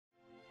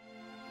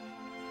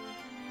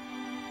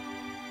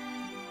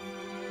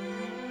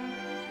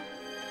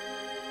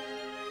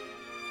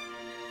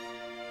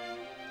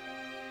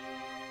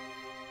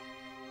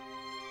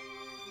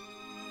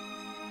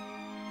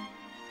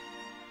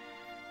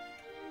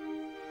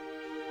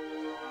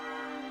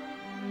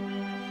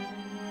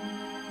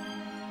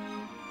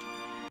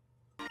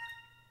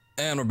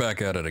And we're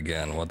back at it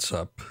again. What's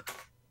up?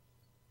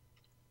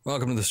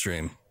 Welcome to the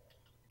stream.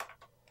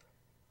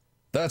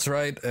 That's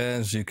right,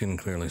 as you can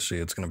clearly see,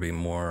 it's going to be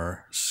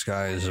more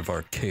Skies of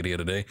Arcadia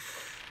today.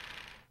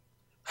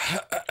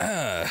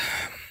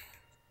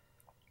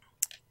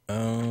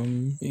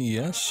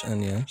 Yes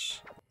and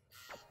yes.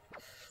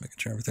 Making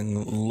sure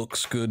everything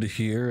looks good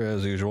here,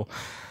 as usual.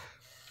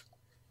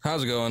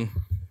 How's it going?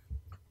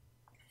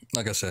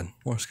 Like I said,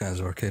 more Skies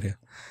of Arcadia.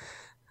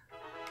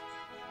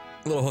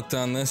 A little hooked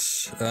on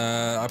this.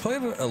 I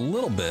played a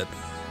little bit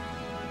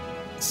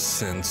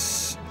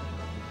since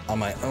on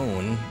my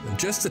own,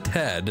 just a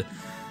tad,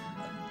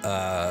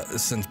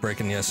 since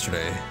breaking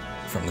yesterday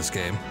from this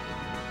game.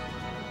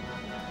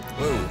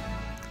 Whoa,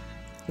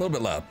 a little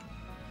bit loud.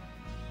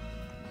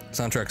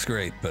 Soundtrack's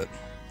great, but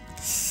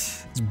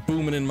it's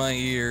booming in my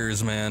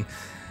ears, man.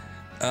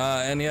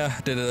 And yeah,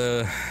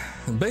 did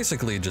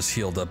basically just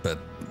healed up at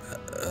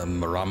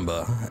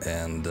Maramba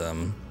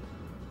and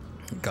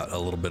got a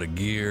little bit of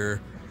gear,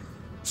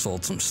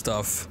 sold some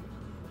stuff,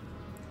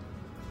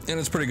 and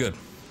it's pretty good.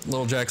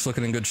 Little Jack's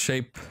looking in good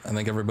shape. I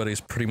think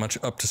everybody's pretty much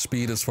up to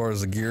speed as far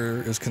as the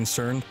gear is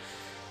concerned,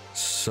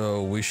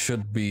 so we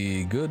should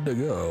be good to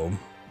go.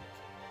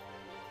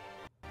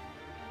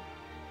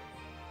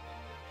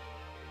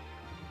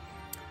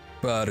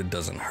 But it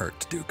doesn't hurt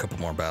to do a couple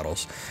more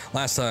battles.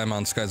 Last time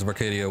on Skies of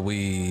Arcadia,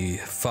 we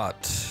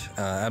fought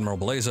Admiral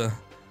Beleza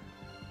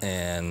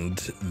and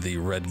the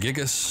Red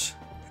Gigas.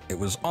 It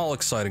was all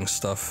exciting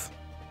stuff.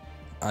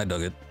 I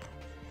dug it.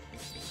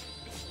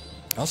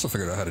 I also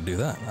figured out how to do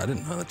that. I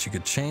didn't know that you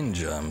could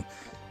change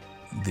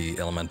the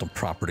elemental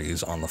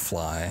properties on the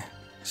fly,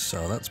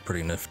 so that's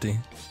pretty nifty.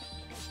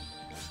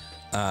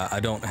 I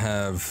don't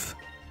have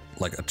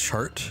like a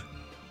chart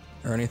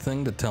or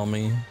anything to tell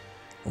me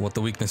what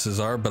the weaknesses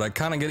are, but you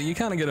kind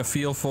of get a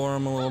feel for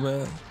them a little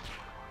bit.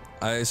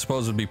 I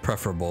suppose it would be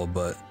preferable,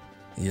 but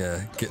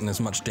yeah, getting as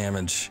much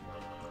damage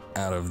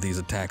out of these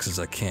attacks as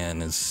I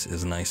can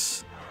is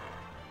nice.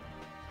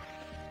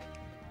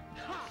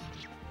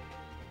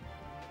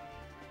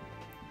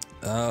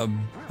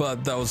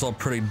 But that was all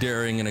pretty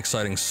daring and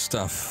exciting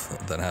stuff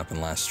that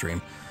happened last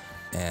stream,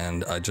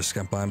 and I just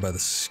got by the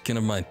skin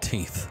of my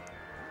teeth.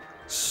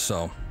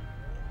 So,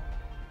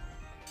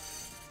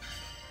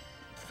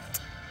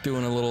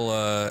 doing a little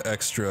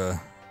extra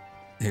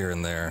here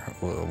and there.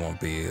 Well, it won't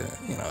be,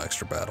 you know,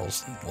 extra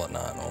battles and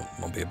whatnot.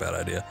 Won't be a bad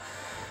idea.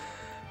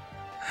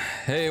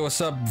 Hey,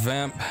 what's up,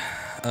 Vamp?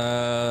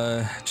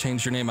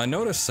 Change your name. I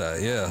noticed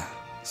that, yeah.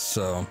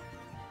 So,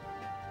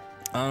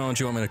 I don't know what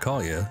you want me to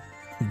call you,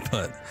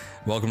 but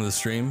welcome to the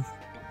stream.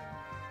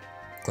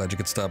 Glad you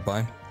could stop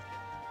by.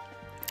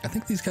 I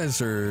think these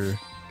guys are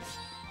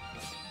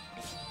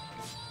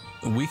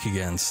weak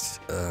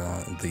against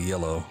the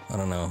yellow. I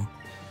don't know.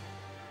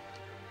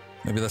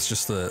 Maybe that's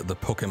just the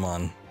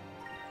Pokemon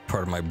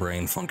part of my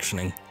brain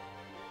functioning.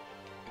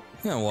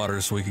 Yeah, water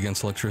is weak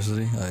against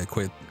electricity. I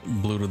equate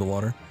blue to the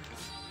water.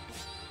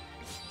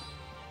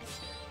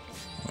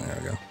 There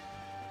we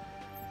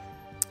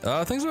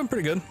go. Things have been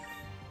pretty good.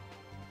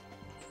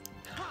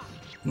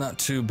 Not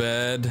too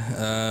bad.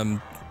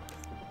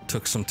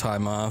 Took some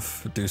time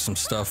off, do some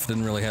stuff.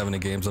 Didn't really have any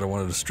games that I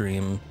wanted to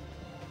stream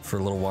for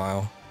a little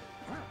while.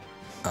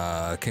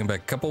 Came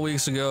back a couple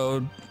weeks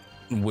ago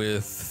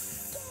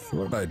with...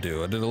 What did I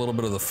do? I did a little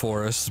bit of the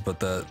forest, but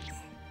that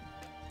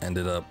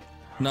ended up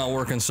not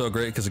working so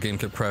great because the game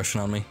kept crashing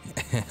on me.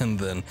 And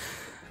then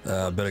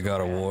a bit of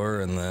God of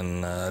War, and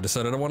then I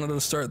decided I wanted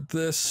to start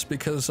this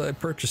because I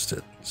purchased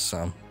it,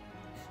 so.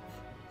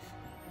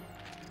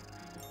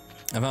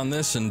 I found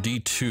this in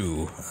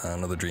D2,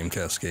 another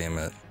Dreamcast game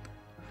at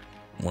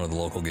one of the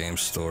local game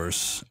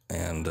stores,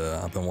 and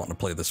I've been wanting to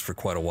play this for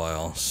quite a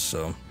while,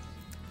 so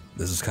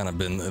this has kind of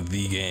been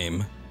the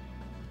game.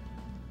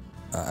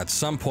 At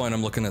some point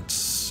I'm looking at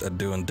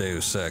doing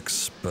Deus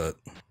Ex, but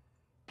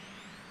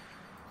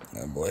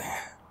oh boy,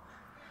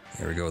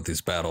 here we go with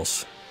these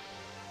battles.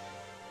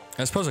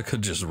 I suppose I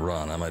could just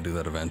run. I might do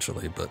that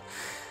eventually, but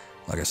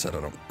like I said,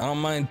 I don't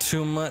mind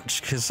too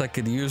much because I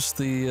could use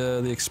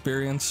the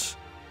experience,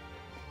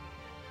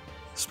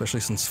 especially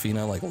since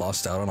Fina like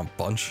lost out on a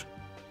bunch.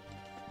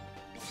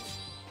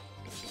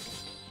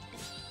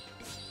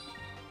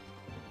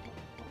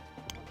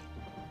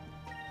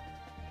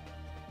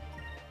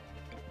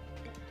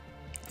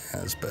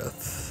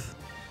 Asbeth.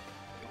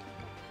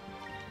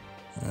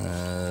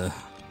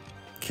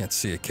 Can't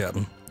see it,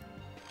 Captain.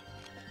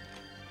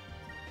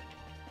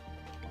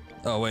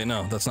 Oh wait,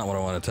 no, that's not what I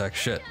want to attack.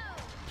 Shit.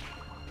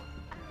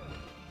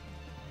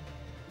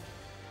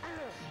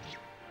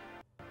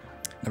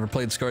 Never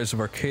played Skies of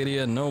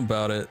Arcadia, know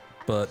about it,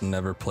 but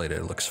never played it.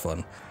 It looks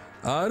fun.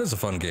 It is a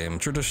fun game.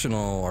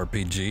 Traditional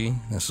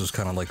RPG. This is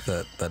kind of like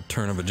that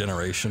turn of a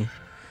generation.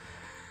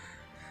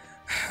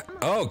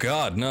 Oh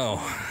god,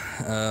 no.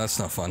 That's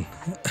not fun.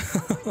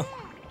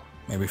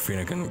 Maybe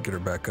Fina can get her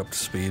back up to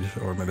speed,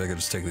 or maybe I could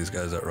just take these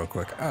guys out real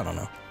quick. I don't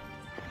know.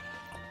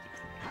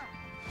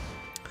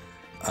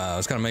 I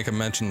was gonna make a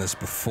mention this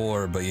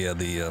before, but yeah,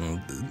 the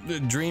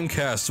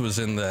Dreamcast was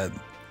in that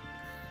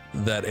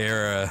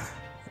era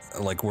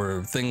like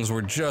where things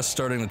were just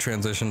starting to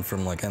transition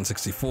from like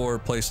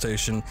N64,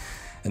 PlayStation,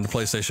 into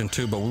PlayStation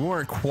 2, but we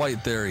weren't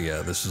quite there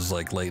yet. This was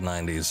like late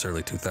 90s,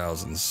 early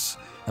 2000s.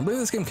 I believe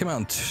this game came out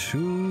in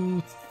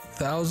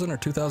 2000 or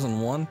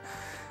 2001.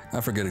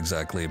 I forget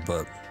exactly,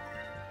 but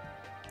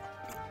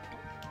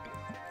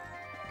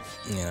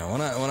you know,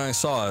 when I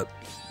saw it,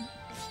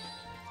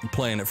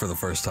 playing it for the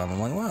first time, I'm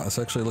like, wow, this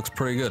actually looks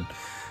pretty good.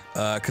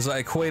 Because I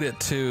equate it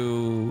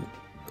to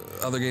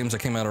other games that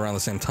came out around the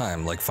same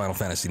time, like Final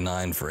Fantasy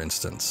IX, for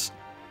instance.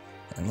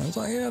 And I was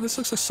like, yeah, this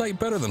looks a sight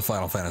better than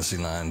Final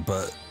Fantasy IX,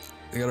 but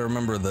you gotta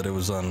remember that it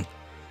was on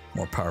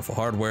more powerful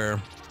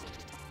hardware.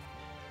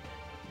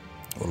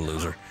 What a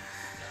loser.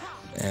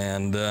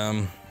 And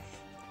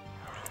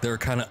they're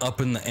kind of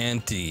up in the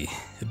ante,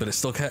 but it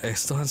still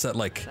has that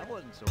like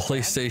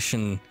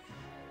PlayStation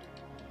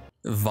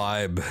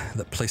vibe,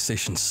 that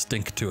PlayStation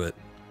stink to it.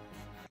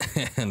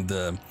 And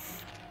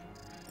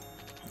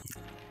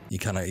you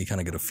kind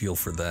of get a feel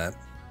for that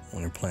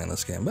when you're playing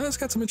this game. But it's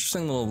got some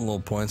interesting little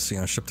points, you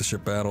know,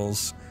 ship-to-ship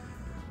battles,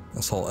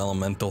 this whole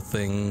elemental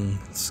thing.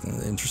 It's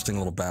an interesting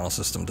little battle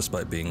system,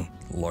 despite being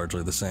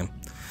largely the same.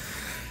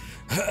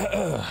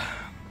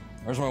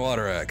 Where's my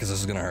water at? Because this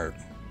is gonna hurt.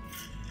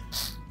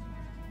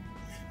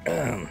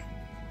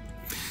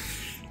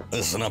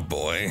 Listen up,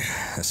 boy.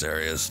 This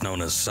area is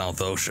known as South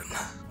Ocean.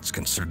 It's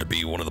considered to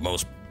be one of the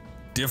most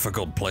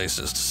difficult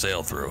places to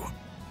sail through.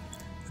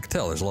 I can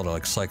tell there's a lot of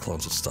like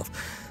cyclones and stuff.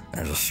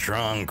 There's a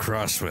strong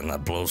crosswind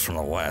that blows from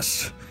the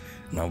west.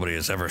 Nobody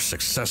has ever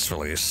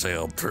successfully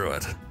sailed through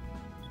it.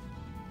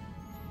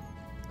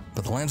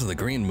 But the lands of the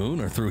Green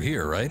Moon are through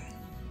here, right?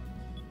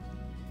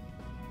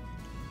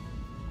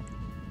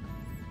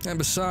 And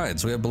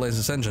besides, we have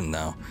Belaze's engine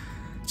now.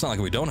 It's not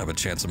like we don't have a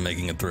chance of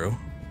making it through.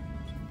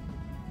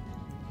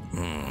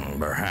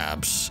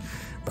 Perhaps,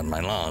 but my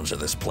knowledge of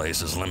this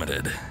place is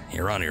limited.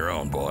 You're on your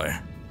own, boy.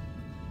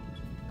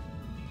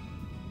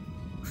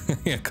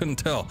 Yeah, couldn't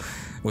tell.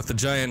 With the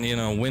giant, you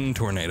know, wind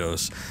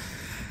tornadoes.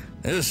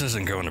 This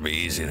isn't going to be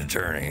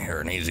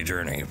an easy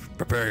journey.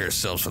 Prepare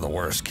yourselves for the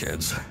worst,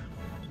 kids.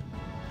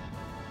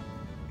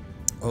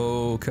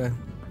 Okay.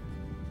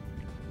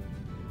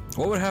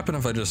 What would happen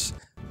if I just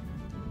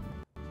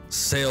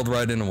sailed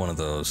right into one of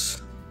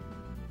those?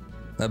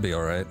 That'd be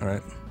alright,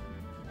 right?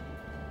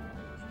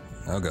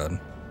 Oh god.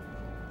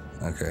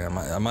 Okay,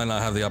 I might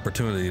not have the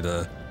opportunity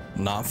to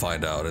not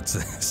find out. It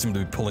seemed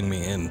to be pulling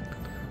me in.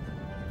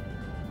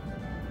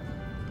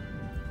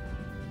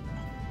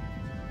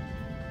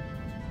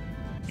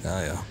 Oh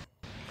yeah.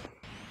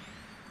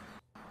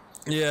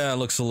 Yeah, it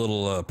looks a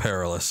little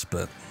perilous,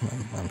 but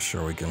I'm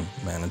sure we can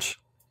manage.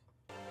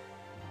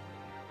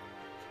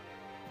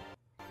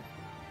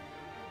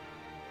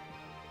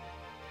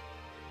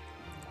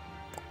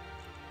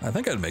 I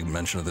think I'd make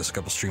mention of this a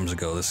couple streams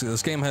ago.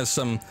 This game has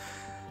some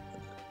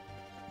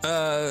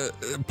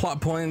plot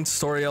points,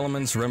 story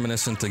elements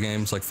reminiscent to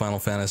games like Final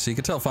Fantasy. You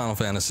could tell Final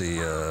Fantasy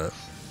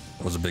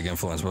was a big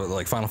influence, but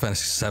like Final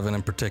Fantasy VII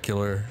in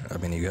particular. I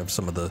mean, you have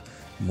some of the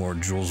more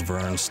Jules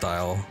Verne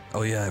style.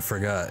 Oh yeah, I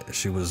forgot.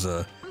 She was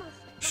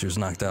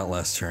knocked out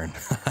last turn.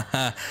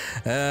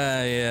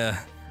 Yeah.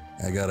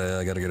 I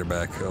gotta get her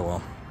back.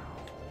 Oh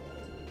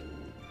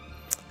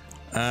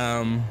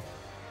well.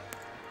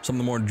 Some of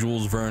the more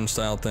Jules Verne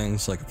style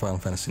things like Final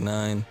Fantasy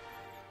IX.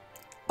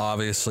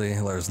 Obviously,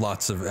 there's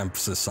lots of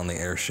emphasis on the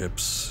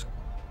airships,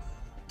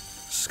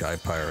 sky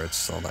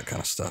pirates, all that kind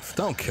of stuff.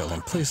 Don't kill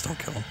him, please don't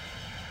kill him.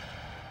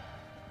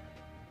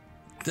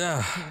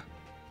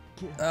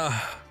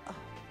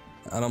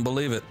 I don't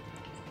believe it.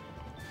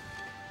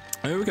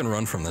 Maybe we can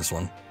run from this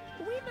one.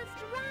 We must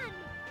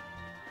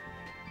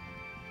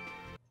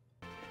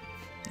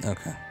run.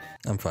 Okay,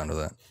 I'm fine with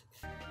that.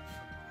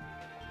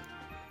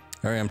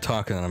 Alright, I'm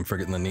talking and I'm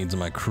forgetting the needs of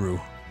my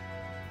crew.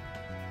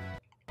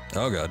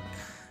 Oh god,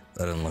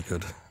 that didn't look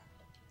good.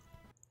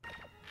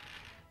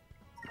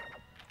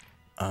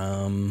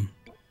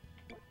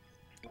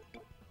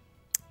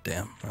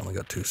 Damn, I only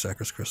got 2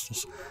 Sacris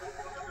crystals.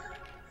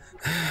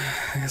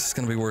 I guess it's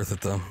gonna be worth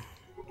it though.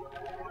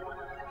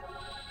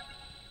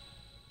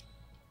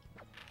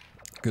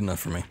 Good enough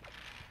for me.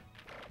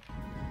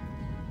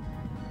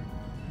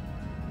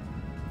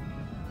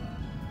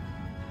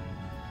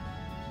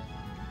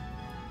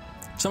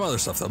 Some other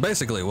stuff though.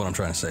 Basically what I'm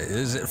trying to say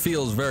is it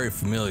feels very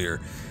familiar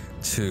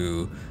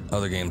to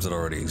other games that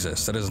already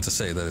exist. That isn't to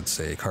say that it's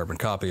a carbon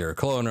copy or a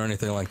clone or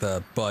anything like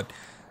that, but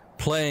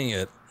playing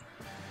it,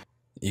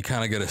 you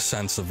kind of get a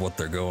sense of what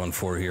they're going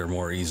for here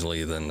more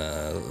easily than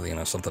you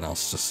know, something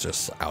else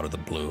just out of the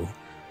blue.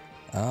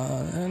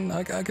 And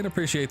I can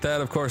appreciate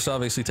that. Of course,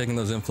 obviously taking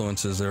those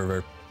influences that are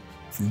very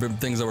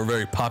things that were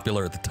very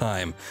popular at the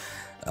time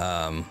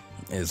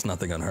is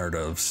nothing unheard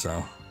of.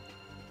 So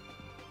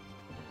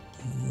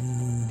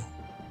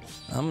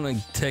I'm gonna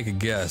take a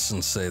guess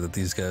and say that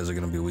these guys are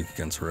gonna be weak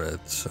against red.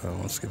 So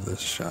let's give this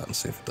a shot and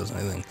see if it does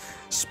anything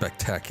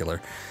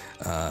spectacular.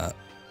 The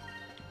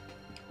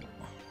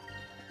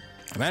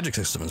magic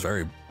system is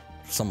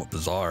somewhat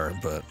bizarre,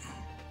 but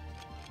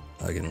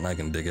I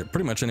can dig it.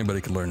 Pretty much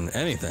anybody can learn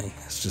anything.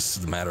 It's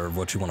just a matter of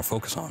what you want to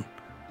focus on.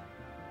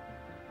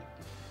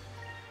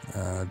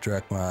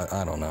 Drachma,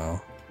 I don't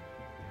know.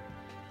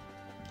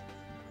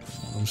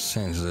 Let's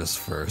change this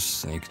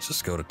first, and you can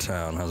just go to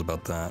town. How's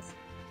about that?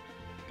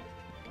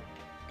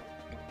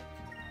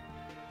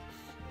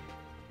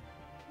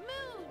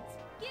 Moons,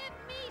 give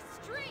me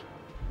strength.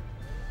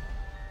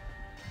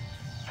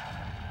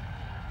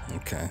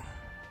 Okay.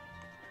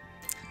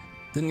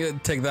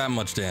 Didn't take that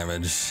much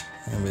damage.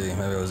 Maybe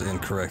I was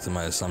incorrect in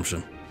my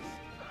assumption.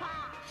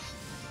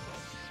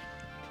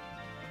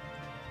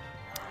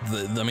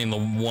 I mean, the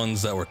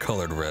ones that were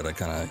colored red, I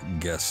kind of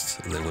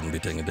guessed they wouldn't be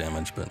taking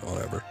damage, but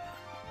whatever.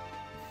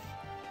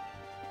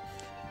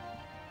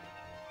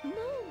 Moons,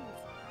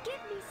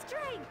 give me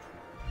strength.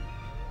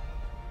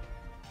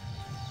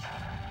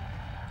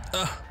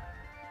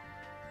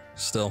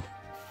 Still.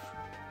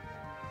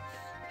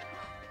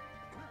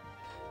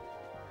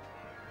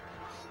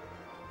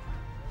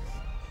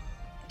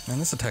 Man,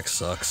 this attack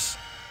sucks.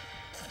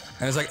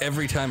 And it's like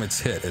every time it's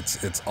hit,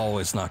 it's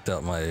always knocked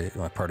out my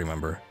party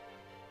member.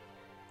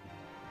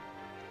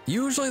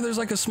 Usually there's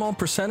like a small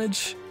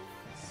percentage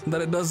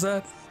that it does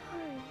that.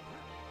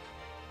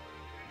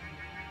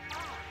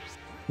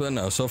 But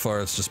no, so far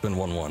it's just been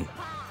 1-1.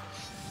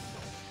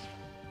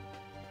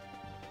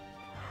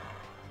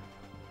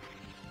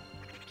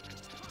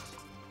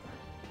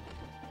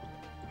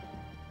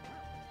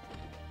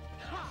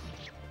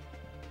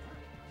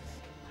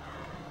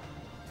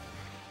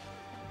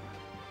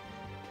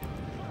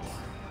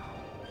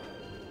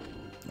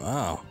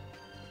 Wow.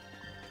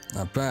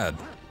 Not bad.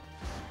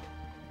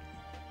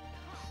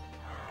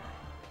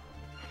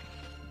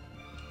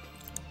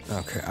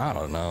 Okay, I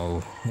don't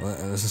know.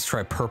 Let's just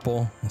try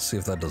purple. Let's see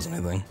if that does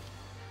anything.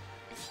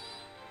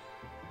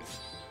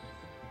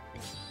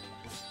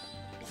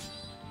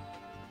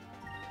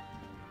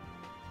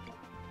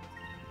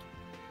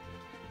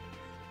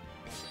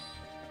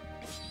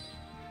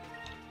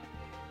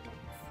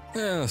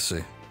 Yeah, let's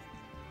see.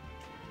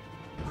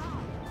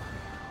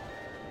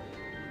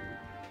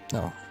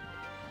 No.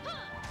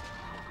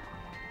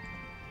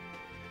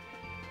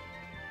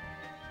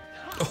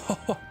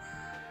 Oh.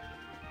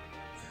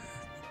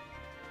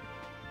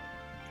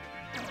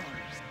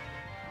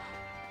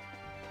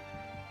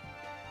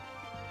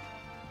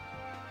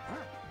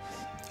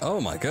 Oh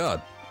my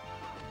god.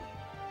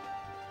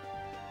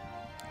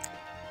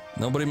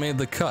 Nobody made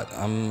the cut.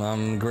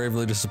 I'm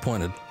gravely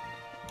disappointed.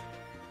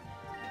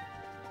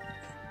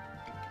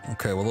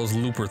 Okay, well those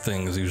looper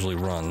things usually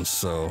run,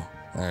 so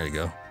there you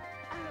go.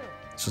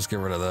 Let's just get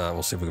rid of that.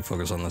 We'll see if we can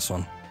focus on this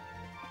one.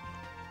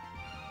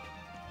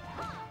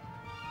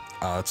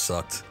 Ah, it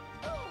sucked.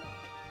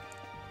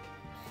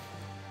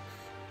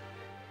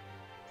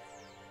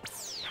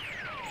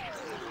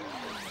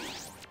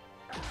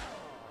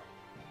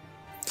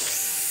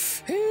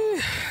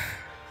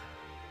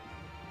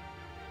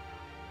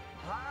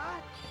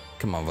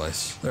 Come on,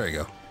 Vice. There you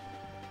go.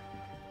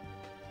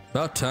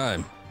 About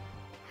time.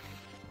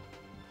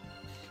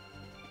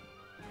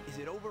 Is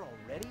it over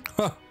already?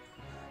 Huh.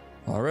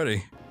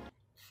 Already.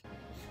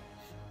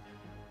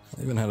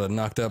 I even had a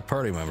knocked out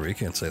party member. You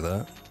can't say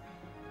that.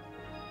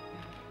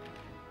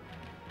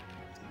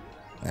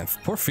 Man,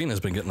 poor Fina's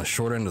been getting the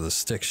short end of the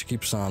stick. She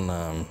keeps on,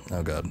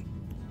 oh god.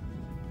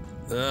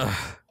 Ugh.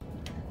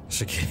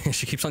 She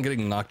keeps on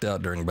getting knocked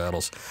out during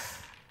battles.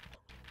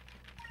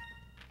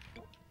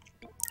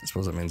 I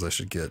suppose that means I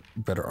should get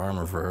better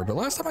armor for her. But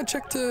last time I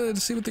checked to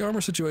see what the armor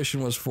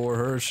situation was for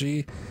her,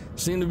 she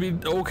seemed to be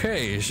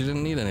okay. She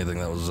didn't need anything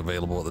that was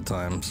available at the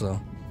time,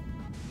 so.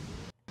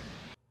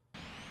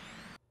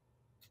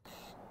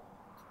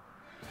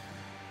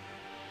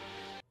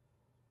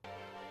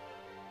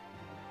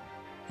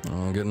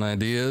 Oh, getting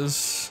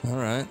ideas. All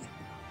right.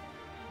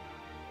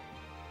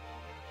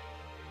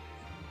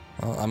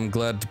 Well, I'm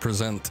glad to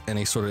present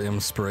any sort of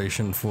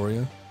inspiration for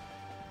you.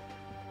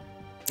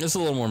 It's a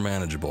little more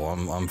manageable.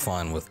 I'm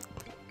fine with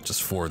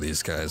just 4 of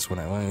these guys.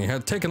 When you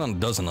have taken on a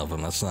dozen of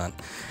them, it's not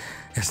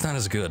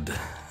as good.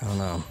 I don't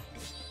know.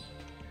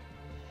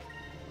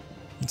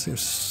 Let's see if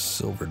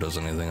silver does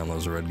anything on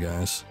those red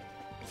guys.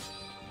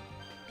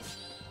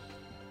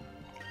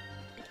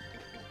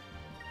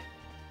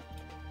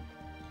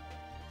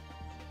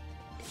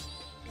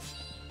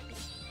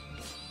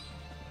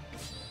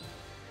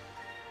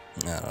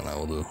 I don't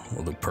know.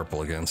 We'll do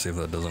purple again. See if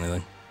that does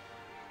anything.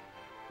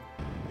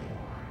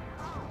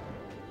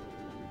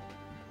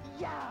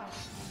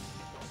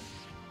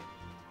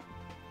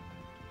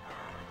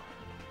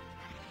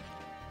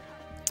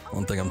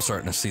 One thing I'm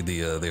starting to see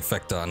the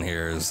effect on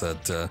here is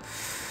that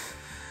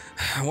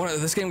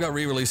this game got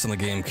re-released on the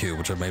GameCube,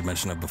 which I've made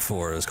mention of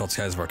before. It's called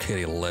Skies of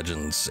Arcadia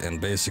Legends,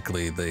 and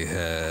basically they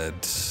had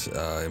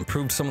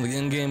improved some of the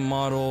in-game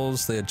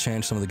models. They had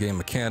changed some of the game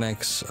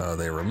mechanics.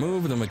 They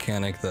removed a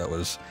mechanic that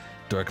was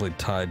directly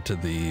tied to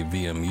the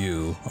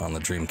VMU on the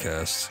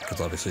Dreamcast, because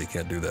obviously you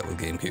can't do that with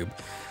GameCube.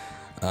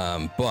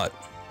 But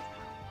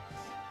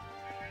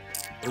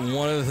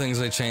one of the things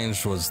they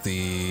changed was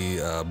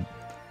the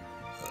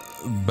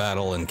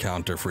battle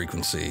encounter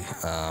frequency.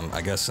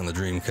 I guess in the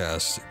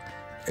Dreamcast,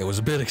 it was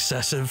a bit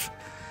excessive,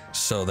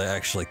 so they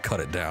actually cut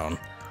it down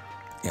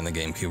in the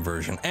GameCube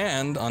version.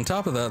 And on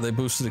top of that, they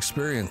boosted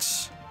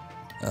experience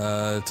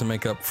to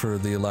make up for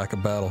the lack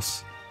of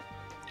battles.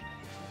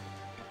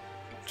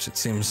 Which it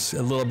seems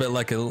a little bit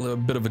like a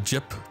bit of a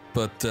jip,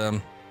 but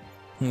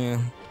yeah.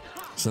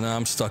 So now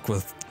I'm stuck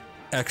with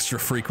extra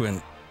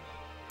frequent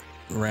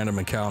random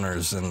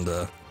encounters, and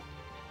I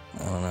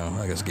don't know,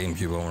 I guess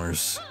GameCube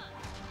owners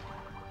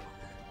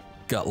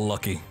got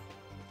lucky.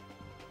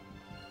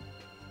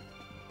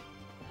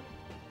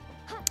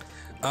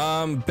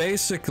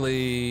 Basically,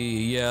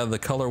 yeah, the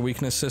color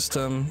weakness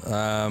system,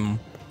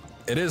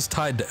 it is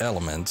tied to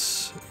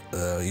elements.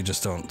 You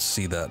just don't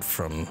see that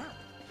from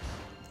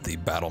the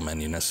battle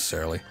menu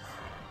necessarily.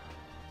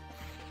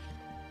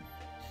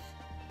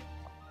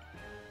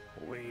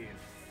 We've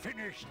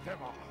finished them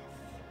off.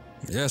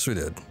 Yes, we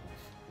did.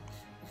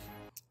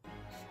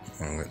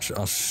 Which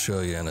I'll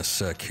show you in a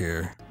sec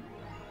here.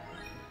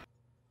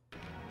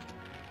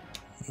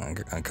 I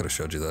could have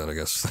showed you that, I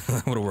guess.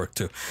 That would have worked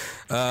too.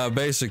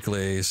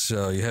 Basically,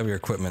 so you have your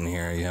equipment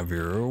here. You have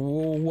your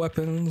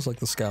weapons, like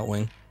the Scout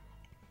Wing.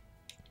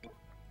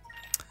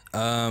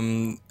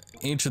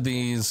 Each of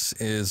these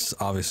is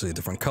obviously a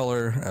different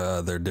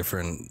color. They're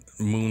different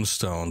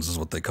moonstones is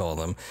what they call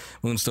them.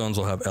 Moonstones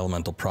will have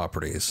elemental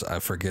properties. I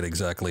forget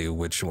exactly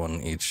which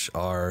one each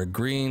are.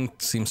 Green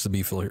seems to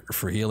be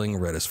for healing,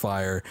 red is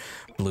fire,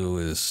 blue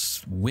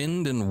is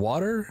wind and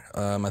water.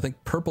 I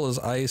think purple is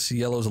ice,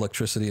 yellow is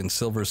electricity, and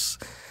silver's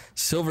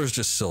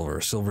just silver.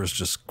 Silver's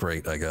just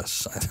great, I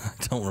guess.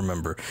 I don't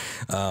remember.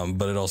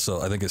 But it also,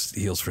 I think it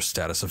heals for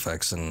status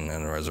effects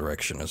and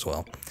resurrection as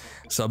well.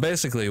 So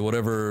basically,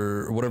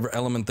 whatever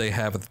element they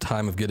have at the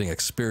time of getting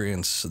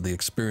experience, the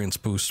experience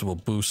boost will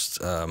boost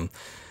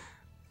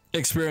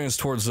experience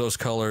towards those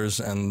colors,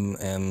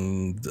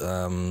 and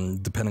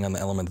depending on the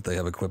element that they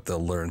have equipped,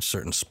 they'll learn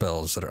certain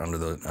spells that are under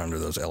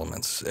those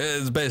elements.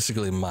 It's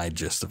basically my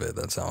gist of it.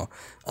 That's how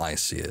I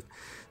see it.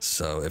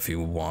 So if you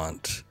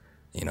want,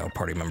 you know,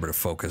 party member to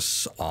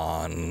focus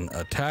on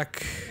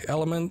attack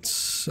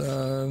elements,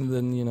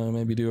 then, you know,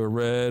 maybe do a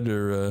red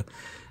or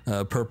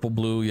a purple,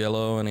 blue,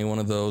 yellow. Any one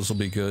of those will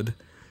be good.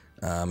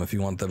 If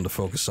you want them to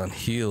focus on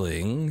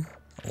healing,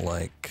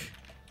 like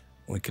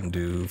we can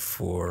do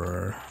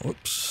for,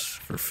 whoops,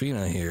 for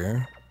Fina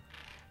here.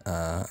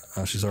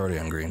 Oh, she's already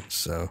on green,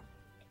 so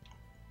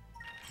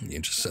you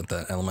just set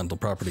that elemental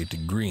property to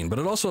green. But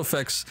it also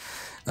affects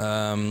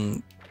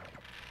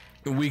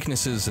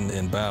weaknesses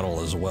in battle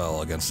as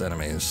well against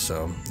enemies.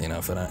 So, you know,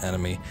 if an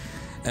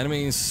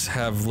enemies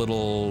have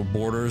little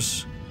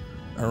borders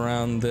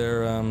around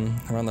their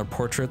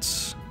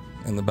portraits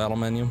in the battle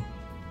menu,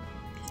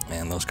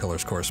 and those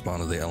colors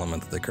correspond to the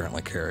element that they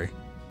currently carry.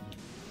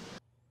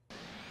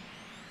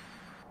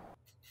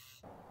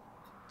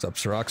 What's up,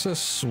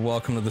 Syroxis?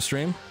 Welcome to the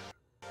stream.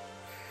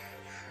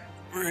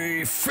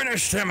 We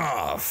finished him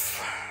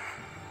off.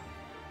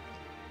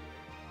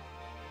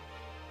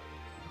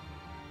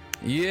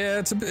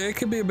 Yeah, it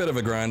could be a bit of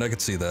a grind. I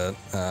could see that.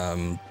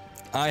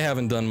 I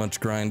haven't done much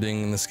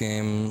grinding in this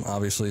game,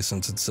 obviously,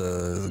 since it's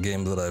a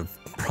game that I've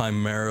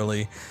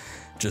primarily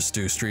just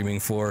do streaming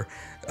for.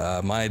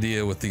 My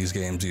idea with these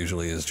games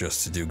usually is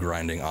just to do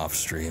grinding off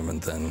stream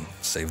and then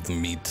save the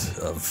meat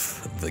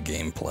of the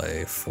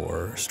gameplay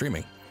for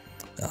streaming.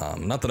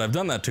 Not that I've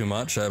done that too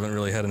much. I haven't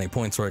really had any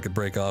points where I could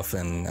break off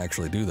and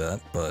actually do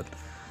that, but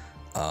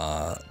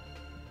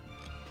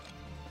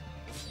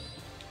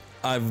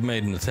I've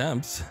made an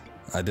attempt.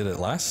 I did it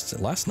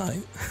last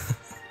night.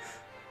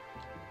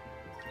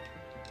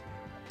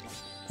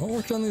 What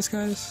worked on these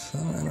guys? I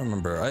don't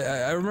remember.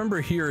 I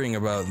remember hearing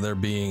about there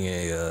being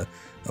a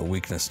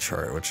weakness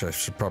chart, which I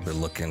should probably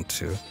look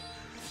into.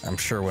 I'm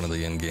sure one of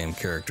the in-game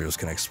characters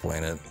can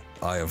explain it.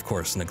 I, of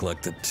course,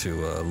 neglected to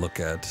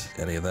look at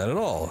any of that at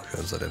all,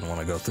 because I didn't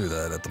want to go through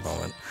that at the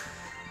moment.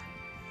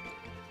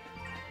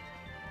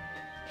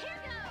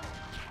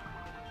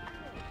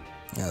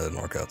 Yeah, that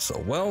didn't work out so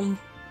well.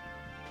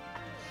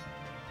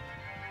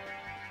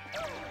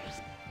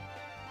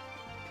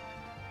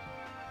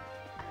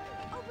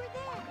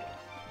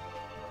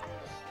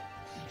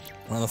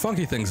 One of the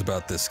funky things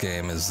about this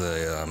game is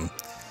the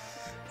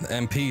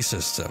MP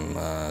system.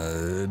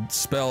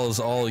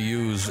 Spells all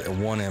use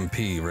 1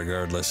 MP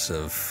regardless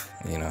of,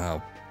 you know,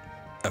 how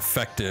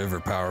effective or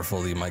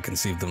powerful you might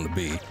conceive them to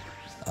be.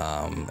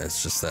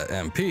 It's just that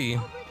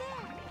MP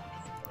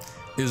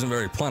isn't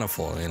very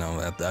plentiful. You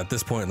know, at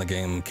this point in the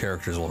game,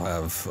 characters will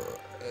have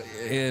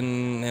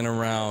in and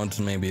around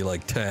maybe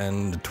like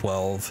 10 to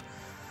 12.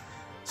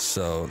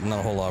 So not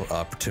a whole lot of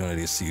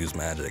opportunities to use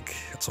magic.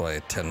 That's why I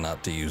tend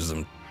not to use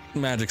them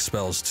magic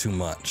spells too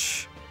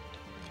much.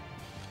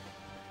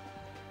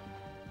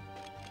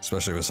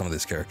 Especially with some of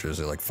these characters,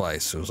 like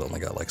Feist, who's only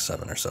got like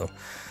 7 or so.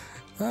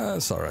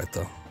 It's alright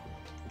though.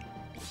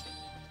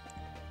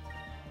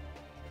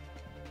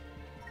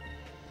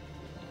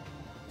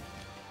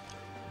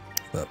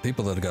 But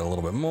people that have got a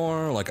little bit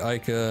more, like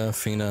Ica,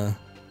 Fina,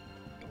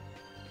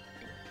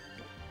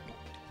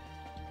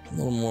 a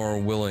little little more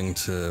willing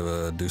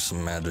to do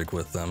some magic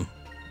with them.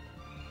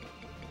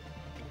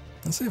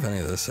 Let's see if any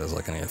of this has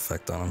like any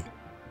effect on them.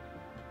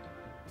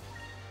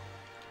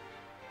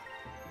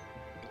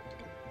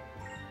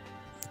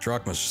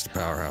 Drachma's just a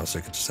powerhouse, so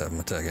you could just have him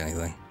attack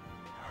anything.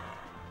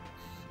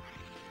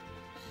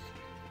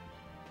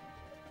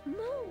 Move!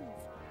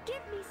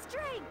 Give me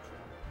strength!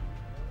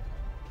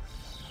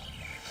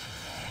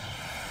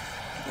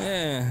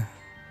 Yeah,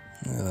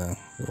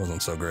 it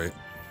wasn't so great.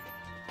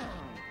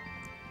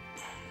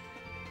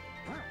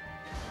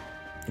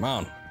 Come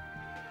on.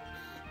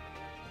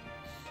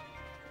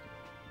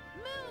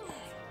 Move!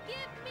 Give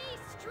me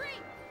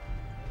strength!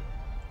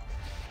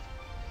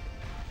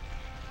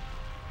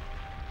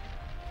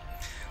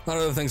 One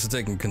of the things to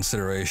take in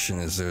consideration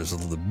is there's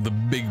the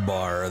big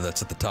bar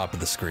that's at the top of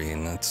the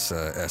screen. That's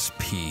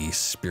SP,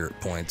 spirit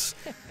points.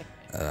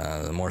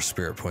 The more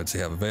spirit points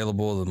you have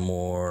available, the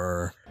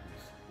more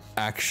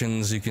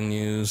actions you can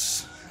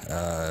use.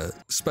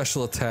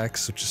 Special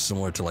attacks, which is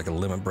similar to like a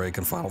limit break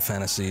in Final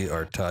Fantasy,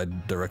 are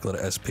tied directly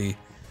to SP.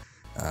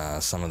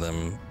 Some of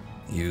them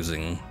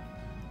using,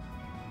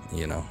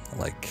 you know,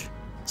 like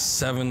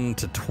 7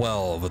 to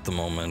 12 at the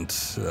moment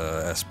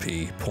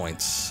SP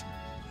points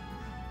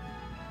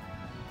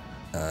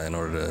in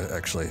order to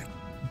actually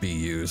be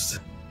used.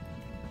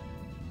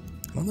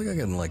 I don't think I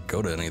can like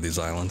go to any of these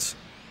islands.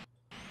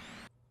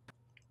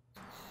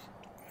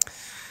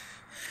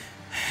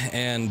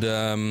 And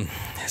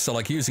so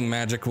like using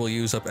magic will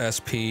use up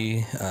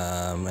SP,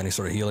 any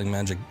sort of healing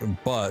magic,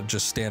 but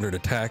just standard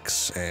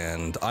attacks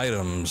and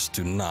items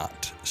do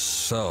not.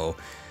 So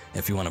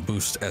if you want to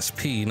boost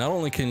SP, not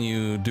only can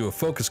you do a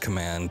focus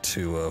command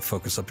to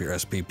focus up your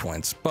SP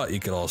points, but you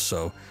could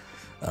also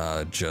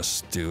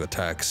just do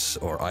attacks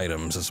or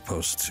items as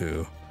opposed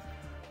to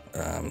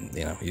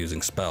you know,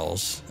 using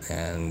spells,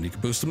 and you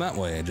can boost them that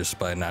way just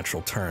by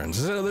natural turns.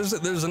 So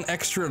there's an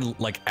extra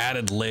like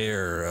added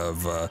layer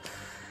of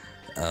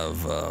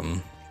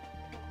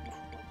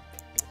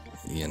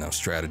you know,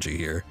 strategy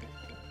here,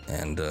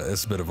 and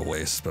it's a bit of a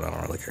waste, but I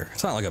don't really care.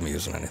 It's not like I'm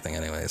using anything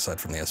anyway aside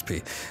from the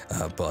SP,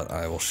 but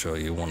I will show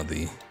you one of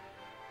the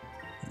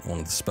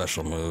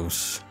special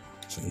moves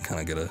so you can kind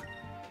of get a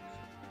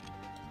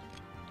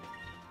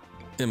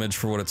image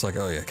for what it's like.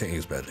 Oh yeah, I can't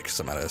use magic because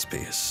I'm out of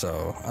SP,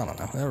 so I don't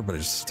know. Everybody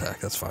just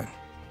attack, that's fine.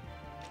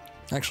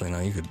 Actually,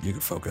 no, you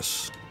could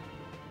focus.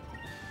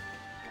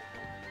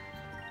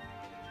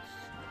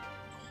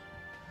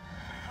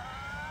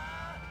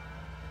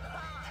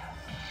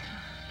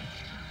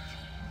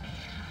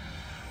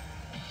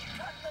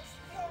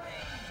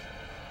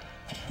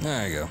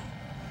 There you go.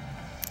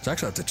 So I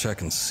actually have to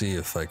check and see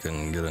if I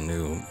can get a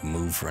new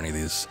move for any of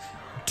these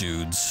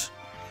dudes.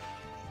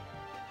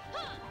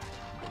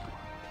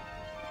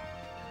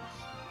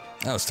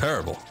 That was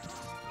terrible.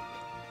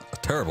 A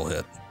terrible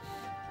hit.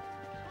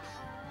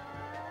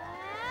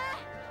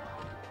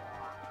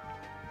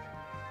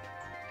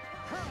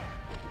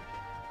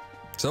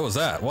 So was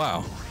that.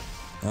 Wow.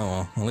 Oh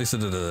well, at least it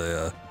did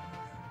a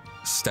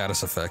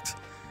status effect.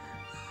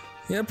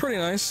 Yeah, pretty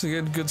nice.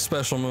 Good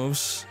special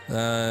moves.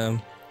 A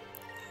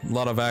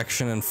lot of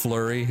action and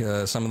flurry.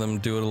 Some of them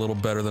do it a little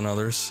better than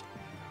others.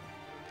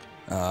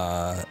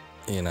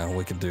 You know,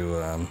 we could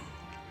do...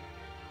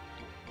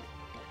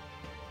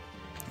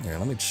 Here,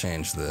 let me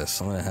change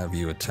this. I'm gonna have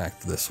you attack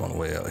this one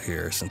way out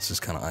here since it's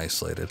kind of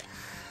isolated.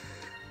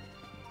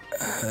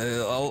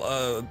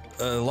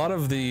 A lot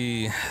of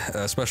the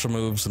special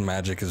moves and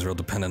magic is real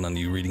dependent on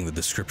you reading the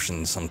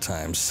descriptions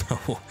sometimes, so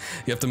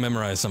you have to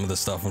memorize some of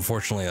this stuff.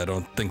 Unfortunately, I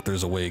don't think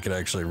there's a way you could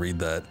actually read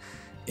that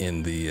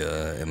in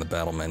the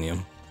battle menu.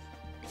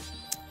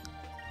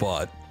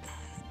 But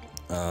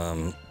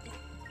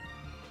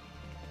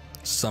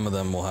some of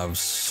them will have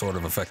sort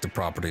of effective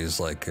properties,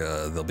 like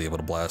they'll be able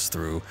to blast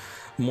through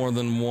more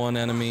than one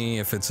enemy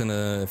if it's in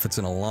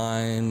a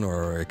line,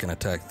 or it can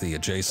attack the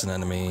adjacent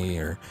enemy,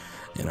 or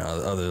you know,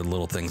 other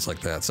little things like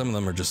that. Some of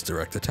them are just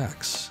direct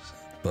attacks,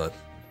 but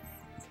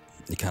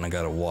you kind of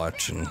got to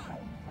watch and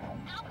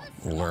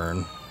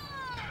learn.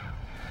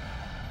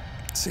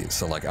 Let's see,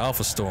 so like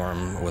Alpha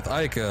Storm with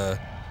Ica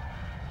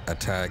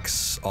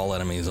attacks all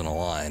enemies in a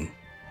line.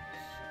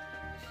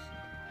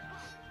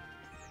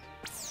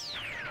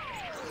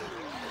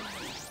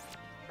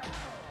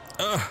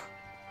 Ugh!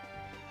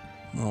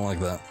 I don't like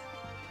that.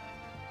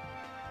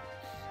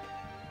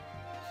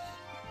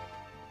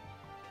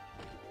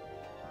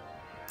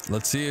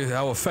 Let's see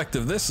how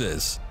effective this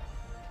is.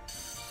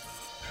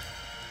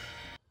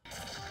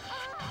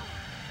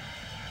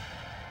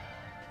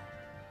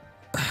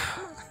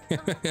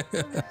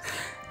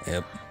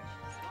 Yep.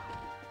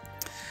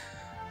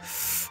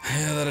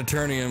 Yeah, that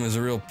Eternium is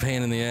a real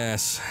pain in the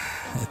ass.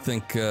 I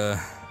think,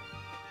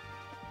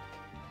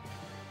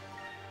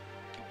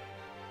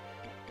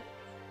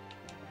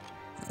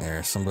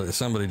 there,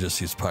 somebody just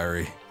used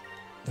Pyre.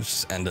 Let's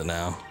just end it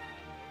now.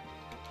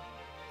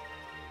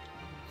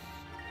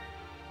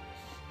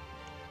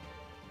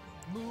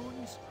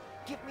 Moons,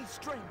 give me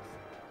strength.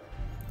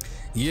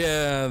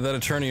 Yeah, that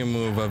Eternium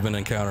move I've been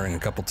encountering a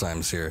couple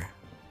times here.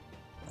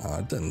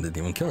 It didn't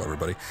even kill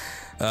everybody.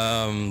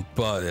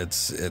 But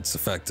it's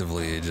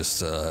effectively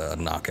just a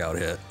knockout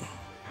hit.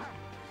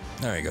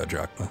 There you go,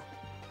 Drachma.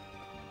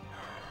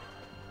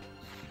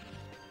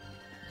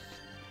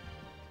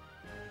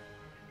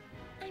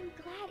 I'm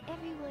glad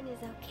everyone is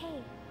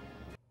okay.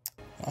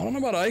 I don't know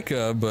about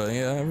Ica, but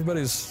yeah,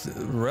 everybody's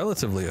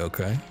relatively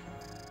okay.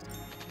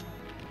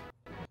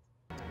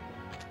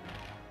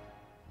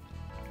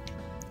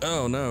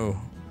 Oh no.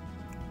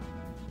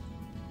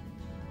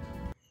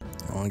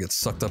 I want to get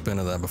sucked up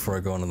into that before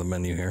I go into the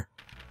menu here.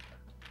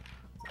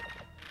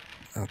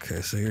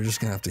 Okay, so you're just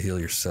gonna have to heal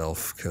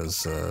yourself,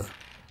 because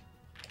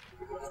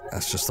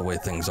that's just the way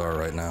things are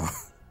right now.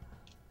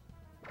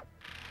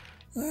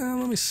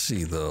 Let me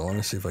see though. Let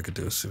me see if I could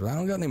do a. I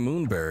don't got any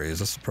moonberries.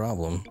 That's the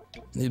problem. I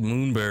need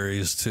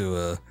moonberries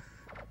to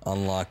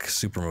unlock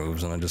super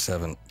moves, and I just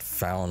haven't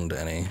found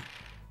any.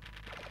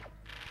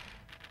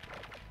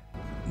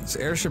 Does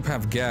airship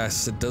have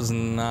gas? It does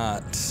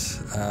not.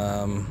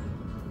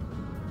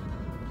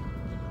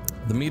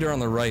 The meter on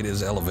the right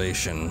is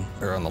elevation,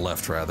 or on the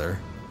left rather.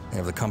 You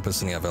have the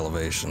compass and you have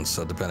elevation,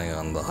 so depending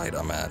on the height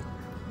I'm at,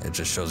 it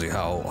just shows you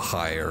how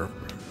high or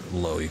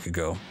low you could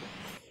go.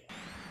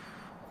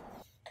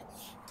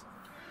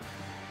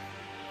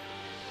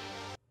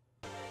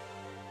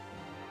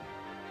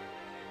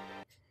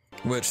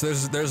 Which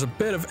there's a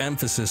bit of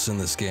emphasis in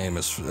this game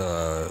is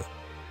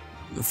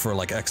for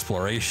like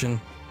exploration.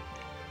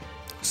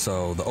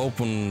 So the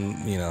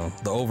open, you know,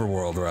 the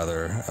overworld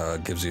rather,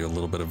 gives you a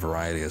little bit of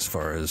variety as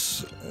far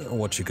as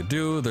what you could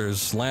do.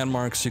 There's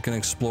landmarks you can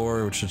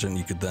explore, which is,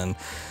 you could then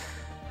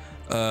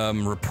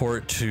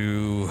report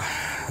to,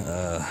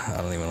 I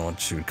don't even know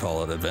what you would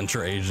call it,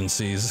 adventure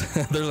agencies.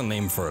 There's a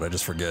name for it, I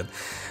just forget.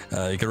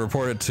 You can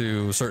report it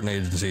to certain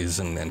agencies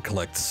and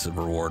collect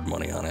reward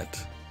money on it,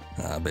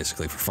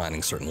 basically for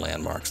finding certain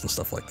landmarks and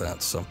stuff like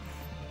that. So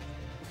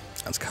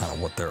that's kind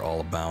of what they're all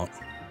about.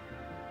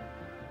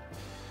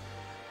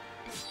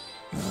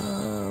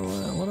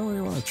 What do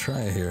we want to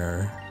try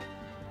here?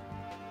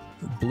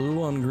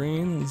 Blue on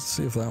green? Let's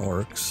see if that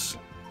works.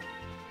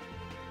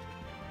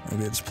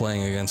 Maybe it's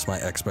playing against my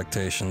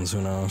expectations,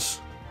 who knows?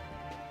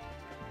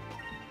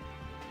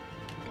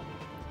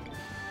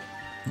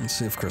 Let's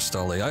see if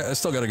Cristalli... I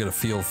still gotta get a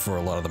feel for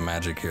a lot of the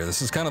magic here.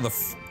 This is kind of the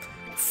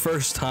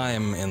first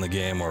time in the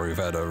game where we've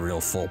had a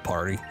real full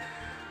party.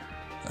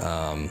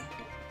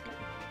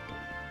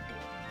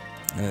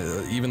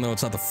 Even though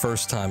it's not the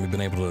first time we've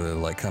been able to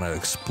like kind of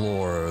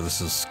explore,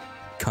 this is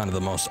kind of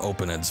the most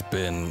open it's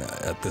been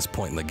at this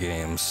point in the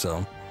game,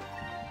 so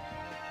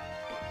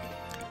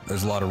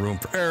there's a lot of room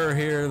for error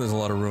here. There's a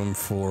lot of room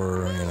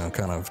for, you know,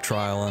 kind of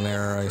trial and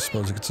error, I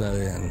suppose you could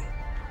say, and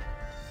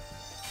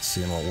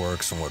seeing what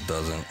works and what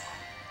doesn't.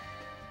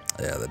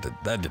 Yeah,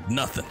 that did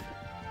nothing.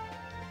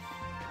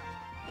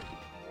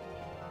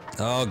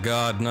 Oh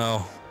god,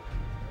 no.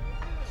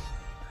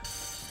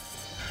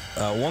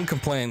 One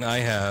complaint I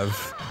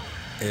have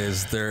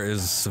is there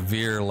is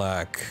severe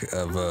lack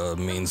of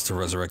means to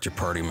resurrect your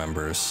party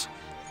members.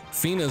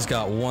 Fina's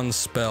got one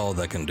spell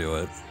that can do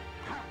it.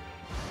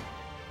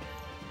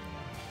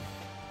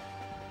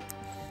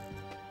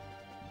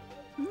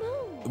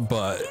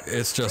 But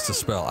it's just a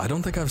spell. I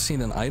don't think I've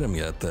seen an item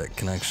yet that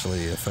can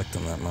actually affect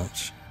them that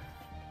much.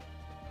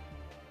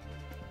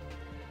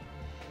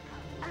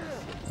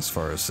 As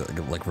far as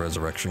like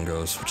resurrection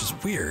goes, which is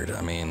weird.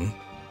 I mean,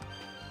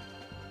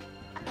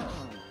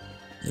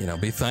 you know,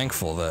 be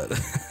thankful that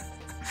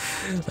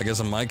I guess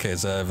in my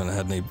case I haven't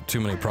had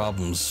too many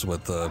problems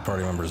with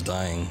party members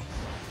dying,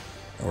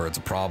 or it's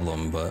a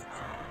problem, but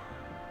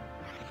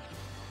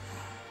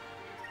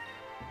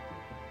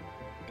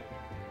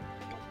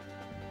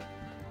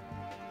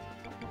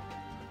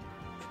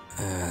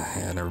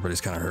yeah, and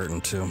everybody's kind of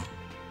hurting too.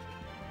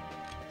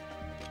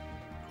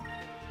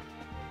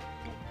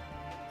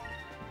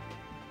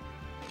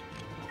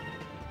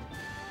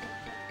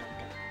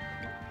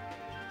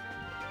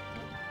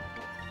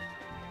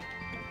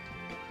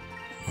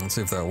 Let's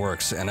see if that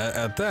works. And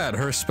at that,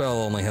 her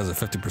spell only has a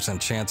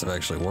 50% chance of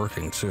actually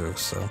working too,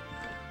 so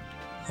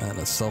that in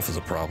itself is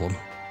a problem.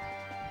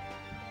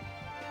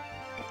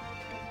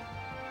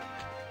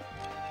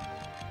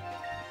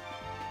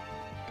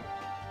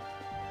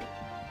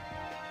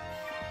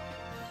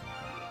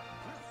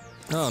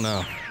 Oh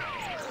no.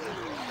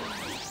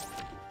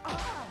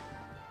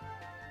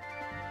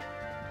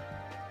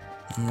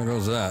 There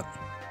goes that.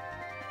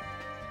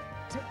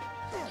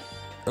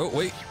 Oh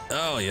wait.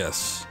 Oh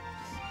yes.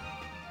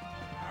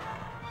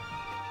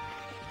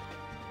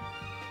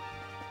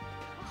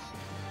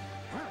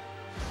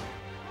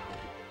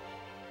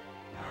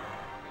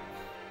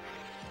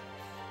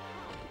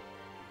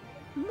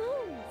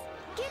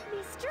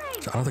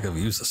 I don't think I've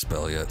used the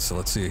spell yet, so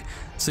let's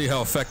see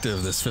how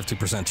effective this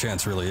 50%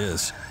 chance really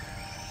is.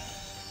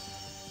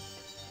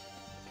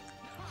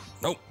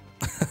 Nope.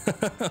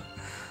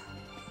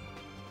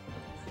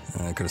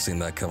 I could have seen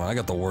that coming. I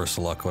got the worst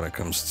luck when it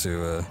comes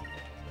to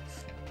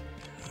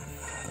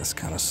this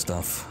kind of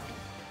stuff.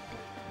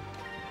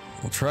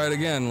 We'll try it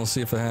again. We'll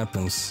see if it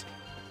happens.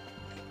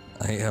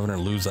 I hate having her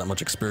lose that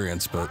much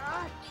experience, but...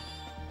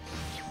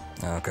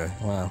 Okay,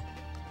 well...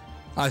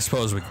 I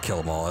suppose we could kill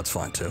them all, that's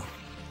fine too.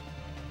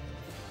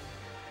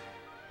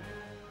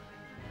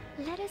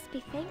 Let us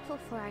be thankful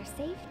for our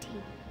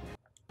safety.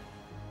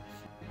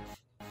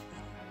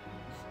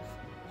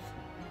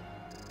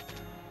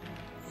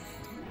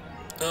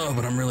 Oh,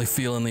 but I'm really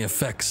feeling the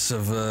effects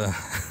of the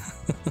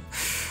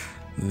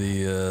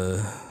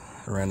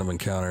random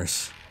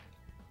encounters.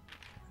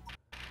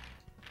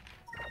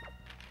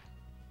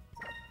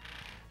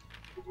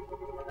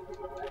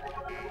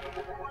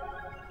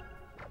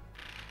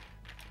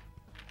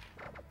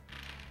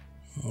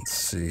 Let's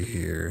see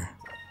here.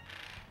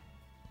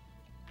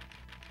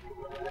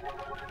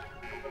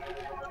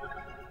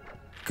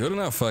 Good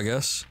enough, I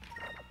guess.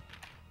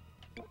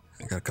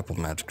 I got a couple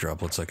magic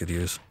droplets I could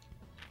use.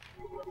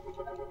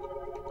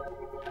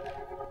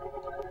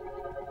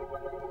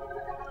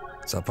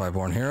 What's up,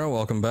 Highborn Hero?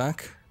 Welcome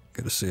back.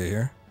 Good to see you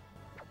here.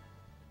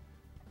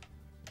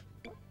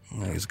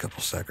 I'll use a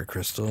couple sacred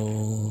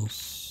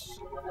crystals.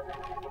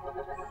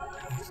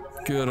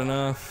 Good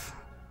enough.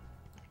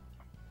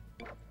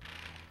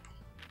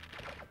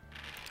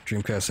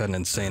 Dreamcast had an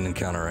insane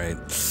encounter rate.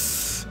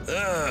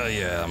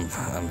 Yeah,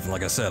 I'm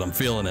like I said, I'm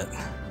feeling it.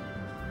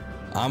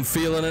 I'm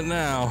feeling it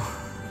now.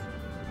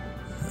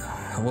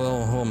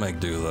 Well, we'll make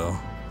do though.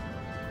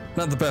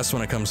 Not the best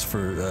when it comes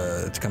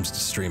to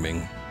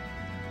streaming.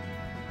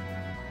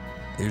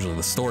 Usually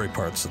the story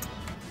parts are the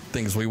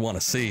things we want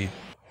to see,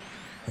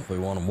 what we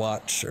want to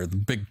watch, or the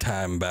big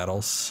time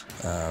battles.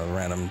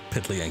 Random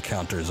piddly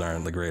encounters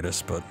aren't the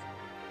greatest, but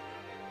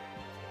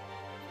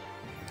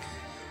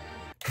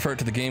prefer it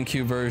to the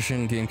GameCube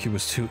version. GameCube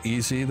was too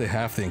easy. They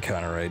half the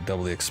encounter rate,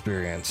 double the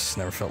experience.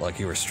 Never felt like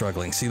you were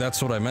struggling. See,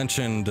 that's what I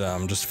mentioned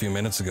just a few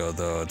minutes ago,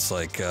 though. It's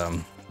like,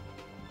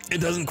 it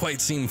doesn't quite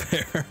seem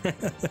fair.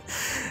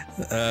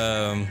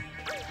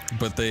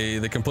 But they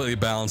completely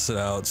balanced it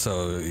out,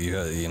 so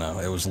you know,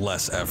 it was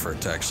less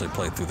effort to actually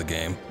play through the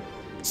game.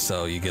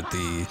 So you get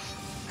the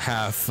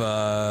half,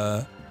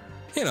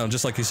 you know,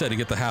 just like you said, you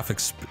get the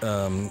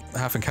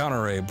half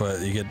encounter rate,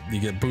 but you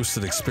get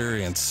boosted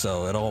experience,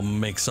 so it all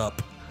makes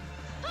up.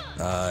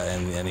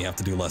 And you have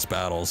to do less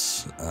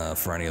battles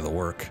for any of the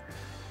work.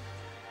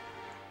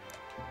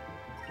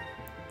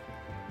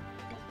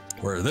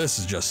 Where this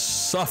is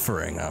just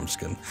suffering. I'm just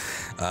kidding.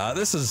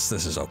 This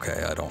is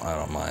okay. I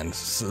don't mind.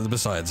 So,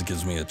 besides, it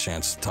gives me a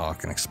chance to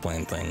talk and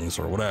explain things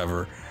or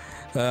whatever.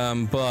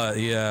 But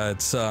yeah,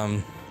 it's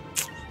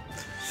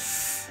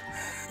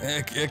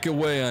it could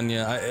weigh on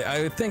you.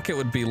 I think it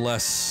would be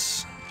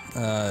less.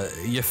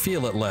 You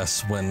feel it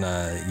less when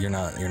you're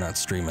not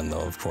streaming,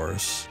 though, of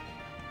course.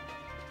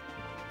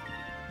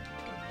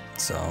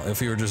 So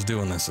if you were just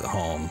doing this at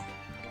home,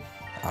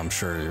 I'm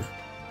sure,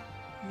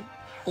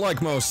 like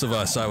most of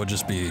us, I would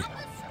just be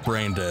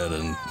brain dead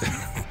and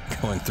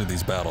going through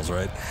these battles,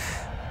 right?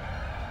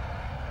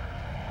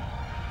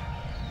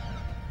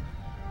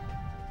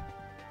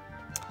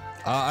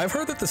 I've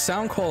heard that the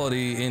sound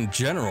quality in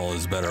general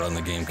is better on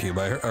the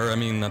GameCube. I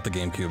mean, not the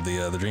GameCube,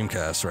 the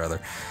Dreamcast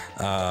rather.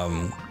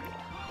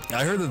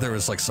 I heard that there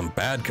was like some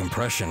bad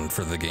compression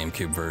for the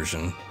GameCube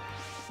version.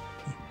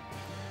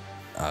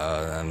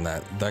 And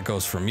that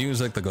goes for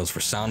music, that goes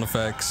for sound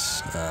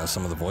effects,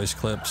 some of the voice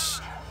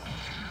clips.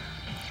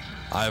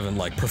 I haven't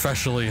like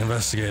professionally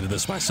investigated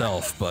this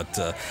myself, but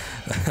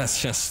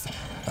that's just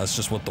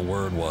what the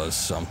word was.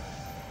 So,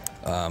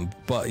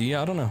 but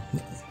yeah, I don't know.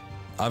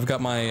 I've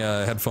got my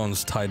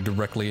headphones tied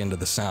directly into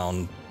the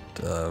sound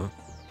of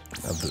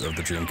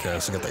the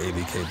Dreamcast. I got the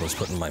AV cables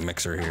put in my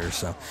mixer here,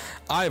 so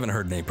I haven't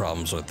heard any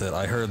problems with it.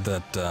 I heard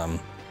that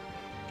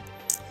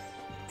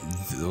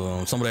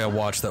somebody I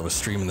watched that was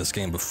streaming this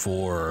game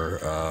before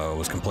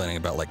was complaining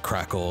about like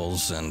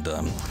crackles and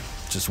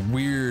just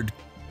weird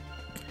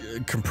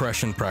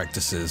compression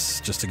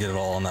practices just to get it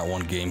all on that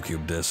one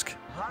GameCube disc.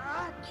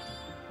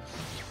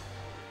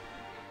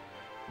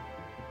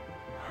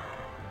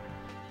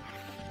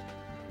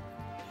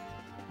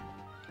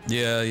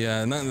 Yeah,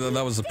 and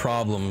that was the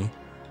problem.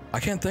 I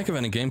can't think of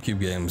any GameCube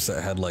games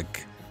that had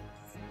like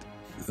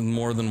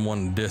more than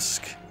one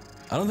disc.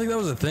 I don't think that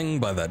was a thing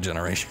by that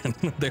generation.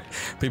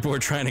 People were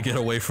trying to get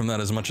away from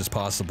that as much as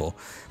possible.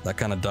 That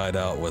kind of died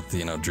out with,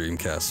 you know,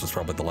 Dreamcast was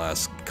probably the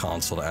last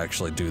console to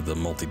actually do the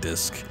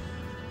multi-disc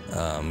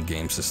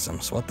game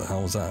systems. What the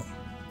hell was that?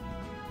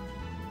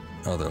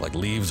 Oh, they're like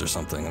leaves or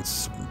something.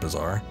 It's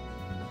bizarre.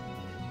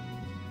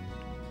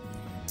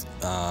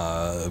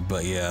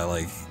 But yeah,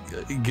 like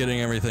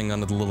getting everything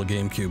onto the little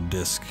GameCube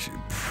disc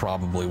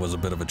probably was a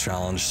bit of a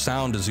challenge.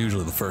 Sound is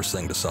usually the first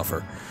thing to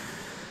suffer.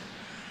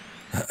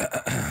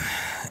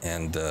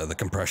 And the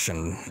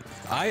compression,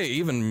 I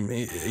even,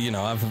 you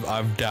know,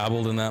 I've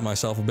dabbled in that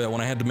myself a bit.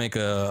 When I had to make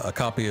a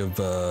copy of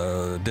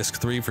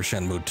disc 3 for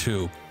Shenmue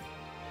 2,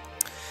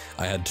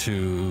 I had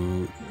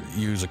to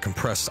use a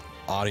compressed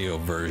audio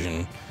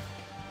version.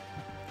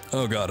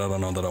 Oh god, I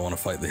don't know that I want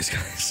to fight these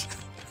guys.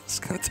 It's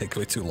gonna take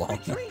way too long.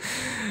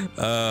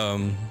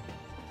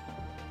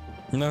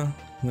 No,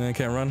 I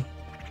can't run.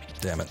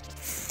 Damn it.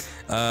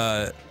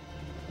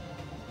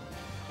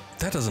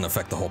 That doesn't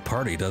affect the whole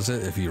party, does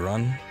it, if you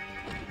run?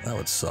 That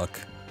would suck.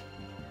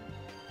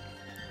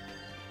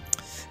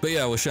 But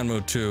yeah, with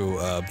Shenmue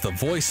 2, the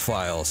voice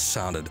files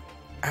sounded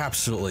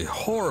absolutely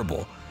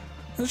horrible.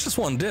 It's just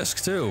one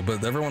disc too,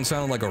 but everyone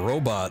sounded like a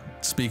robot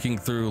speaking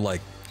through,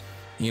 like,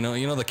 you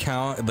know the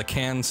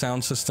can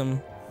sound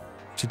system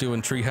that you do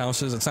in tree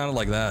houses. It sounded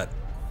like that.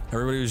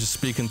 Everybody was just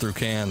speaking through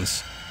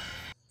cans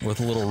with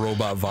a little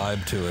robot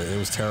vibe to it. It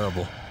was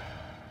terrible.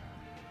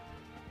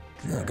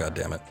 Oh, god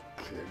damn it.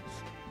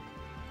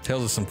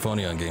 Tales of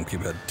Symphonia on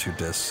GameCube had 2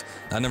 discs.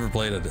 I never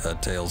played a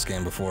Tales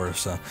game before,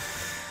 so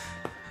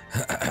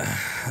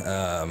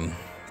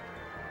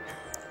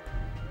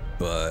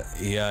but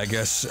yeah, I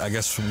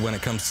guess when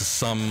it comes to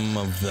some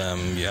of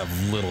them, you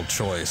have little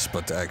choice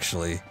but to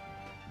actually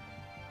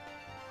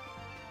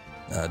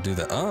do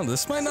that. Oh,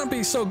 this might not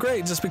be so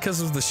great just because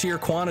of the sheer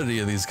quantity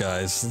of these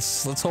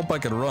guys. Let's hope I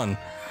can run.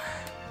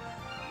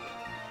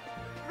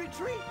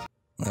 Retreat.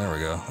 There we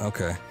go.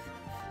 Okay.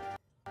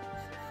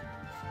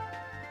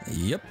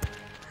 Yep.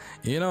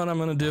 You know what I'm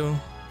gonna do?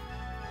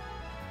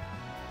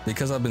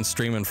 Because I've been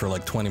streaming for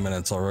like 20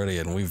 minutes already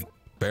and we've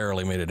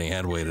barely made any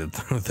headway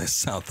through this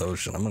South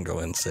Ocean, I'm gonna go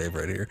ahead and save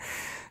right here.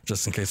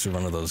 Just in case we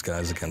run into those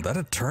guys again. That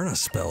Eterna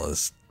spell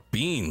is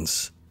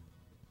beans.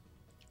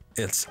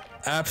 It's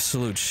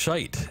absolute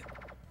shite.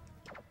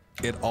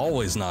 It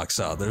always knocks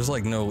out. There's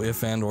like no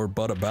if and or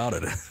but about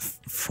it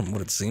from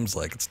what it seems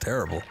like. It's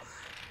terrible.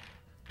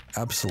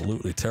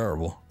 Absolutely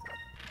terrible.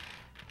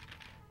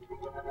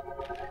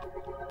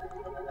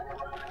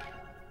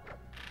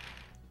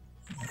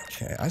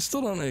 Okay, I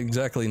still don't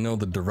exactly know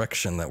the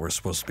direction that we're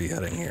supposed to be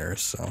heading here,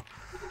 so.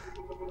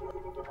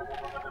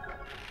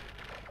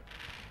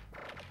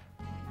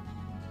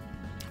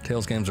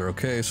 Tales games are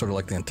okay, sort of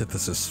like the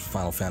antithesis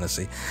Final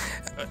Fantasy.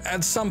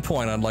 At some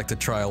point, I'd like to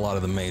try a lot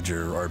of the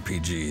major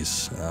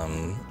RPGs.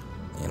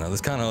 You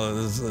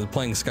know,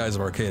 playing Skies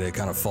of Arcadia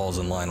kind of falls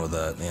in line with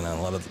that. You know,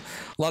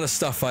 a lot of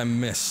stuff I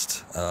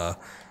missed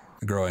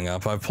growing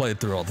up. I've played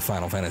through all the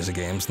Final Fantasy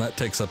games, and that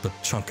takes up a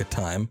chunk of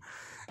time.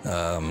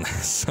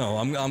 So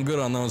I'm good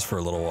on those for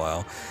a little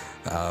while.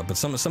 But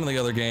some of the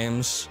other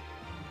games,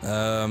 you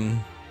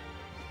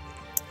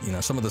know,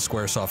 some of the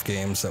Squaresoft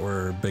games that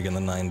were big in the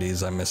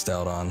 90s, I missed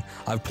out on.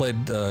 I've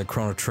played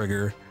Chrono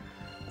Trigger.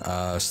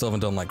 Still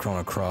haven't done like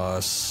Chrono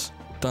Cross.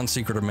 Done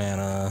Secret of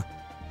Mana.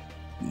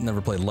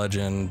 Never played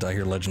Legend. I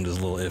hear Legend is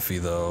a little iffy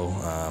though.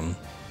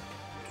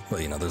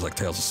 But you know, there's like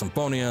Tales of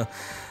Symphonia.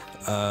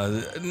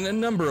 A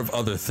number of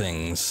other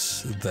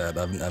things that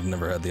I've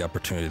never had the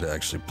opportunity to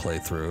actually play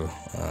through.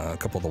 A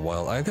couple of the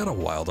I got a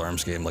Wild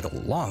Arms game like a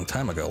long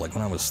time ago, like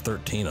when I was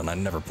 13, and I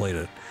never played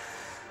it.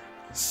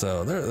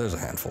 So there's a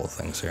handful of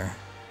things here.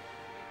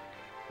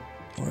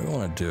 What do we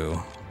want to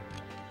do?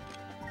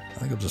 I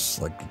think I'll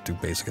just like do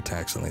basic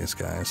attacks on these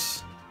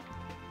guys.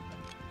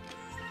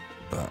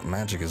 But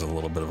magic is a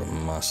little bit of a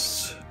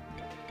must.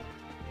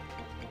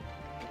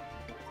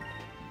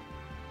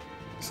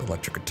 These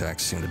electric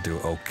attacks seem to do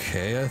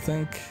okay, I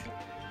think.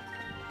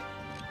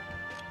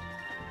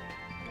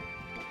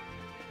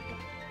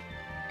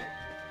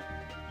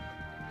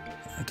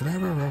 Did I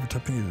ever have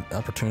an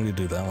opportunity to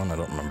do that one? I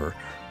don't remember.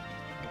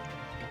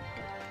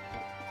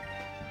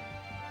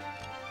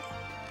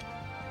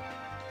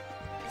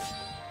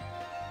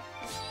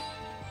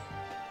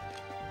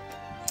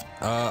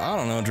 I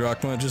don't know,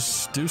 Drachma,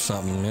 just do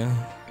something, yeah.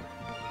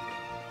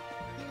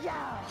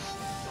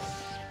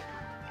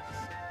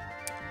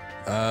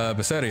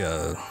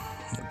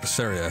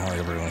 Berseria,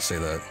 however you want to say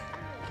that.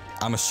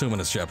 I'm assuming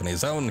it's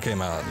Japanese. That one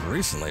came out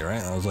recently,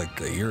 right? That was like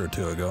a year or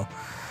 2 ago.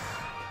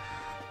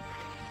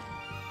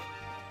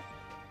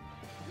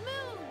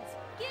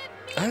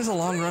 That is a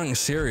long-running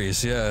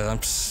series, yeah.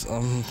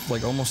 I'm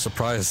like almost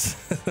surprised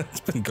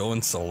it's been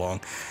going so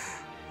long.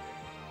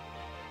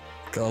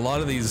 A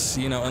lot of these,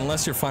 you know,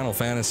 unless you're Final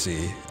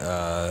Fantasy,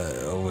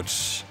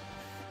 which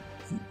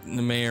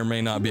may or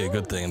may not be a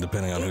good thing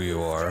depending on who you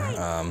are.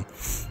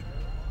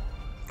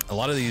 A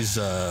lot of these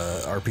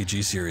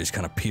RPG series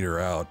kind of peter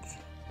out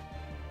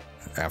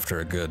after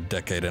a good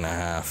decade and a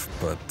half,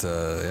 but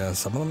yeah,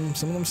 some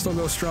of them still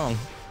go strong.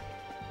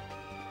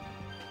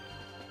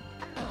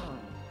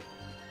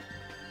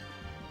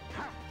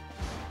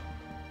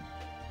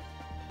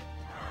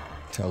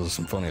 Tales of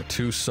Symphonia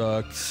 2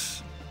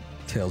 sucked.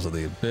 Tales of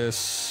the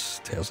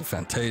Abyss, Tales of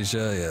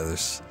Fantasia, yeah,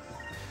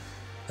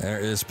 there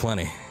is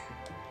plenty.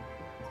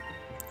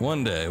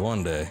 One day.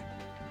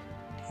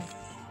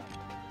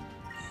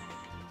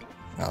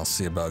 I'll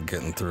see about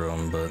getting through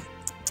them, but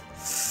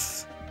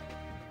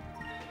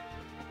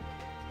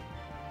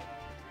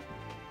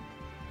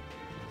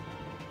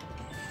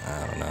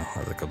I don't know.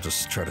 I think I'll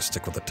just try to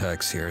stick with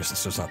attacks here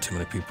since there's not too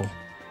many people.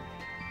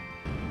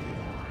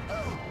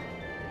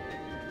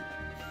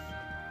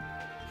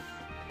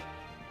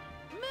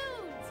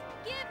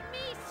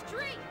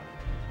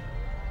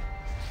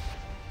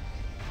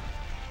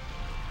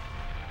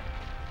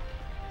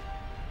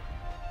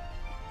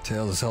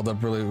 Tales has held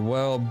up really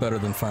well, better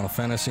than Final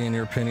Fantasy in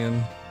your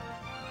opinion?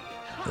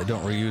 They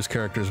don't reuse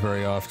characters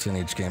very often.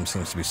 Each game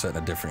seems to be set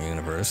in a different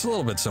universe. A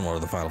little bit similar to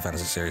the Final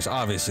Fantasy series.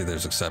 Obviously,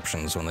 there's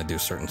exceptions when they do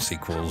certain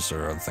sequels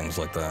or other things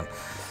like that.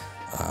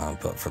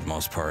 But for the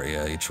most part,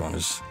 yeah, each one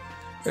is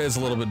a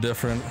little bit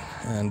different.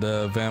 And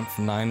Vamp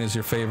 9 is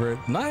your favorite.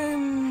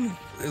 9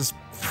 is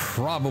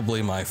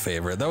probably my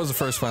favorite. That was the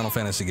first Final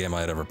Fantasy game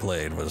I had ever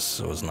played,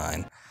 was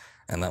 9.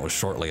 And that was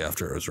shortly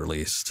after it was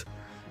released.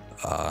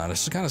 And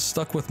it's just kind of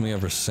stuck with me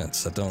ever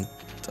since. I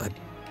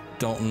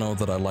don't know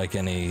that I like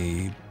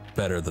any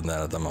better than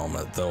that at the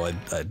moment, though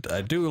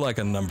I do like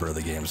a number of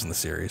the games in the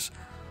series.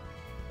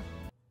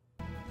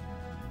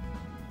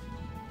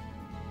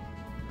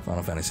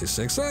 Final Fantasy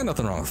VI,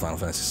 nothing wrong with Final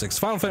Fantasy VI.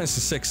 Final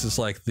Fantasy VI is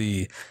like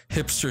the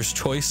hipster's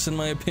choice, in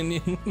my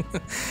opinion,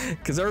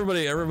 because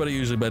everybody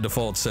usually by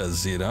default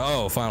says, you know,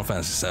 oh, Final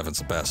Fantasy VII's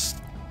the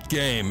best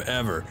game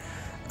ever.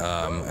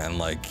 And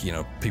like, you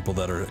know, people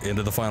that are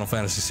into the Final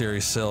Fantasy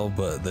series still,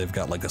 but they've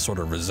got like a sort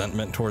of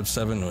resentment towards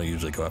 7 will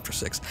usually go after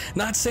 6.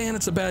 Not saying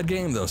it's a bad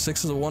game though,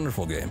 6 is a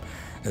wonderful game.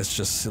 It's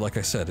just, like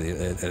I said,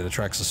 it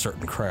attracts a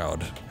certain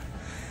crowd.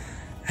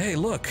 Hey,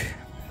 look,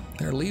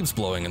 there are leaves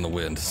blowing in the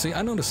wind. See,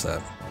 I noticed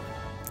that.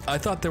 I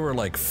thought there were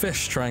like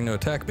fish trying to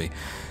attack me,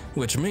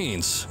 which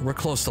means we're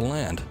close to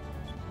land.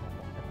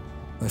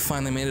 We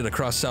finally made it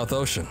across South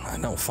Ocean. I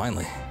know,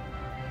 finally.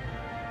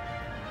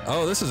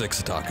 Oh, this is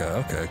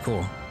Ixtaka. Okay,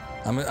 cool.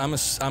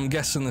 I'm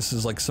guessing this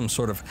is like some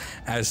sort of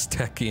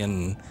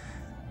Aztecian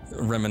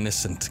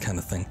reminiscent kind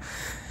of thing.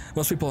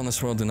 Most people in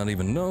this world do not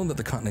even know that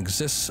the continent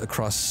exists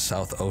across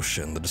South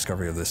Ocean. The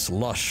discovery of this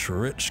lush,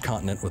 rich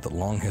continent with a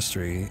long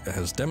history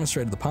has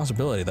demonstrated the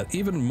possibility that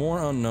even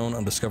more unknown,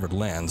 undiscovered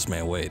lands may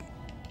await.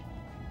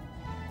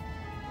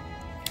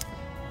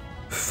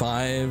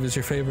 5 is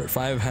your favorite?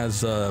 5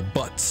 has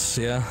butts,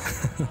 yeah?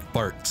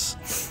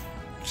 Barts.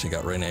 She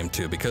got renamed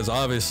too, because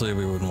obviously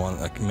we wouldn't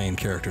want a main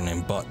character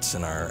named Butts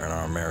in our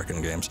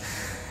American games.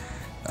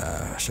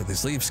 Sure,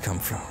 these leaves come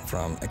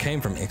from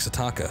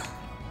Ixtaka.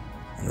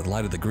 Under the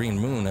light of the green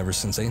moon, ever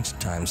since ancient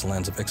times, the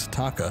lands of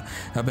Ixtaka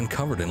have been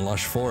covered in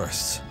lush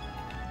forests.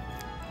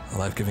 The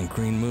life-giving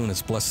green moon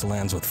has blessed the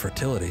lands with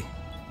fertility. Wow.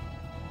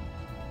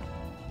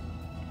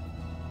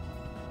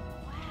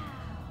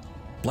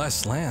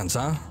 Blessed lands,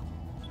 huh?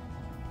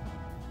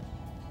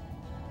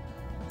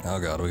 Oh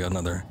god, we got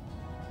another.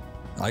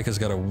 Aika's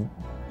got a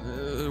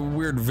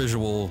weird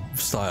visual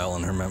style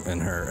in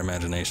her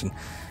imagination.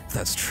 If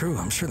that's true,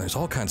 I'm sure there's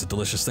all kinds of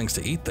delicious things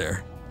to eat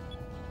there.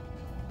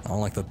 I don't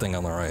like that thing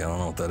on the right. I don't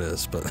know what that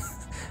is, but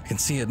I can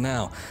see it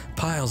now.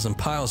 Piles and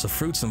piles of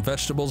fruits and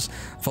vegetables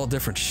of all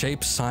different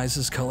shapes,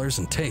 sizes, colors,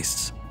 and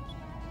tastes.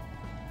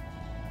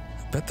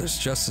 I bet there's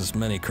just as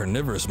many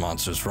carnivorous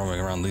monsters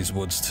roaming around these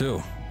woods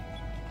too,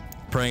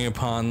 preying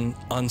upon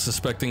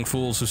unsuspecting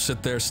fools who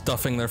sit there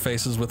stuffing their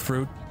faces with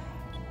fruit.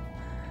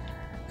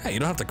 Hey, you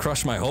don't have to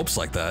crush my hopes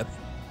like that.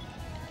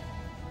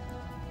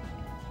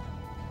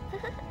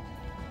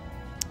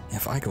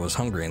 If Aika was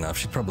hungry enough,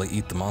 she'd probably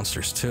eat the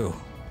monsters too.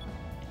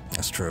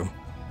 That's true.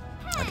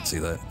 I can see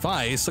that.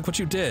 Vice, look what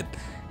you did.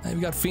 Now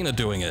you've got Fina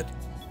doing it.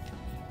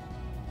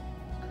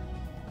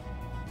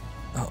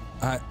 Oh,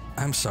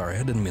 I'm sorry.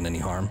 I didn't mean any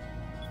harm.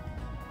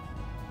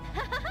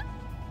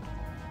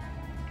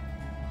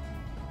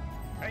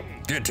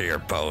 Get to your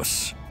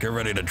posts. Get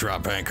ready to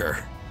drop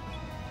anchor.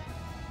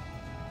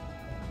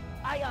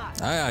 Aye, aye.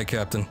 Aye, aye,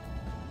 Captain.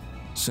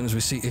 As soon as we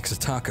see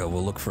Ixtaka,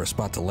 we'll look for a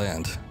spot to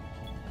land.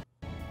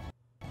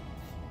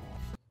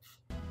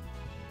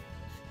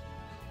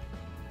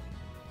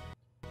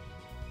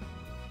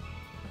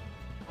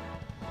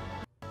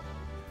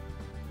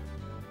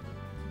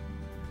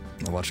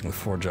 Watching the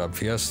 4-job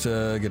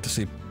fiesta, get to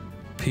see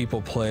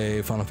people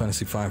play Final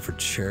Fantasy V for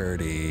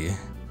charity.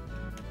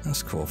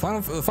 That's cool.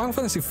 Final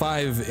Fantasy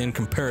V, in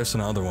comparison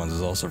to other ones,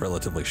 is also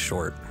relatively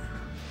short,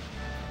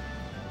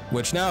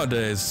 which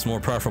nowadays is more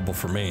preferable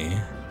for me.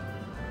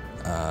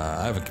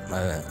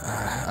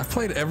 I've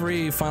played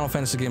every Final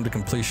Fantasy game to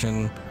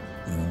completion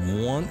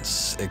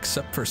once,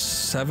 except for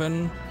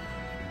 7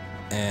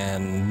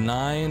 and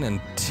 9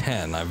 and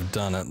 10. I've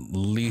done at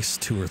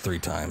least 2 or 3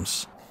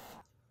 times.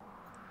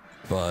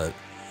 But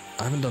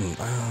I haven't done.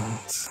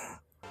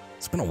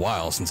 It's been a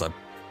while since I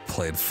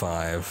played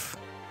 5.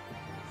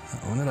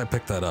 When did I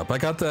pick that up? I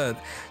got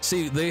that.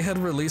 See, they had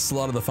released a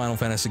lot of the Final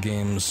Fantasy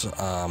games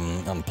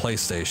on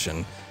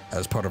PlayStation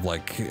as part of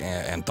like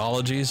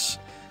anthologies,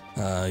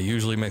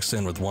 usually mixed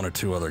in with 1 or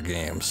 2 other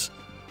games.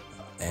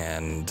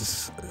 And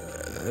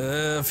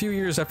a few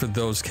years after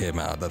those came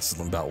out, that's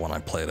about when I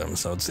played them.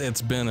 So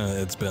it's been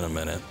a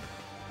minute.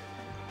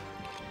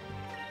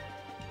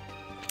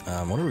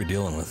 What are we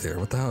dealing with here?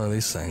 What the hell are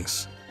these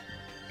things?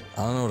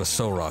 I don't know what a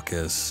Sorok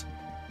is.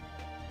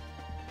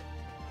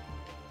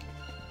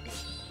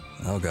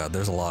 Oh god,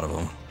 there's a lot of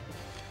them.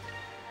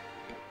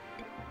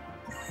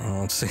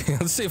 Let's see.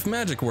 Let's see if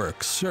magic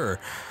works. Sure.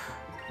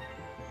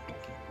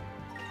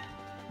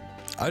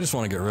 I just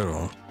want to get rid of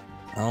them.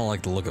 I don't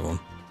like the look of them.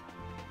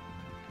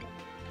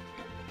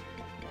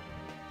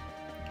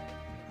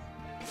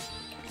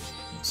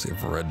 Let's see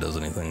if red does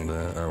anything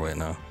to... Or wait,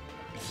 no.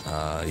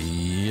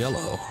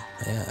 Yellow.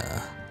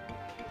 Yeah.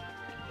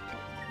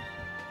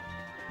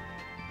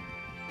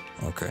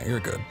 Okay, you're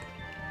good.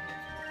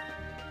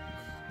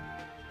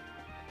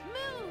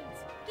 Moons,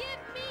 give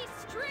me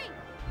strength.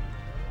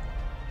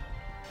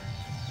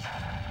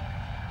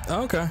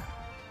 Okay.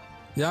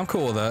 Yeah, I'm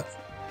cool with that.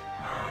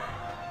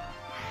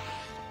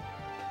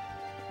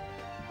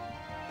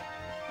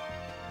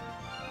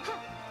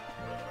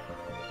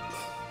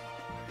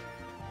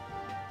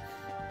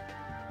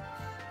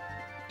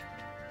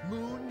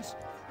 Moons,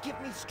 give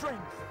me strength.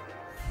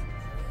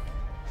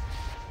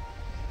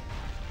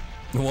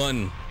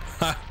 One.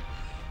 Ha!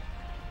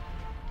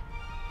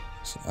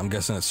 So I'm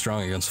guessing it's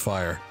strong against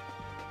fire.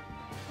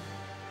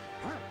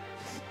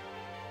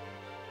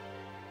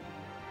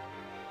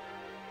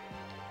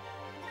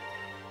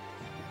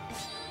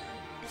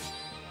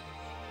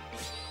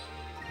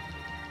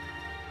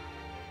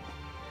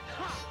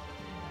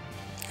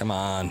 Come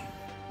on.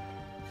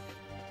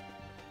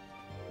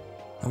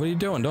 What are you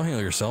doing? Don't heal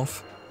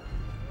yourself.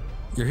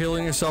 You're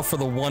healing yourself for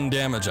the 1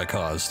 damage I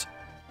caused.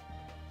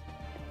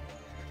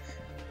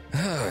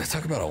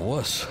 Talk about a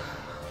wuss.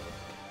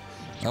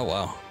 Oh,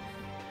 wow.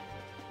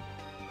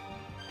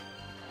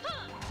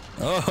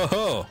 Oh, ho,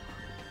 ho.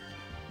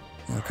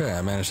 Okay,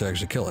 I managed to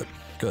actually kill it.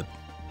 Good.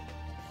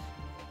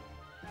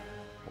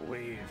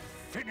 We've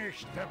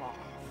finished them off.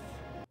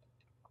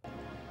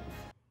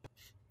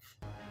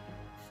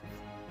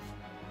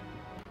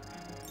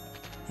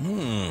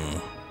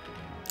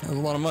 That was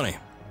a lot of money.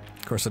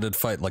 Of course, I did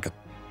fight like a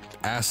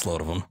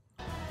assload of them.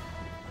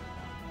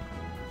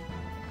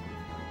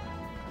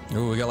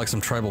 Ooh, we got like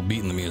some tribal beat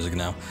in the music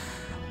now.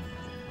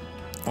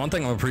 One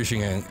thing I'm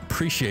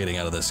appreciating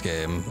out of this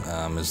game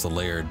is the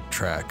layered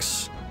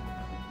tracks,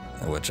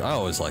 which I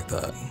always like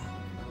that.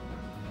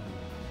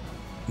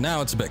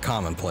 Now it's a bit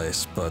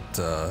commonplace, but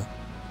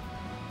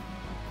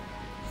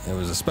it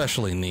was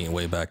especially neat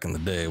way back in the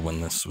day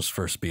when this was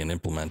first being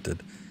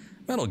implemented.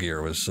 Metal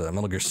Gear was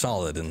Metal Gear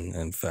Solid,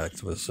 in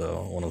fact, was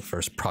one of the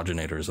first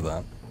progenitors of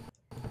that.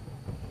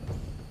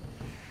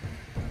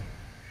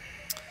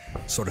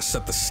 Sort of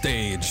set the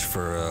stage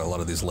for a lot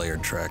of these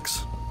layered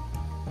tracks.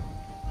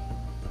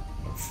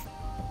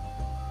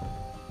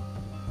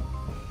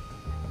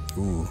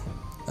 Ooh,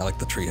 I like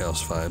the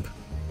treehouse vibe.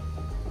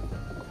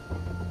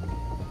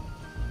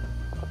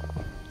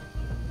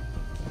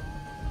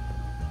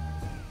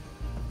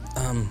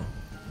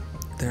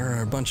 There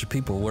are a bunch of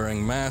people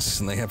wearing masks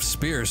and they have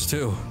spears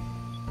too.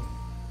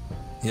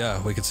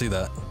 Yeah, we could see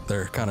that.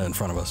 They're kind of in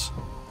front of us.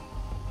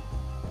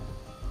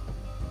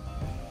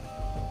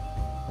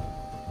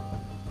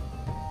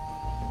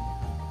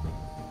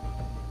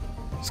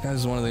 Skies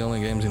is one of the only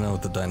games, you know,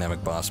 with the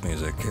dynamic boss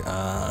music.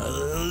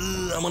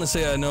 I want to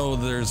say I know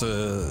there's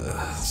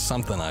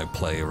something I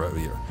play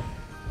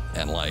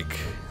and like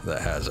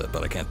that has it,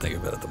 but I can't think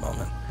of it at the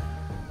moment.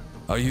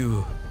 Are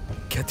you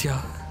Ketya?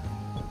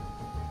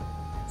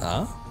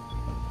 Huh?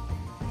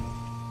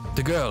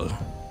 The girl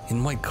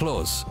in white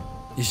clothes,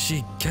 is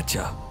she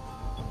Ketya?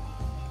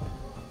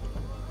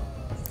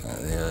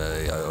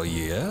 Oh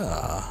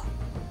yeah.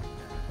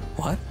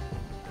 What?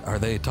 Are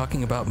they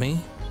talking about me?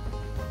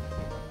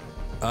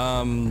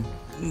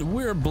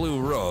 We're blue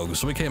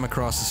rogues. We came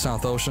across the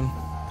South Ocean.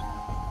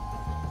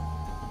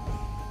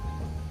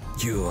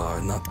 You are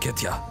not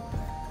Ketya.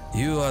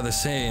 You are the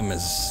same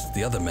as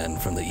the other men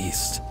from the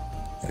east.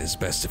 It is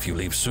best if you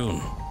leave soon.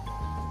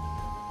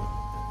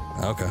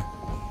 Okay.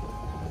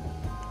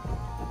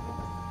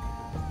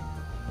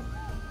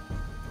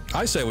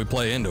 I say we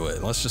play into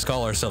it. Let's just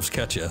call ourselves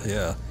Ketya,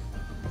 yeah.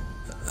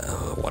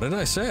 What did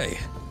I say?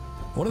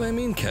 What do they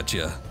mean,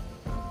 Ketya?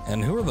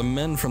 And who are the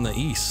men from the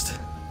east?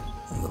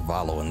 The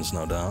Valuans,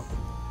 no doubt.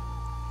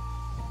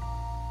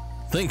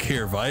 Think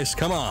here, Vice,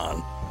 come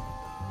on!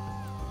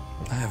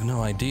 I have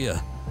no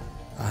idea.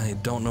 I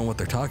don't know what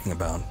they're talking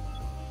about.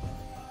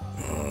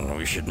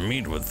 We should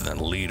meet with the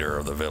leader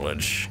of the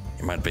village.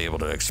 He might be able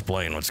to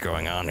explain what's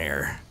going on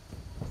here.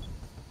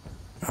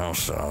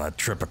 Also, that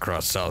trip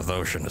across South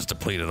Ocean has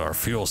depleted our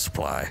fuel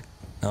supply.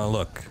 Oh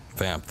look,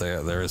 Vamp,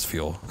 there is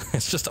fuel.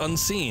 It's just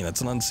unseen,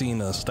 it's an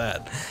unseen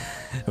stat.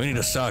 We need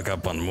to stock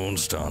up on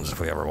moonstones if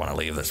we ever want to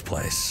leave this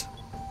place.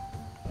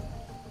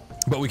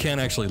 But we can't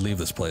actually leave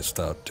this place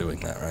without doing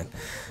that, right?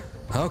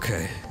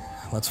 Okay,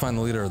 let's find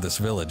the leader of this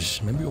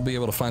village. Maybe we'll be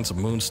able to find some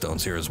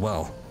moonstones here as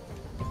well.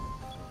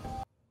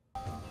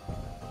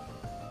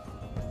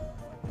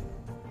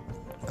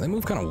 They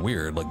move kind of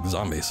weird, like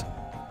zombies.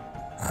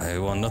 I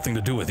want nothing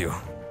to do with you.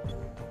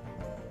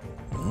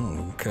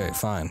 Okay,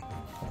 fine.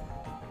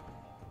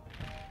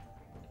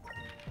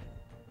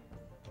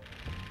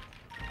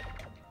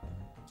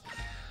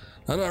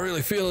 I'm not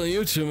really feeling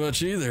you too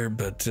much either,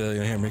 but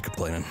you hear me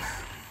complaining.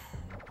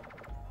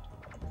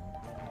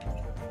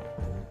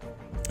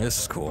 This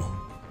is cool.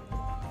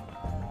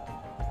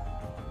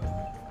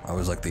 I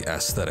always like the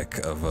aesthetic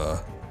of,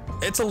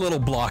 it's a little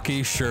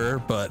blocky, sure,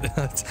 but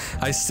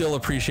I still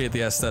appreciate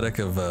the aesthetic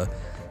of a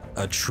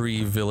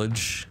tree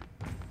village.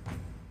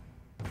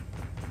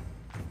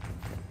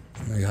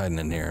 What are you hiding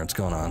in here? What's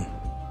going on?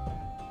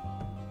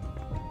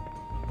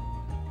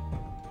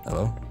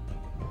 Hello?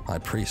 High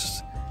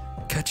Priest.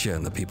 Ketcha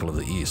and the people of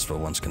the East were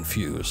once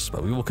confused,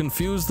 but we will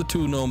confuse the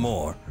two no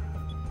more.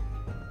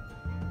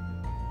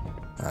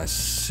 I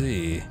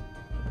see.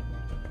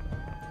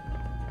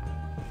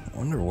 I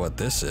wonder what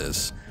this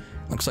is.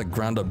 Looks like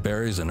ground up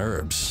berries and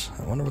herbs.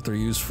 I wonder what they're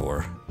used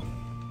for.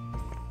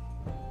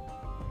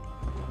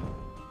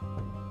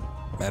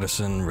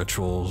 Medicine,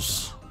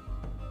 rituals,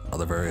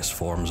 other various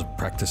forms of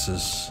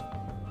practices.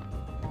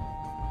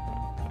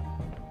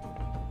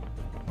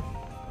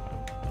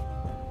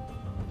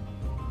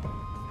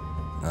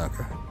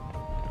 Okay.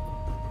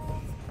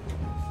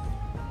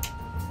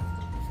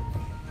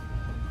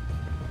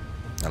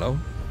 Hello?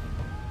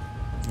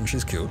 Oh,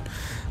 she's cute.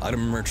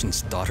 Item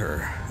merchant's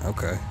daughter.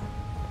 Okay.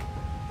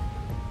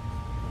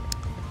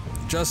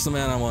 Just the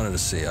man I wanted to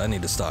see. I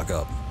need to stock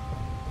up.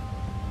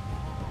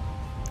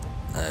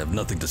 I have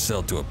nothing to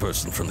sell to a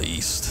person from the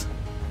East.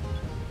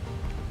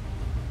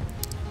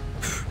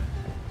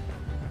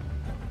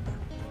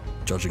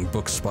 Judging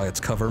books by its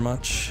cover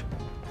much?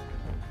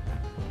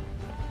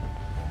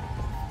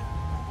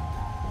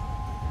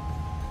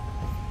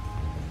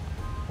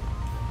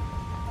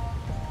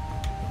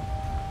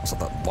 Also,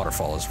 that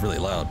waterfall is really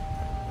loud.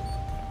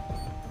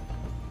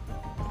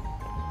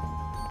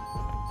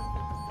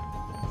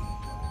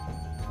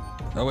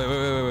 Oh, wait.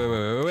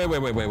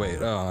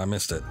 Oh, I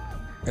missed it.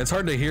 It's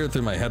hard to hear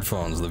through my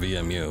headphones, the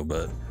VMU,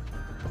 but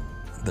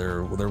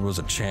there was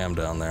a cham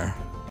down there.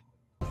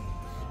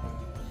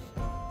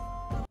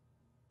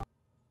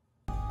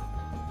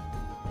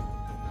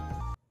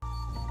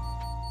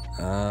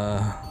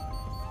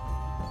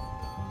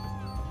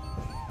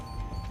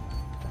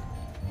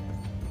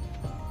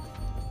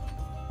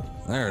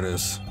 There it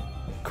is.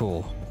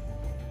 Cool.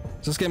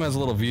 This game has a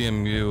little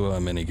VMU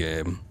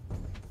minigame.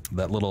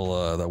 That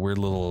little, that weird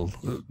little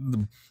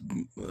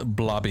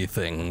blobby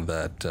thing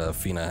that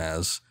Fina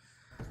has.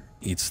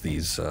 Eats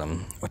these,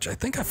 which I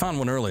think I found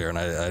one earlier and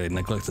I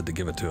neglected to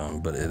give it to him,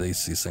 but it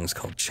eats these things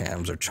called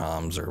chams or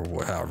choms or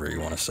however you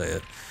want to say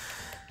it.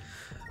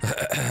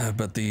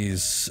 But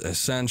these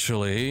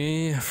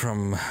essentially,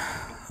 from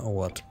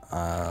what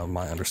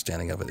my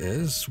understanding of it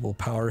is, will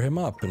power him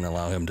up and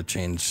allow him to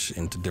change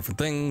into different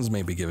things,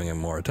 maybe giving him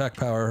more attack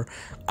power.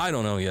 I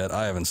don't know yet.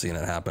 I haven't seen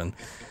it happen.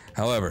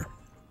 However,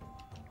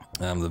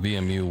 the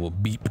VMU will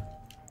beep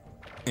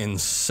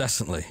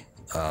incessantly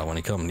when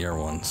you come near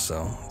one,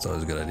 so it's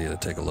always a good idea to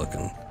take a look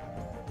and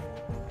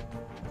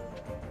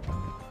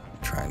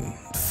try and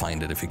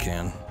find it if you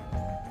can.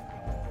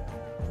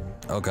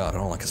 Oh god, I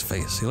don't like his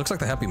face. He looks like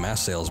the Happy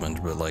Mask salesman,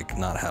 but like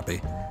not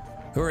happy.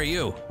 Who are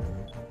you?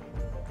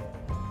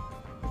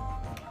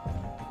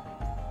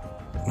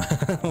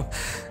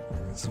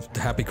 It's a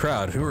happy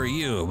crowd. Who are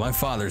you? My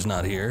father's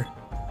not here.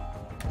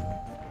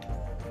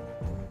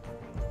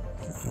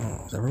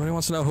 Oh, everybody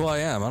wants to know who I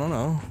am. I don't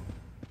know.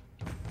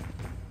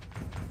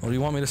 What do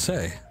you want me to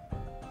say?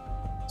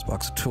 This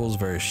box of tools,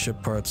 various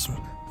ship parts.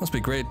 Must be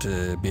great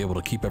to be able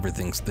to keep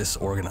everything this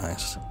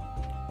organized.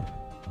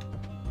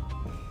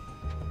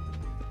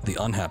 The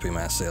unhappy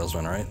mask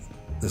salesman, right?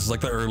 This is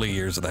like the early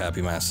years of the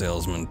happy mask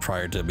salesman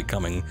prior to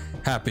becoming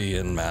happy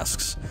in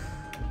masks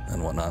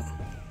and whatnot.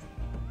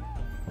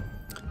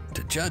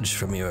 To judge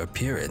from your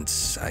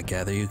appearance, I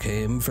gather you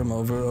came from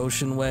over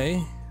Ocean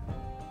Way?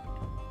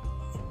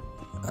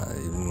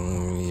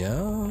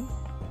 Yeah?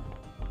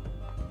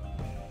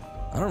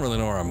 I don't really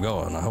know where I'm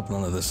going. I hope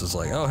none of this is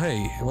like, oh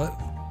hey, what?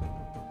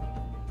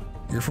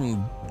 You're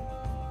from...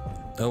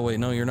 Oh wait,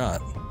 no you're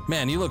not.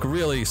 Man, you look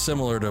really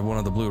similar to one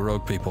of the Blue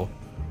Rogue people.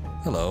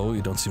 Hello,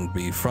 you don't seem to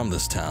be from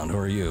this town. Who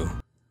are you?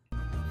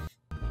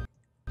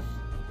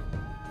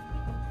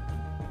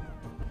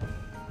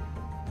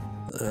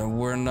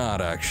 We're not,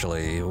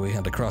 actually. We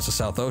had to cross the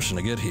South Ocean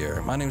to get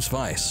here. My name's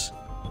Vice.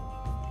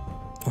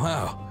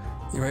 Wow,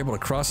 you were able to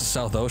cross the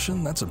South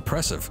Ocean? That's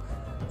impressive.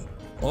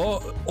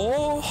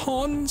 Oh,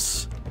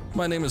 Hans.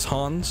 My name is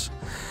Hans.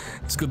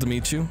 It's good to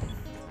meet you.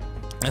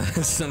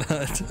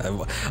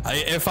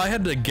 If I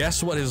had to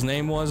guess what his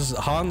name was,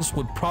 Hans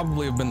would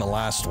probably have been the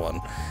last one.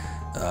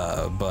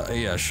 But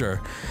yeah,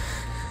 sure.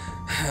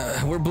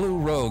 We're Blue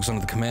Rogues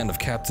under the command of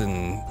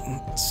Captain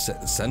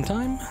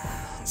Sentime?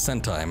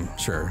 Sentime,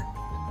 sure.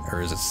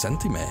 Or is it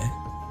Sentime?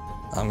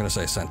 I'm gonna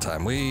say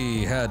Sentime.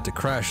 We had to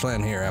crash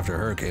land here after a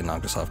hurricane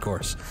knocked us off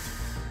course.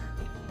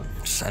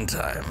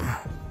 Sentime.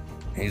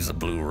 He's the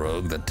Blue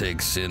Rogue that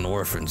takes in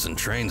orphans and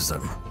trains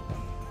them.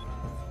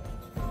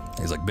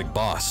 He's like big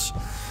boss.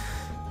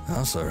 I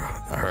also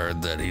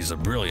heard that he's a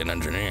brilliant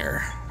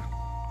engineer.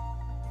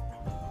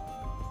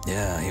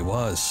 Yeah, he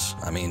was.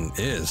 I mean,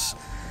 is.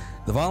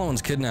 The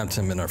Volowans kidnapped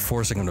him and are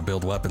forcing him to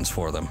build weapons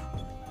for them.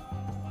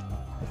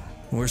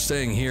 We're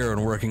staying here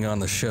and working on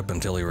the ship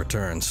until he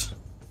returns.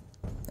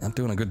 Not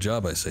doing a good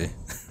job, I see.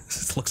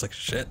 This looks like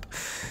shit.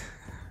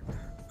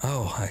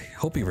 Oh, I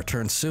hope he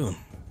returns soon.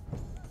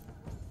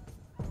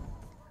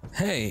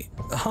 Hey,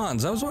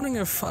 Hans, I was wondering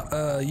if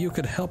you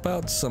could help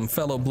out some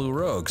fellow Blue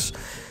Rogues.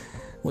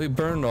 We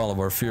burned all of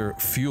our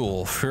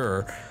fuel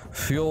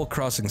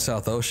crossing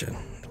South Ocean.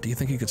 Do you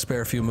think you could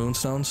spare a few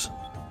moonstones?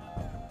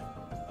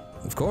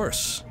 Of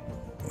course.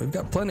 We've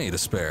got plenty to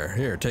spare.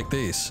 Here, take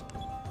these.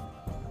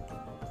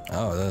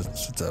 Oh,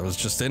 that was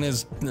just in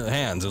his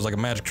hands. It was like a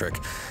magic trick.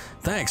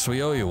 Thanks,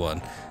 we owe you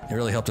one. You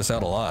really helped us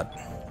out a lot.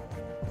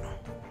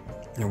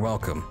 You're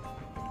welcome.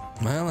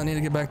 Well, I need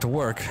to get back to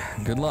work.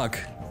 Good luck.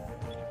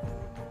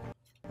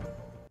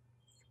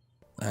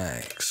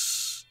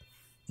 Thanks.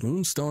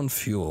 Moonstone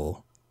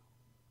fuel.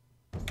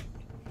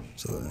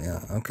 So, yeah,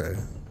 okay.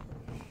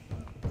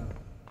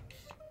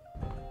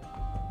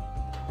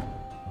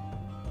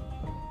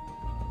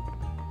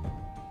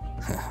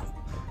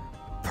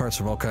 Parts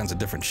from all kinds of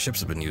different ships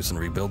have been used in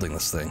rebuilding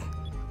this thing.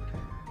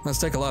 Must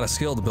take a lot of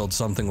skill to build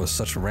something with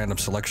such a random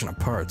selection of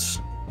parts.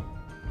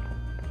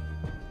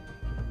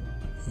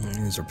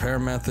 These repair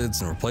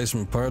methods and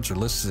replacement parts are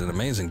listed in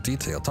amazing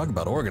detail. Talk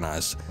about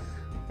organized.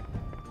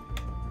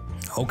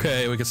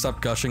 Okay, we can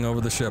stop gushing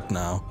over the ship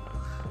now.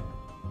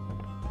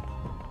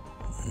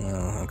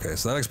 Okay,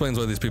 so that explains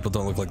why these people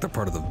don't look like they're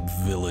part of the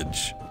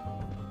village.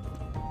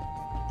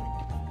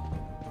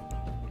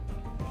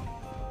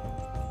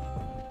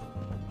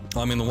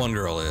 I mean, the one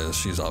girl is.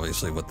 She's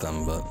obviously with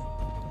them, but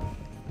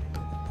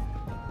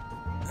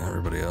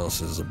everybody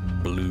else is a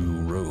blue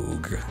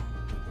rogue.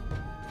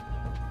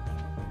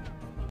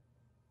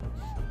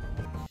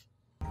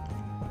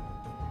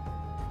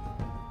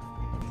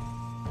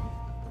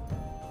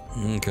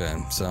 Okay,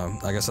 so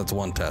I guess that's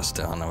one task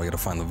down. Now we gotta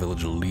find the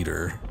village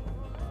leader.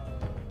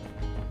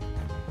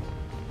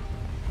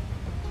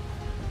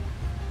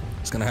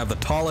 It's gonna have the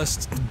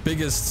tallest,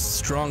 biggest,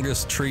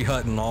 strongest tree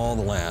hut in all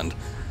the land.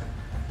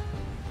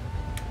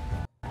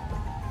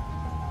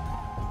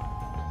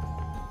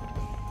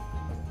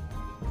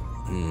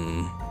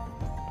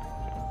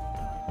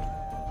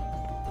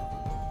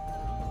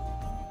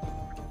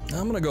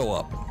 I'm gonna go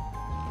up.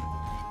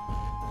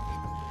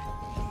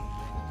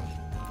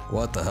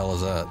 What the hell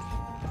is that?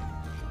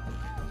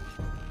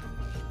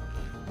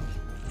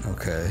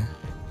 Okay.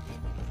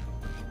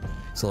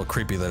 It's a little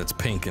creepy that it's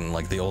pink and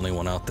like the only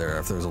one out there.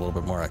 If there was a little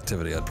bit more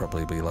activity, I'd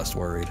probably be less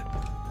worried.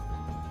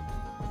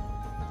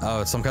 Oh,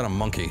 it's some kind of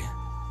monkey.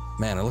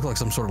 Man, it looked like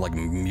some sort of like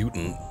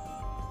mutant.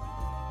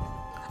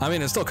 I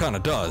mean, it still kind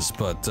of does,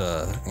 but,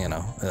 you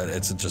know,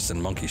 it's just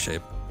in monkey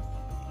shape.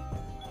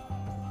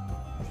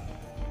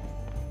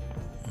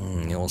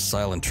 The old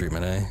silent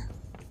treatment, eh?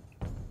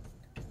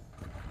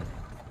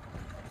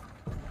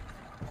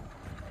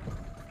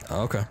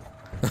 Okay.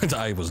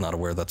 I was not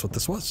aware that's what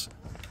this was.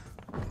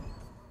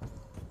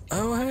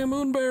 Oh, hey,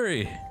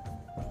 Moonberry!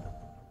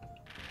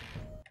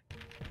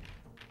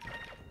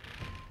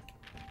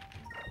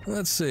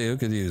 Let's see, who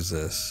could use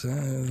this?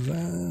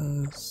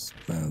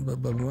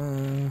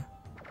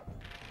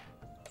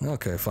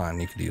 Okay,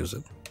 fine, you could use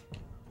it.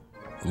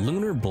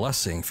 Lunar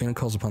Blessing. Phoenix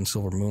calls upon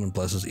Silver Moon and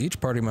blesses each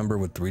party member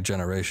with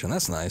regeneration.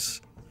 That's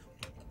nice.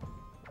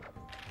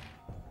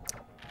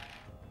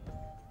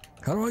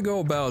 How do I go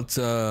about,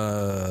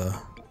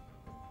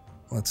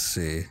 let's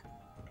see.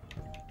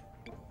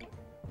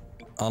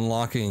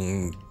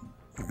 Unlocking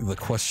the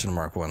question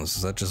mark ones.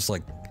 Is that just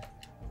like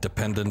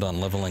dependent on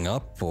leveling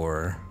up,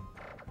 or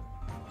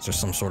is there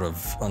some sort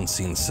of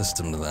unseen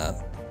system to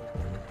that?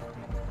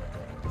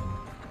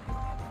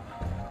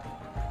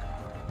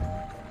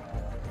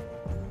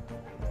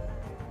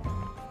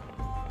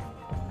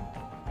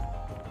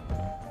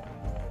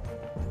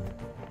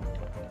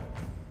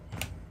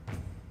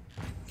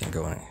 Can't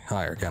go any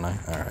higher, can I?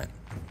 All right.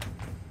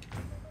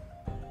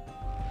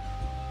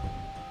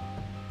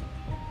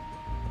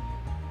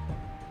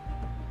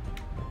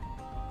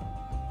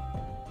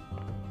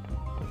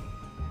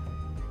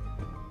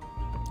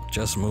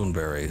 Just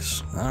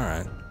moonberries. All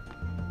right.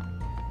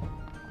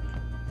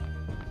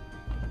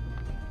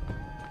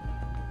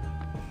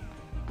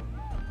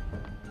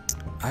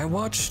 I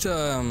watched,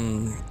 I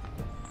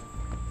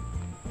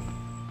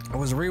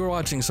was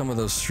rewatching some of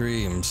those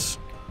streams,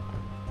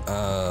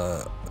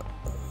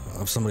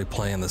 of somebody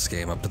playing this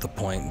game up to the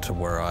point to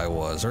where I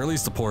was, or at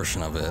least a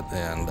portion of it,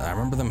 and I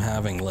remember them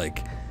having,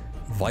 like,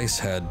 Vice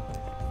had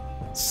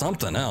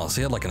something else.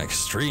 He had like an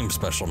extreme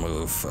special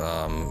move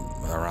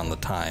around the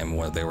time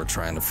where they were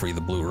trying to free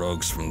the Blue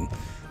Rogues from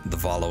the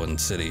Valoan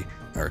city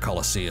or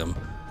Colosseum,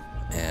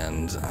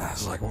 and I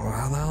was like, well,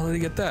 how the hell did he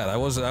get that? I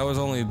was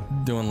only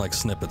doing like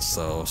snippets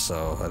though,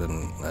 so I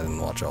didn't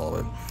watch all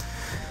of it.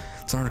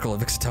 It's an article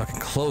of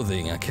Ixitakan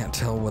clothing. I can't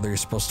tell whether you're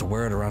supposed to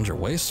wear it around your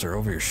waist or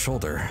over your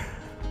shoulder.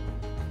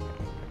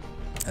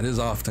 It is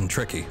often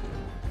tricky.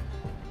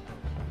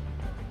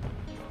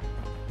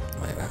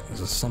 Wait, is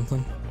this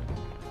something?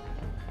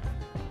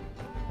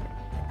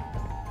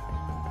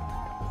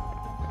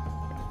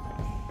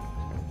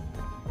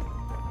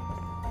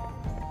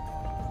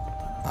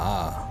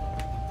 Ah.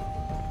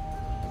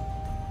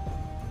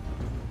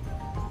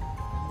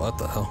 What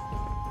the hell?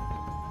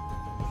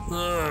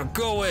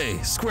 Go away!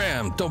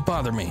 Scram! Don't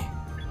bother me!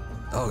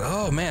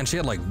 Oh man, she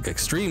had like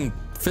extreme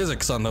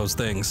physics on those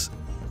things.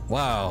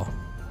 Wow.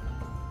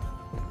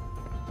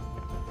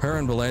 Her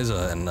and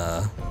Beleza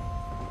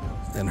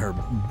and her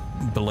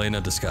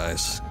Belena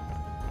disguise.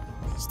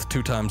 It's the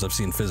 2 times I've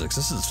seen physics.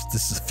 This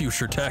is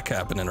future tech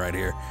happening right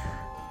here.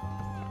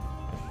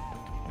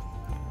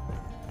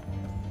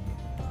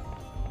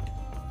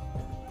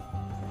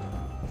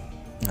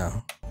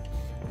 No.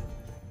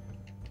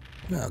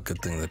 No,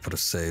 good thing they put a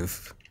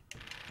save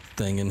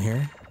thing in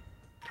here.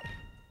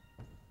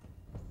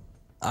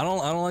 I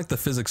don't like the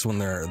physics when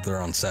they're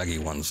on saggy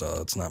ones.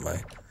 It's not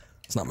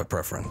my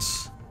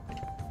preference.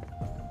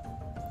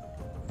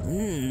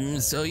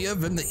 So you're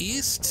from the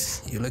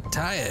east? You look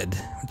tired.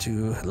 Would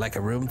you like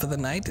a room for the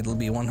night? It'll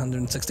be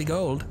 160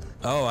 gold.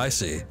 Oh, I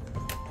see.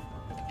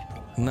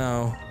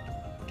 No.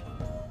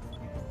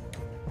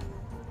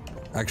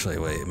 Actually,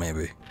 wait,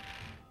 maybe.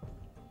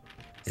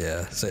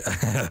 Yeah,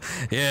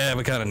 yeah,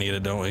 we kind of need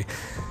it, don't we?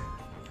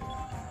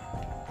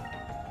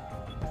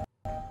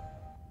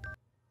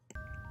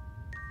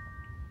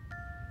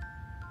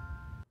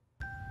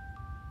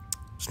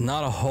 There's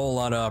not a whole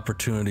lot of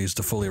opportunities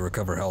to fully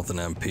recover health and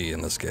MP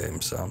in this game,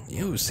 so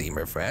you seem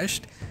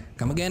refreshed.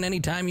 Come again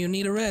anytime you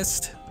need a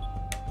rest.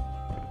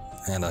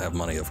 And I have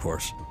money, of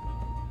course.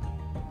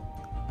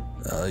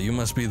 You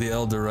must be the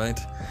elder, right?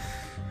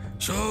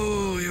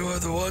 So, you are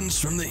the ones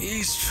from the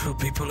east who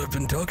people have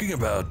been talking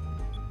about.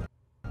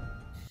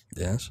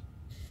 Yes?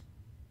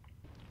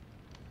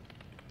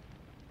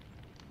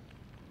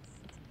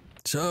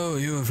 So,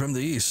 you are from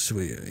the east.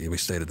 We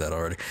stated that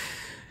already.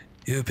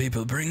 You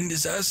people bring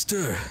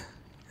disaster.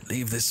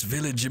 Leave this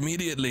village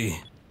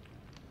immediately.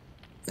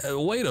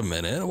 Wait a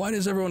minute. Why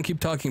does everyone keep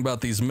talking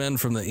about these men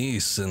from the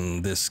east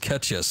and this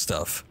Ketcha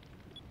stuff?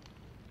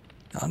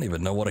 I don't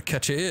even know what a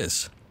Ketcha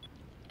is.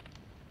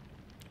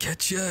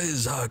 Ketcha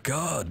is our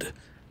god.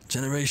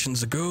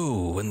 Generations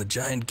ago, when the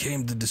giant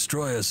came to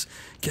destroy us,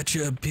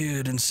 Ketcha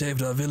appeared and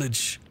saved our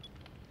village.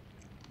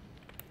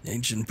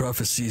 Ancient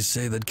prophecies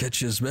say that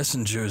Ketcha's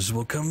messengers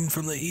will come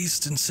from the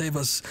east and save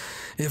us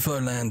if our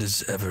land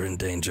is ever in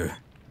danger.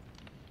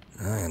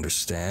 I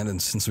understand,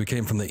 and since we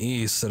came from the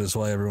east, that is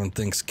why everyone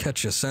thinks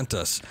Ketcha sent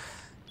us.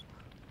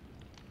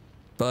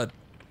 But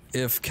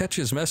if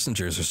Ketcha's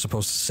messengers are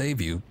supposed to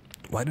save you,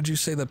 why did you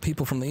say that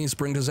people from the east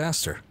bring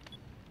disaster?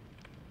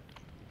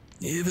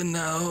 Even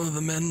now, the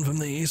men from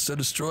the east are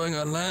destroying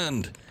our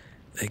land.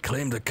 They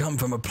claim to come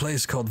from a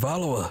place called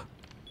Valoa.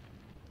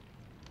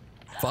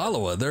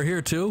 Valoa? They're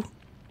here too?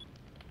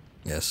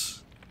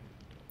 Yes.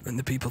 When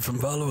the people from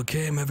Valoa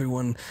came,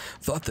 everyone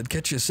thought that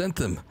Ketcha sent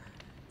them.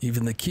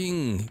 Even the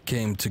king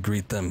came to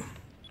greet them.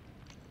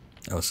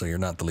 Oh, so you're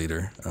not the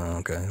leader. Oh,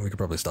 okay. We could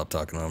probably stop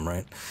talking to him,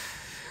 right?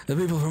 The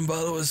people from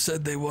Valoa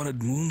said they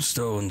wanted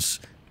moonstones.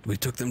 We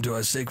took them to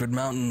our sacred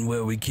mountain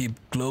where we keep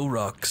glow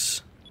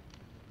rocks.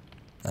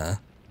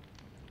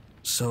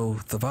 So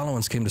the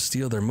Valoans came to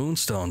steal their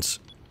moonstones.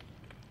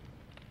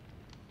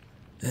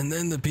 And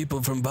then the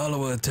people from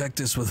Valoa attacked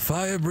us with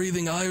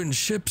fire-breathing iron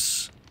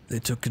ships. They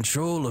took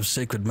control of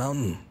Sacred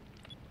Mountain.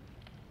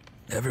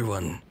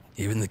 Everyone,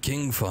 even the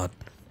king, fought,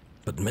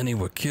 but many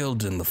were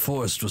killed and the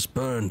forest was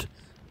burned.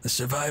 The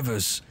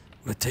survivors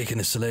were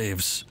taken as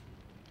slaves.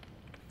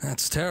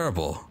 That's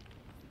terrible.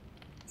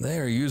 They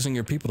are using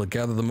your people to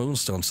gather the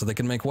moonstones so they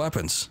can make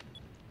weapons.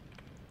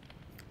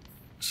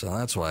 So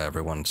that's why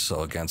everyone's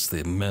so against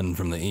the men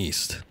from the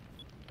east.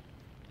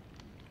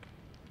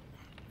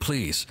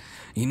 Please,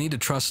 you need to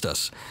trust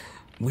us.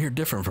 We're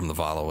different from the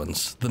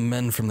Valoans, the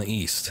men from the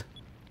east.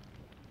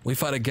 We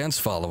fight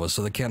against Valoas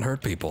so they can't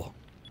hurt people.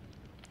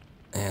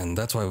 And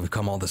that's why we've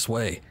come all this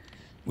way.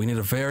 We need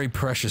a very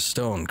precious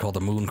stone called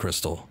the moon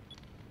crystal.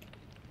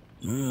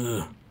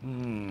 You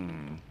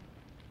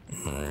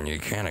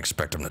can't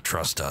expect them to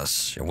trust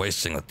us. You're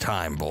wasting the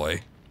time,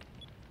 boy.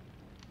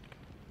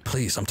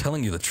 Please, I'm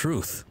telling you the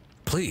truth.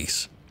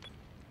 Please.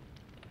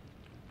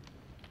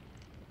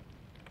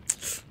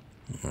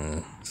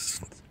 Don't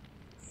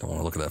want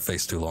to look at that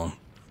face too long.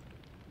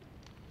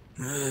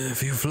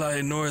 If you fly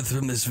north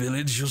from this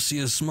village, you'll see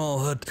a small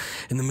hut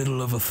in the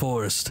middle of a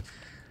forest.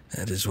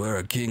 That is where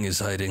our king is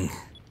hiding.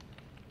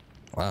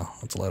 Wow,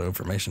 that's a lot of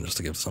information just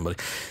to give to somebody.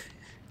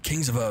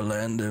 Kings of our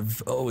land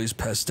have always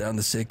passed down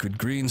the sacred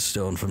green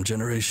stone from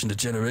generation to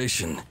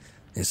generation.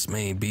 This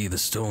may be the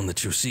stone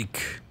that you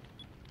seek.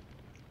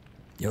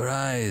 Your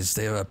eyes,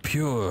 they are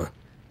pure.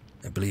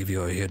 I believe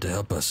you are here to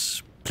help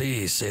us.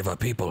 Please save our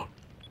people.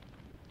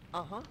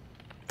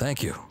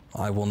 Thank you.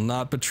 I will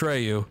not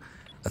betray you.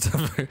 That's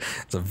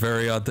a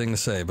very odd thing to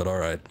say, but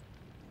alright.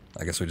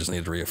 I guess we just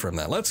need to reaffirm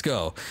that. Let's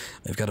go.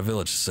 We've got a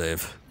village to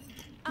save.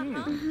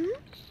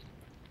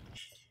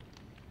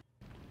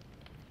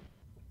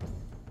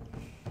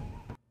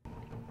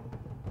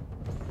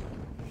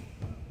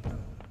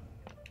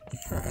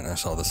 Alright, I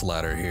saw this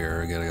ladder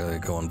here. I gotta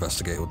go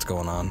investigate what's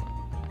going on.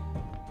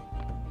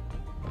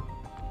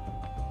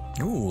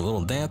 Ooh, a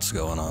little dance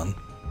going on.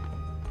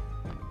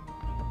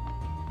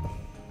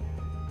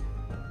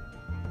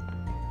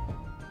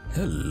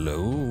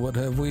 Hello, what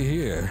have we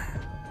here?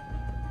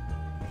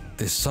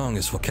 This song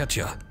is for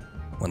Ketcha.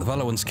 When the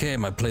Valoans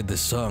came, I played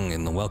this song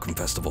in the Welcome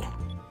Festival.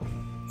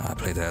 I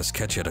played to ask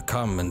Ketcha to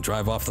come and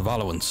drive off the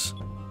Valoans.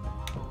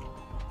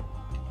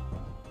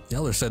 The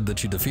elder said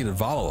that you defeated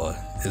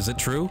Valoa. Is it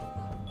true?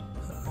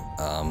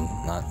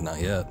 Not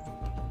yet.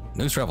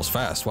 News travels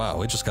fast. Wow,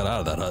 we just got out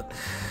of that hut.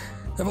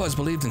 I've always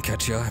believed in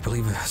Ketcha. I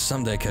believe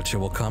someday Ketcha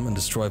will come and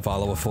destroy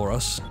Valoa for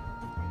us.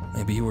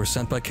 Maybe you were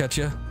sent by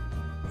Ketya?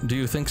 Do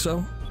you think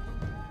so?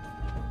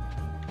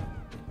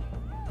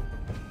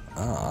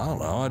 I don't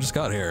know, I just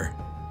got here.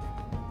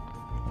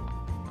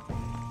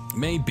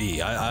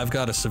 Maybe. I've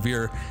got a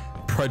severe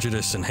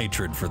prejudice and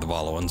hatred for the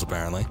Volowans,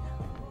 apparently.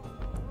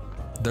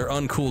 They're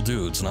uncool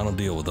dudes, and I don't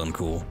deal with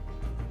uncool.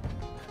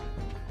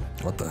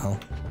 What the hell?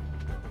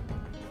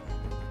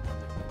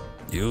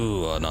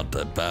 You are not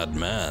a bad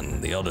man.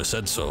 The elder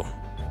said so.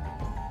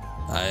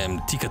 I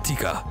am Tika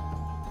Tika.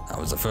 I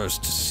was the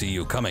first to see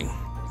you coming.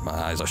 My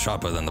eyes are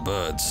sharper than the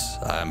birds.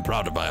 I am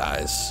proud of my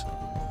eyes.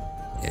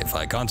 If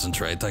I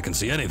concentrate, I can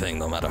see anything,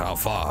 no matter how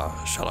far.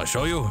 Shall I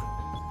show you?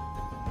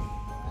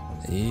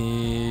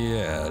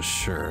 Yeah,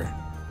 sure.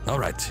 All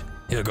right,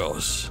 here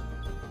goes.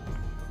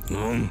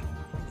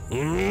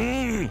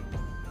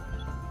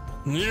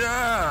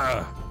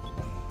 Yeah!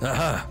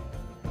 Aha!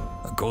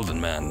 A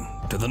golden man.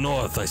 To the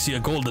north, I see a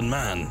golden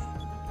man.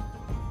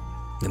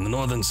 In the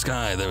northern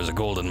sky, there is a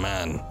golden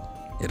man.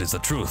 It is the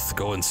truth.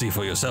 Go and see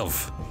for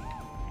yourself.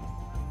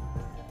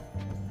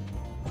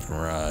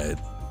 Right.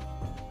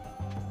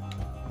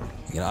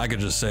 You know, I could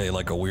just say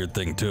like a weird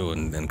thing too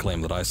and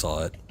claim that I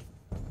saw it.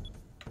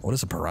 What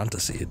is a Paranta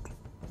seed?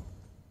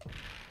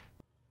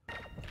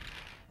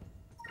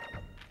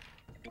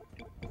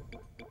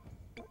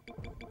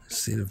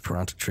 Seed of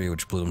Paranta tree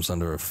which blooms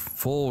under a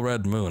full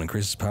red moon,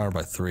 increases power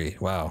by 3.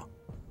 Wow.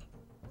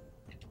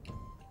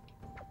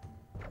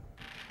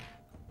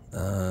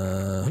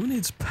 Who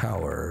needs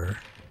power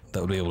that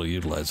would be able to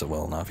utilize it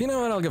well enough? You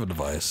know what, I'll give it a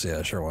device.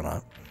 Yeah, sure, why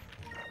not?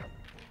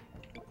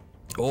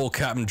 Old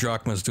Captain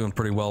Drachma's doing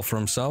pretty well for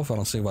himself. I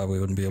don't see why we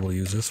wouldn't be able to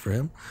use this for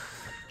him.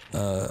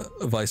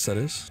 Vice, that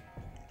is.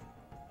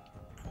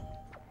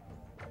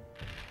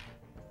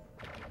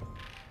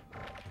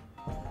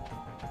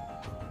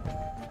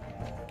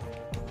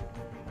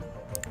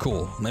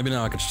 Cool. Maybe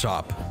now I could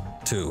shop,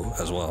 too,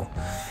 as well.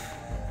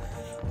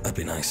 That'd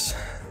be nice.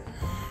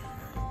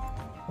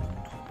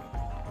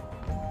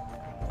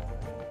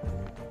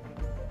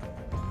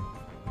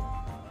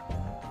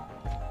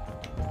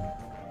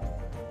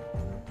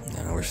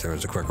 I wish there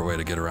was a quicker way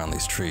to get around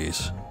these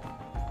trees.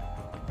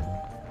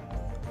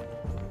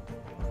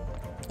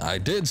 I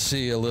did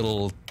see a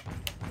little...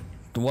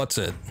 What's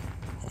it?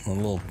 A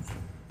little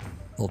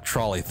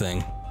trolley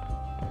thing.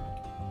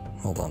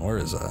 Hold on, where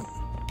is that?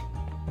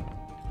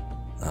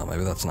 Oh,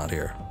 maybe that's not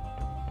here.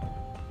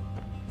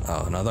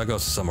 Oh, no, that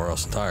goes to somewhere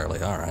else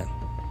entirely. Alright.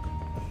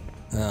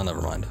 Oh,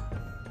 never mind.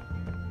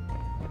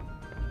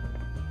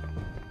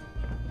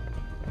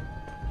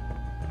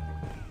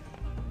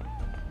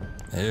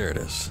 Here it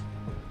is.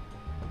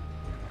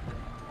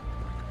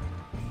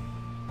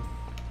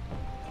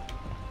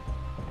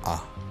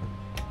 Ah.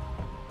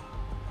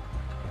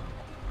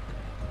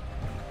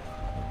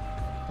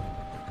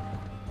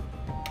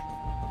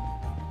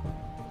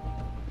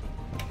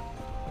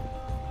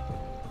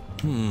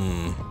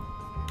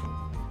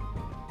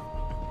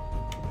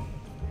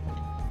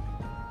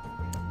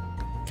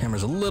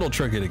 Camera's a little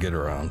tricky to get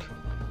around.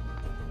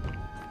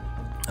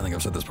 I think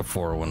I've said this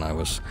before when I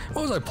was...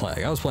 What was I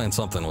playing? I was playing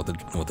something with the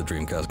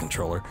Dreamcast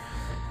controller.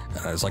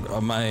 And I was like,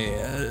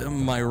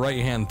 my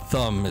right-hand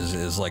thumb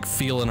is like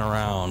feeling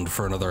around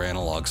for another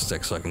analog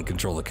stick so I can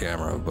control the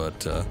camera, but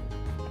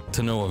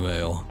to no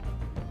avail.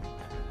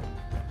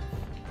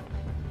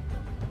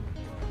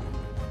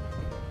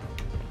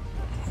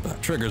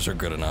 But triggers are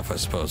good enough, I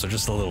suppose. They're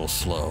just a little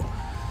slow.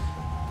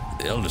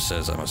 The elder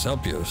says I must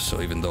help you,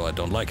 so even though I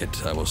don't like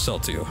it, I will sell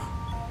to you.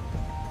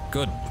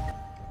 Good.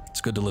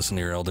 It's good to listen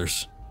to your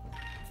elders.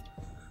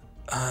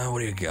 What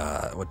do you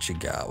got? What you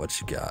got?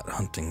 What you got?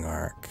 Hunting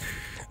arc.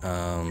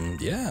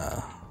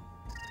 Yeah.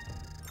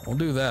 We'll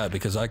do that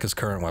because Ika's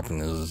current weapon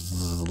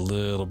is a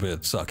little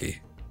bit sucky.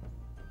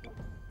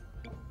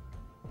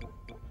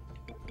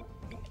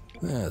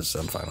 Yes,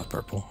 I'm fine with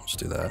purple. Let's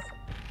do that.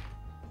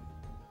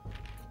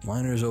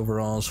 Miner's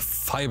overalls,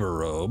 fiber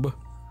robe.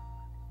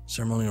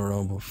 Ceremonial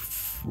robe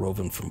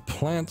woven from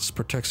plants,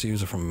 protects the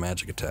user from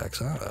magic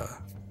attacks.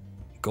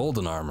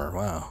 Golden armor,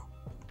 wow.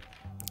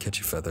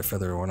 Ketya feather,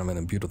 feather ornament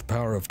imbued with the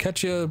power of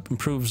Ketya,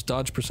 improves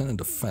dodge percent and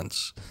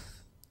defense.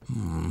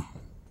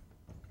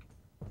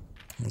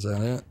 Is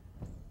that it?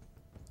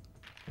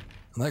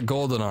 That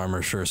golden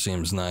armor sure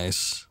seems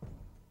nice.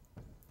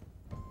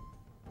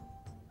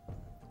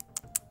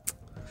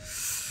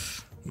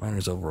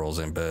 Miner's overalls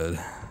ain't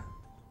bad.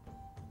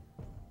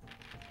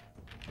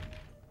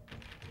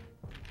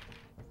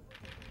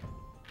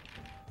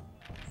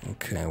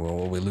 Okay, well,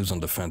 what we lose on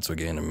defense, we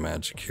gain in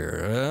magic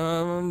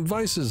here.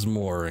 Vice is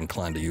more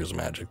inclined to use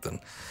magic than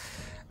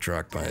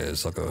Drachma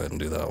is. I'll go ahead and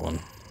do that one.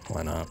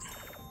 Why not?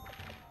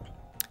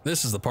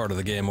 This is the part of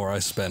the game where I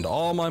spend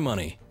all my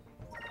money.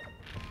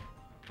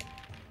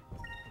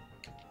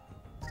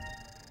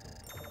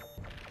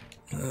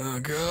 Oh,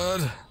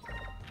 God.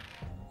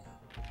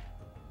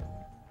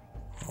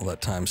 All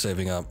that time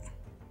saving up.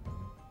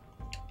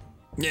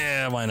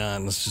 Yeah, why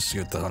not? Let's just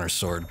get the Hunter's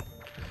Sword.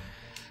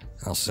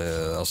 I'll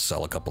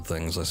sell a couple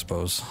things, I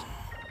suppose.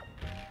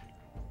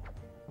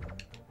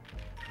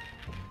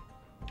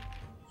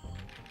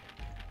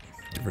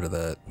 Get rid of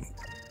that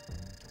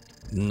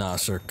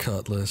Nasser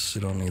cutlass. You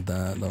don't need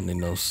that. Don't need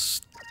no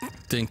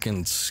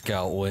stinking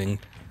scout wing.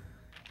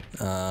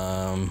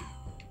 I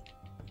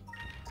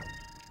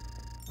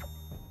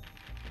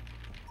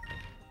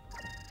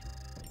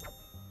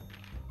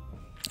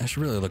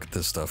should really look at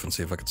this stuff and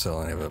see if I can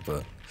sell any of it,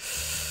 but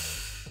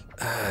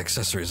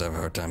accessories I have a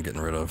hard time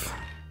getting rid of.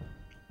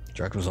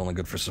 Dracula's only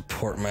good for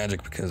support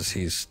magic because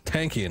he's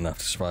tanky enough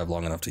to survive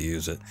long enough to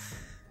use it.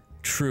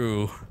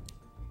 True.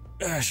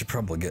 I should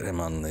probably get him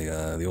on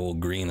the old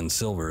green and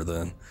silver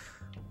then.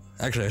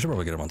 Actually, I should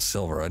probably get him on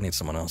silver. I need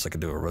someone else that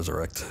could do a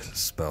resurrect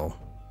spell.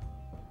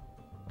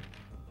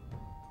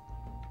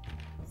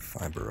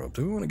 Fiber rope.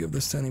 Do we want to give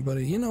this to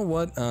anybody? You know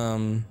what?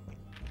 Can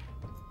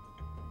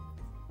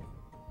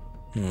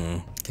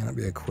it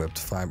be equipped?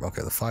 Fiber.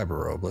 Okay, the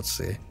fiber robe. Let's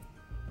see.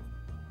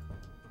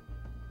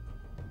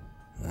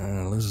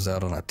 Loses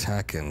out on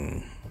attack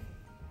and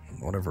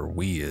whatever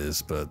we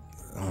is, but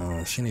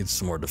she needs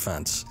some more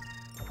defense.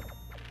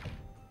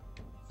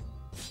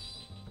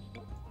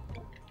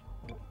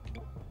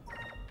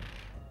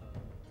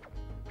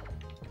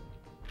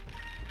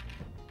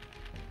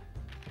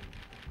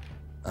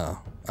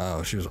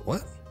 Oh, she was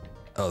what?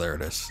 Oh, there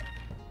it is.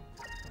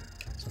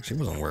 So she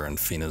wasn't wearing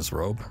Fina's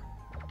robe.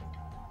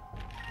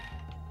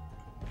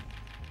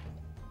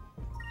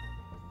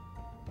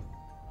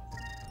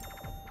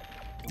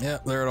 Yeah,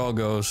 there it all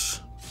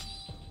goes.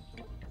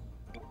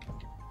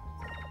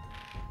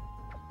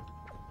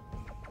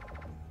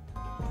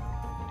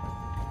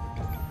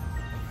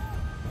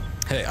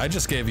 Hey, I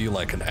just gave you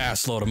like an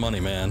ass load of money,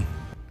 man. You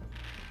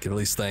can at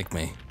least thank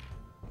me.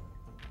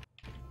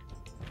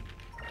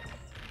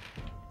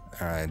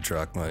 Alright,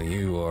 Drachma,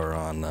 you are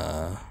on,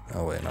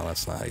 oh wait, no,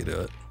 that's not how you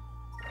do it.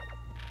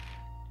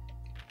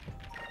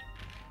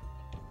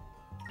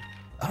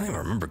 I don't even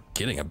remember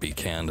getting a beak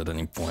hand at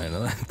any point.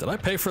 Did I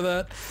pay for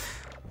that?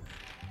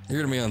 You're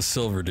gonna be on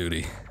silver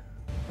duty.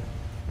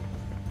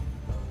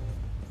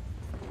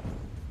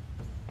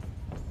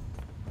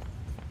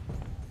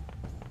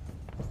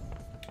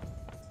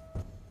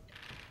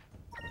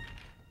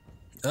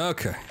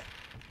 Okay.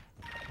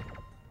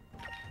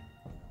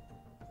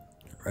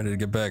 Ready to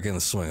get back in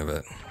the swing of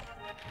it.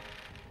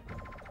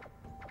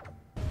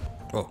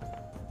 Oh,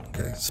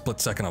 okay. Split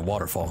second of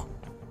waterfall.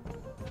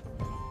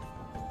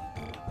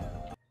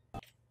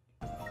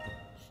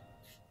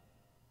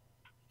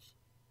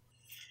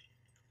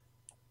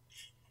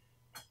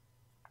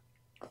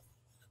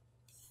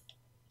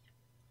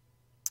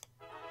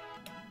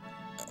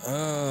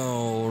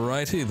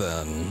 Alrighty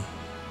then.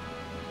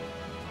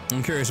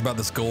 I'm curious about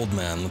this gold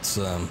man. Let's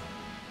okay,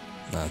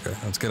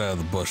 let's get out of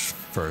the bush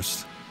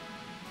first.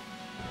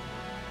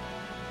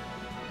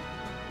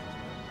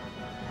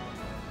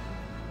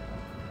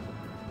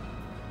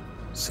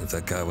 See if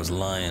that guy was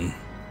lying.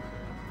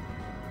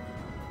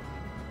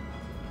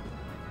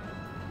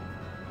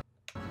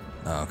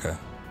 Oh, okay.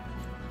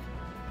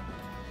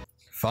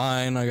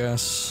 Fine, I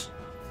guess.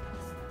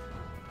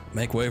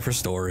 Make way for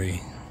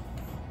story.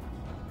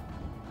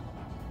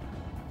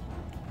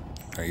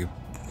 Are you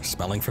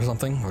smelling for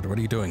something? What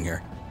are you doing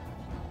here?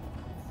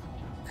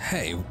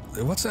 Hey,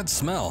 what's that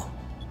smell?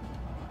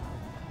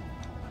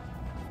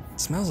 It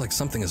smells like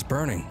something is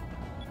burning.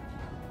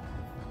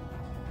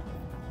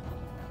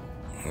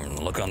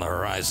 Look on the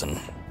horizon.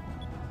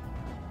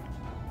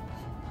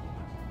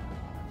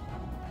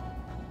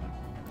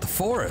 The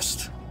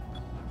forest.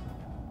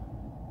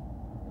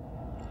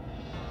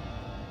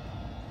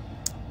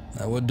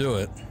 That would do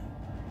it.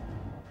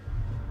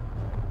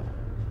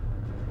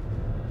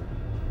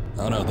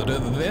 Oh no, do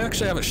they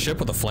actually have a ship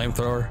with a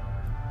flamethrower?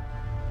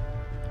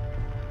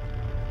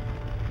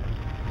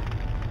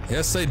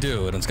 Yes, they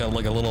do, and it's got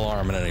like a little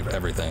arm and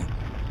everything.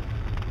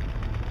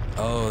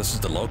 Oh, this is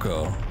the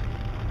Loco.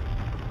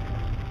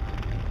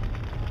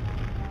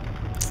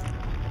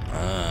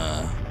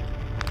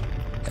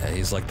 Yeah,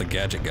 he's like the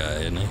gadget guy,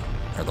 isn't he?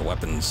 Or the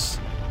weapons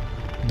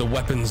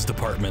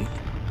department.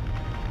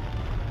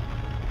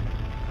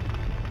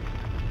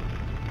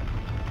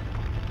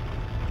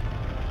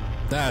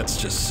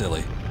 That's just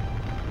silly.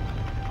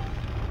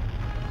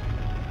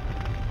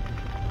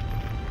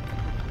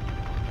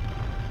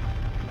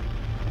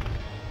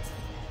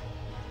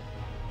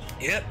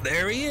 Yep,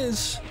 there he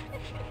is.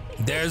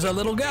 There's our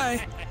little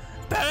guy.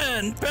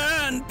 Burn,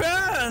 burn,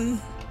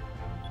 burn!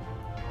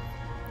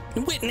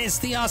 Witness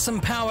the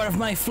awesome power of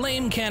my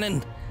flame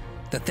cannon.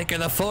 The thicker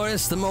the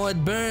forest, the more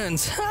it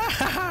burns. Ha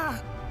ha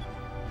ha!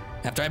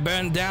 After I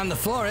burn down the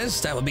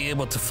forest, I will be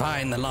able to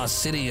find the lost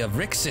city of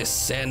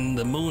Rixis, and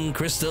the moon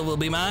crystal will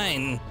be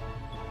mine.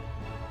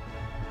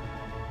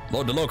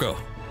 Lord DeLoco,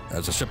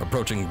 there's a ship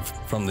approaching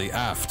from the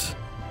aft.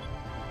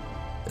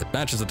 It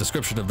matches the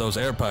description of those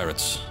air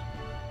pirates.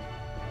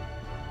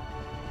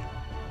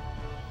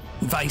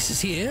 Vice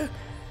is here.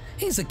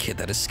 He's a kid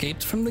that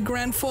escaped from the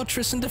Grand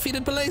Fortress and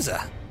defeated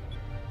Beleza.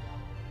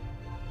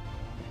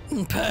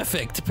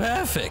 Perfect,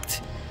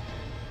 perfect.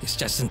 He's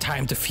just in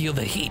time to feel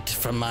the heat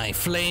from my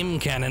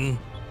flame cannon.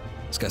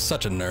 This guy's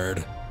such a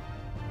nerd.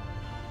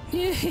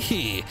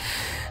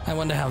 I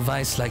wonder how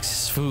Vice likes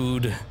his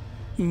food.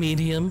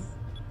 Medium?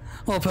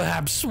 Or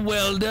perhaps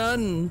well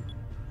done?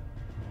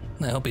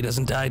 I hope he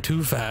doesn't die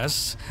too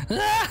fast. This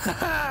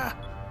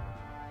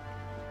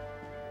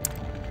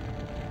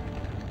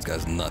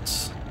guy's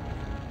nuts.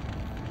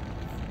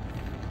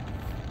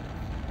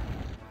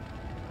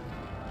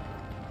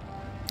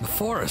 The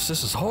forest,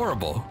 this is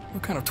horrible.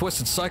 What kind of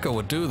twisted psycho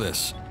would do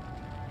this?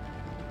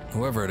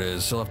 Whoever it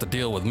is, he'll have to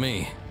deal with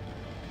me.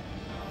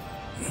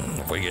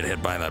 If we get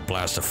hit by that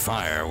blast of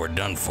fire, we're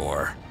done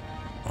for.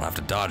 We'll have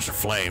to dodge the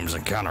flames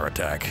and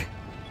counterattack.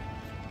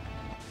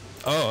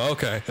 Oh,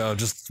 okay. Oh,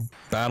 just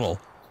battle.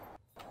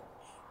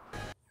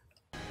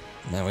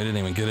 Man, we didn't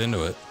even get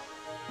into it.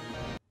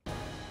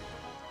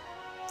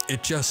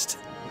 It just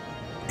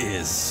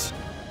is.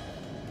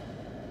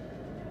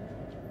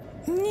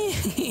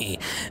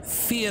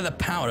 Fear the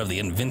power of the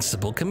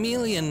invincible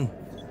chameleon.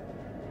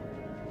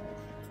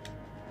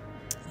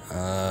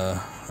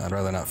 I'd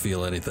rather not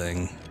feel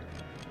anything.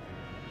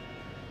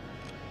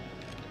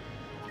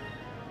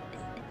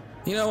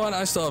 You know what?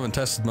 I still haven't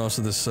tested most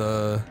of this,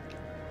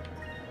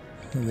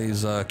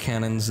 these,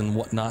 cannons and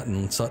whatnot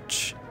and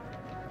such.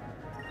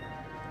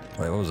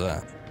 Wait, what was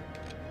that?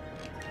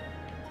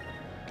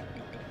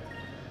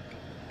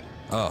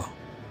 Oh.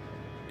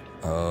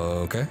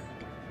 Okay.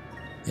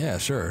 Yeah,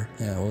 sure.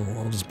 Yeah,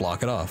 we'll just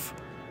block it off.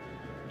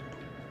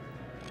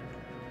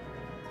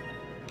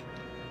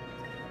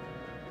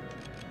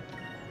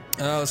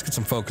 Let's get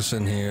some focus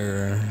in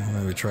here.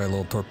 Maybe try a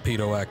little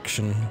torpedo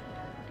action.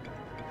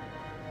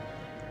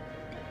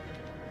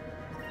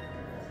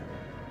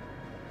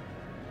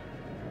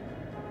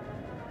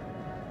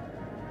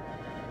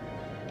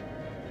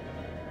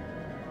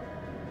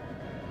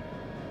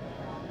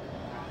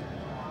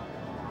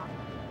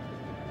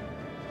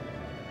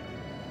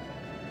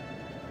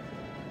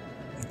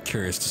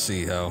 Curious to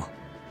see how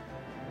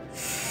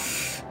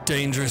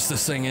dangerous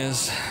this thing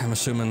is. I'm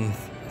assuming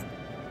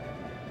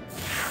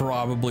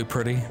probably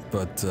pretty,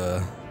 but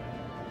I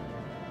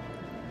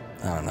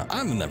don't know.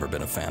 I've never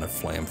been a fan of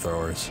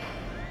flamethrowers.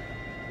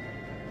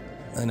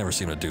 They never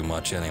seem to do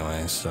much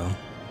anyway, so.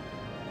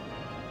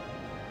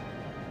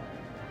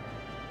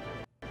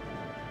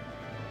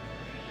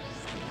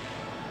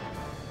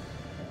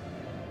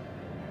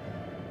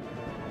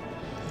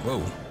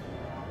 Whoa.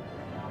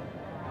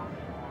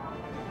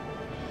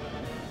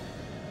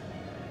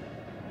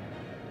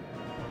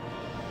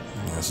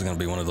 This is gonna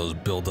be one of those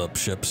build-up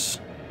ships.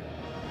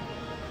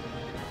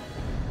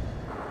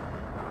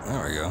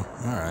 There we go.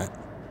 Alright.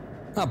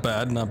 Not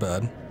bad, not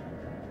bad.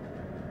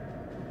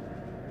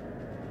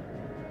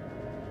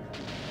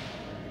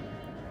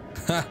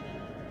 Ha!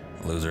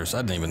 Losers.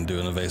 I didn't even do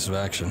an evasive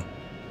action.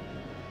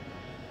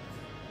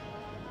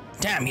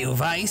 Damn you,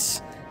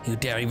 Vice! You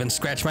dare even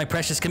scratch my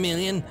precious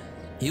chameleon?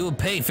 You will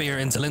pay for your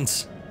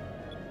insolence.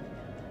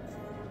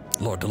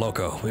 Lord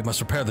DeLoco, we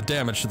must repair the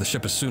damage to the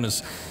ship as soon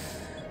as...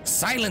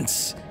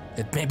 Silence!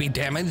 It may be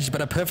damaged,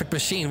 but a perfect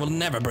machine will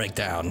never break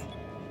down.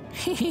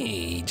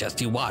 Hee,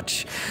 just you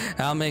watch.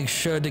 I'll make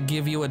sure to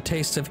give you a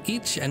taste of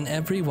each and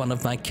every one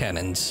of my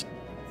cannons.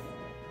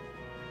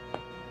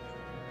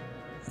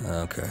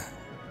 Okay.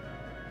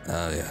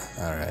 Oh yeah.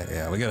 All right.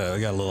 Yeah, we got a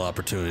little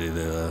opportunity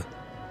to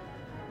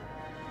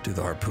do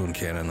the harpoon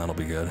cannon. That'll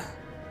be good.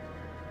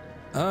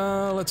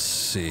 Let's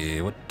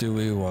see. What do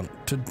we want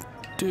to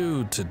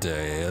do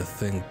today? I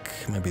think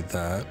maybe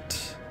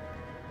that.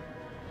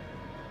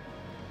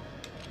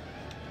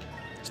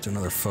 Let's do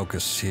another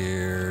focus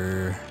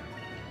here.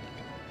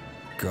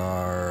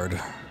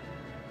 Guard.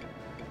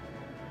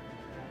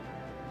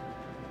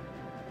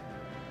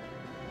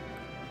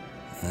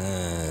 I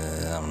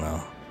don't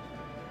know.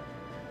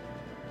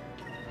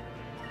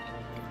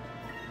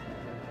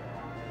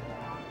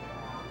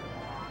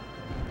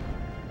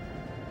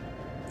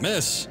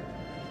 Miss!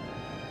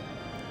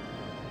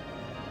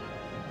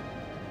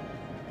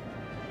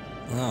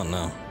 Oh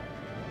no.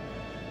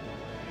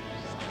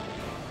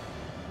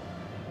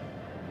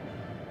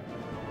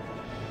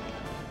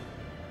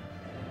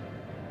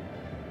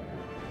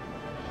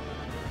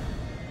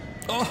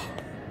 Oh!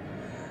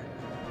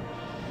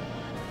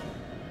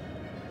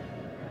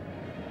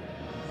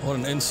 What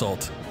an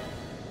insult.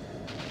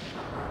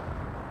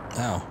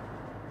 Ow.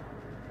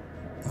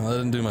 Well, that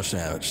didn't do much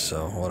damage,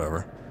 so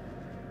whatever.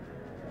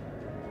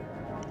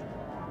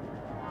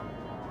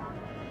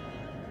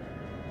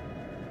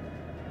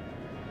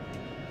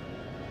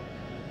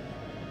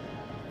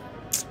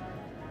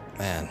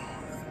 Man.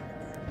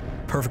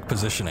 Perfect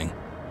positioning.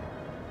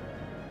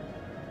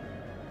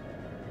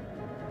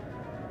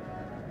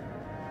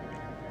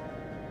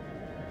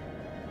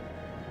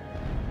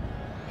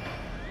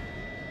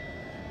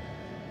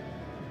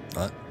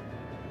 What?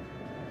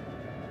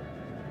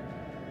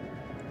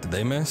 Did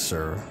they miss,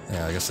 or?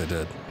 Yeah, I guess they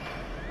did.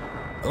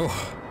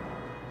 Oh.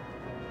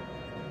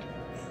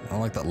 I don't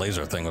like that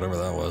laser thing, whatever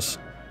that was.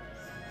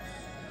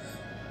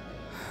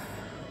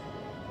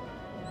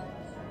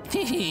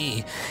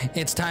 Hee,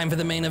 it's time for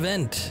the main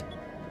event.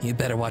 You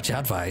better watch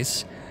out,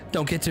 Vice.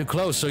 Don't get too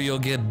close or you'll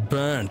get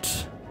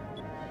burnt.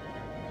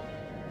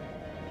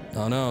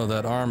 Oh no,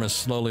 that arm is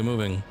slowly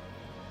moving.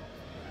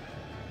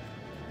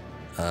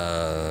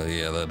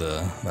 Yeah,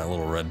 that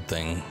little red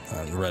thing,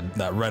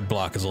 that red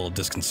block is a little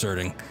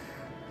disconcerting.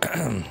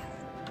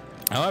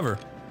 However,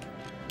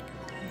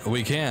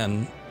 we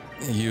can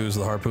use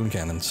the harpoon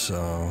cannon,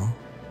 so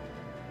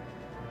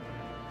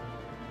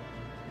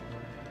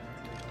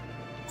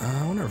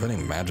I wonder if any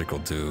magic will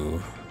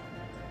do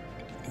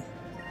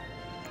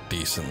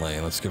decently.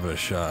 Let's give it a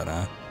shot,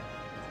 huh?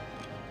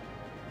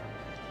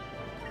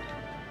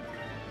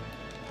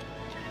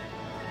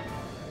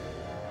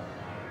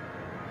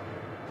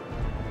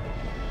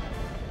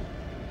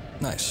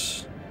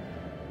 Nice.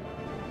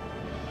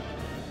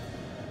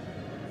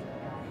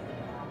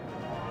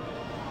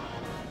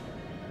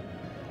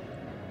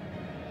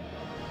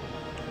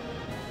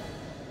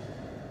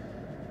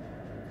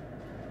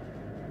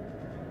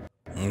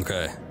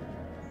 Okay.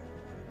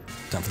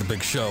 Time for the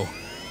big show.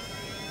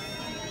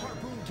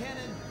 Harpoon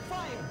cannon,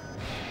 fire!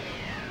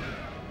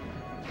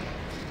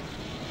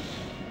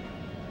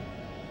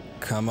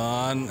 Come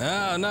on.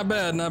 Ah, not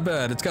bad, not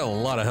bad. It's got a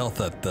lot of health,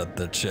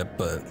 that ship,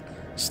 but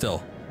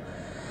still.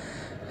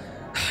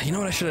 You know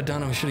what I should have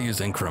done? I should have used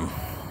Incrum.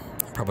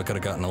 Probably could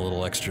have gotten a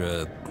little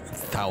extra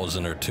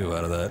 1,000 or 2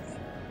 out of that.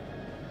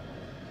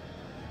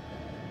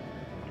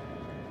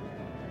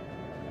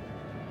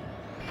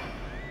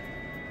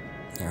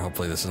 Yeah,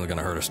 hopefully this isn't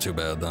gonna hurt us too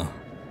bad, though.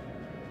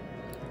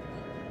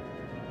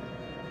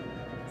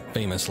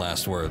 Famous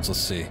last words,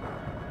 let's see.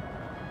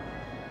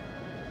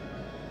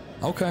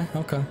 Okay,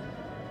 okay.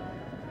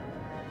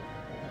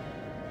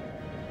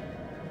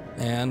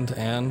 And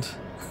I'm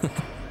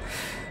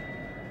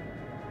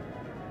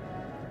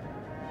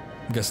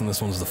guessing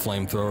this one's the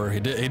flamethrower. He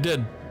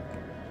did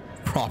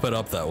prop it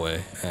up that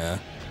way. Yeah.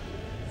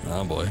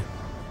 Oh boy.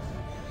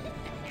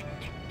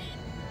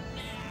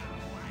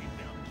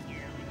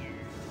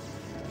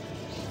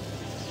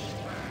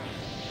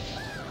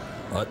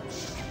 What?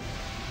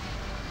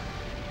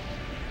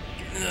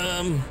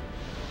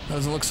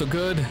 Doesn't look so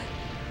good.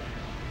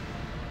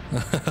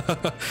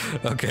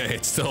 Okay,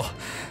 it's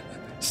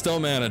still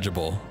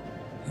manageable.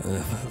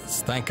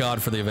 Thank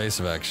God for the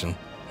evasive action.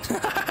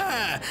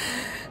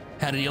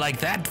 How do you like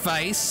that,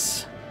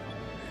 Vice?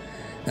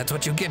 That's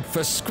what you get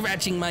for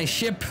scratching my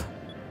ship.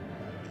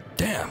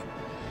 Damn.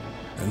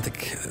 I didn't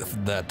think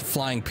that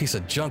flying piece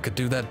of junk could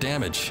do that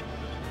damage.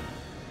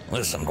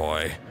 Listen,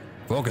 boy.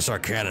 Focus our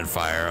cannon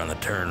fire on the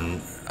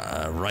turn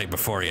right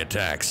before he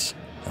attacks.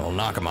 And we'll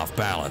knock him off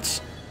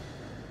balance.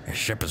 His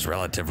ship is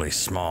relatively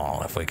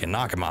small. If we can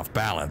knock him off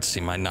balance,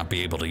 he might not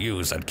be able to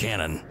use that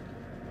cannon.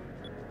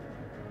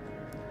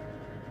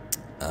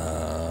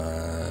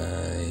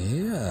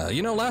 Yeah.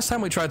 You know, last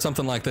time we tried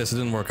something like this, it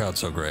didn't work out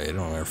so great.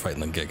 When we were fighting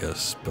the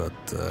Gigas, but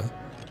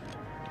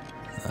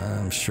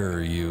I'm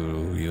sure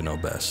you know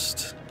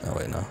best. Oh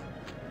wait, no.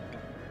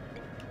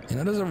 You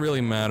know, it doesn't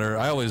really matter.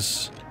 I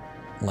always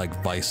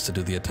like Vice to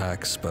do the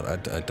attacks, but I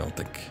don't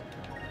think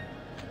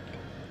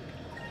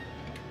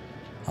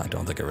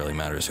it really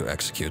matters who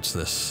executes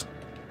this.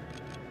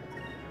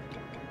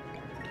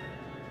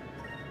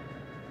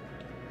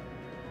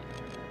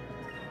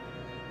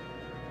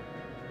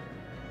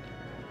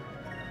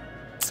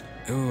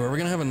 Ooh, are we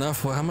gonna have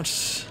enough? Well, how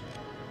much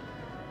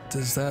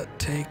does that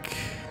take?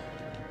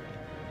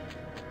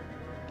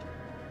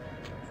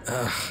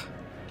 Ugh.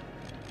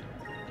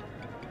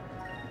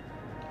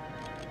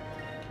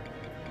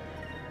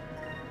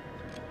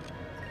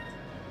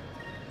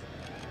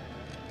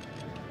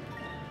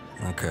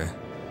 Okay.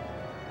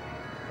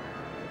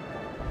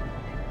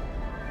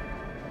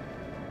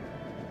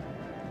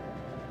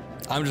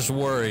 I'm just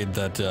worried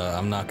that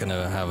I'm not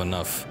gonna have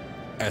enough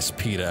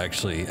SP to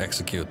actually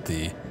execute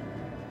the...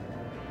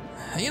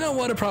 You know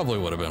what? It probably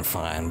would have been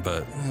fine,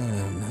 but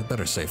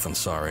better safe than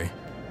sorry.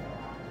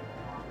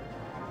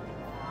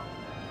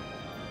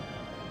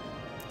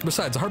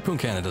 Besides, the harpoon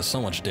cannon does so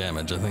much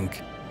damage. I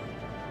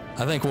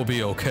think we'll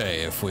be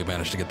okay if we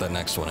manage to get that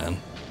next one in.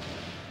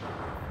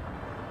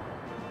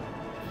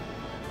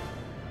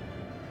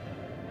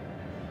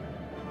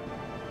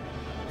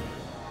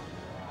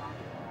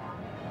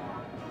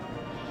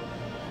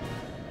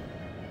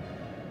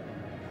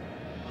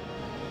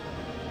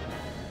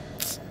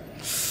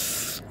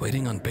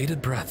 Waiting on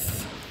bated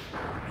breath.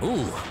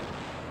 Ooh,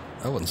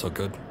 that wasn't so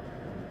good.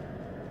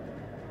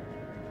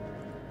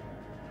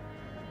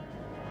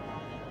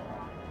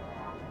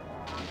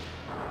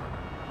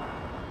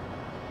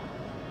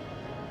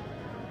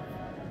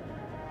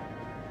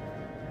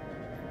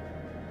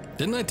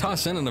 Didn't I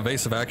toss in an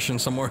evasive action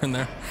somewhere in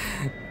there?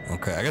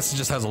 Okay, I guess it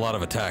just has a lot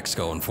of attacks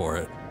going for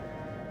it.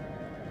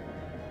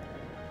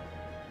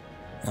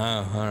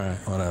 Oh, alright,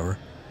 whatever.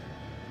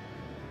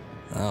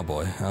 Oh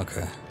boy,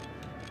 okay.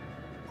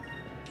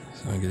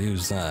 So I could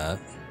use that.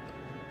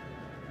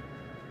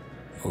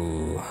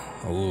 Ooh,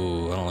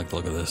 ooh, I don't like the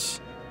look of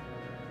this.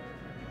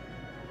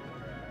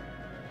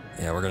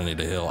 Yeah, we're gonna need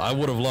to heal. I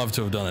would have loved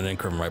to have done an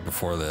Incrum right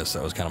before this.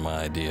 That was kind of my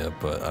idea,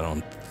 but I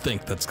don't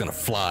think that's gonna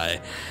fly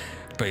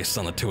based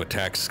on the 2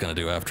 attacks it's gonna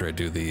do after I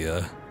do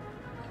the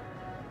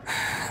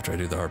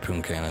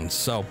harpoon cannon.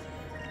 So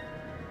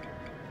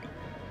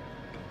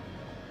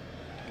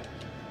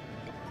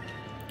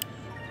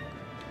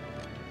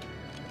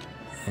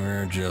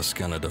We're just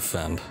gonna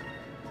defend.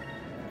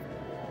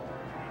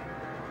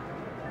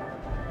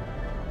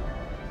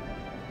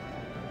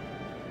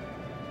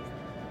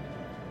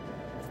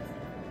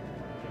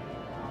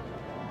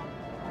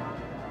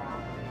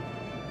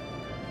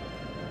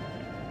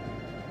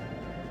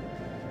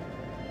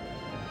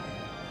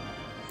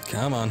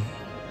 Come on.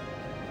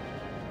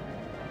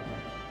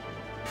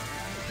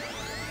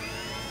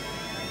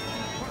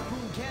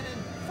 Harpoon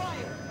cannon,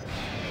 fire!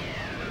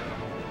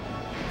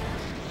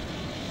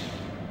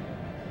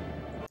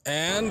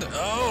 And,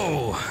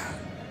 oh!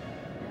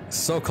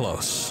 So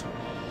close.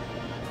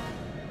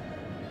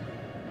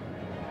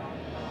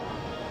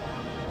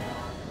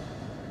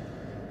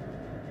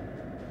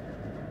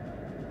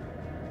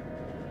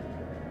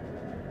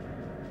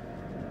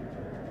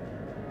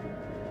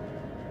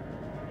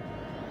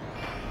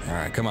 All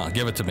right, come on,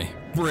 give it to me.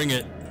 Bring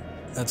it.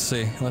 Let's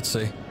see, let's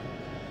see.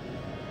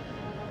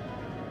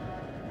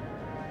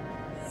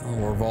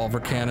 Oh, revolver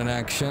cannon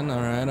action.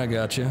 All right, I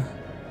got you.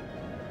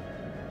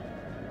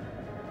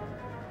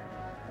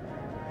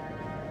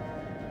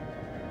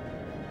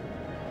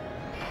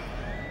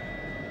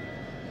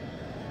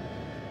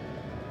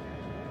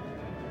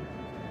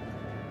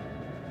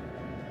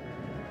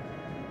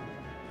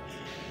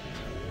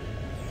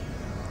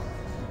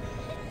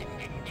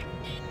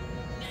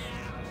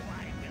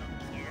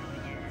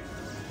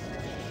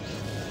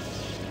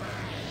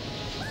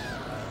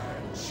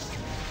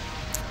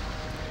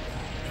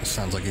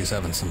 Sounds like he's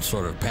having some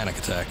sort of panic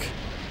attack.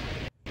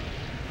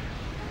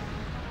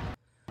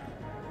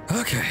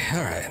 Okay,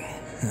 alright.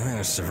 I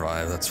managed to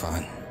survive, that's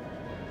fine.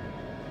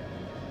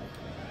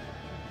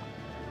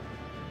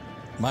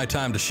 My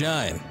time to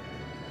shine.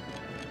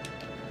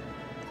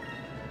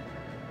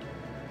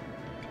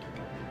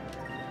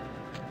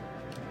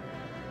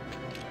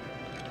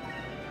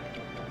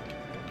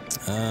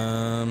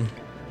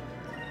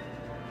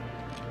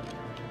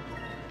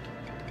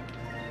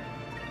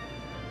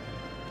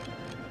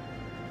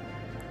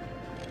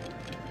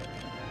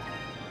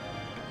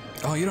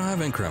 Oh, you don't have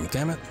Increm,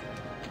 damn it.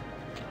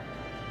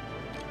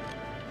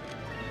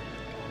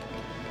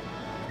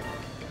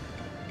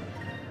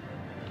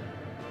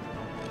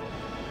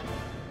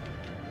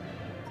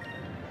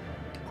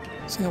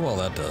 See how well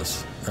that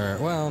does. Alright,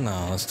 well,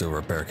 no, let's do a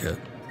repair kit.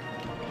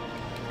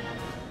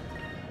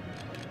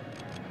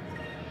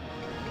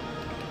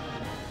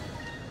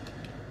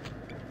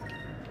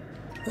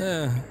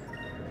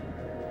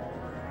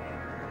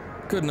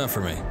 Good enough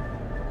for me.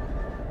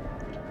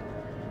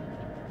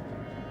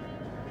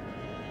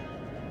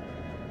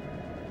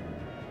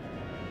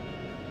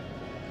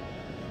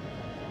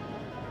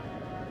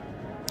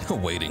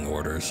 Awaiting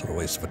orders, what a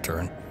waste of a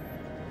turn.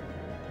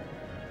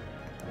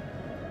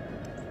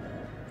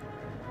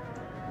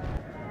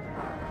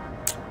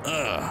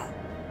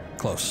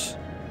 Close.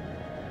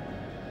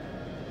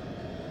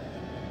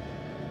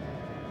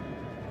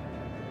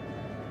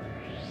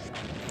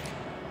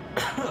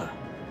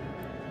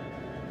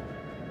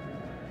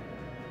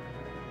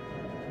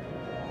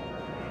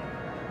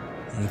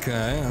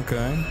 Okay,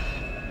 okay.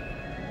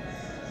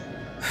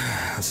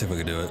 Let's see if we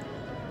can do it.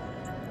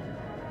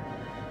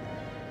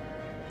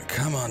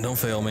 Come on, don't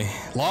fail me.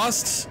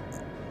 Lost?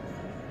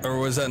 Or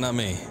was that not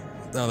me?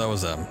 No, that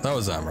was them. That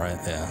was them, right?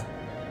 Yeah.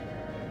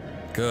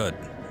 Good.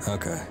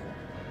 Okay.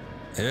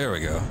 Here we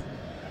go.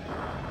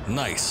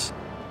 Nice.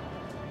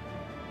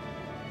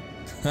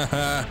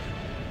 Haha.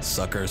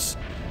 Suckers.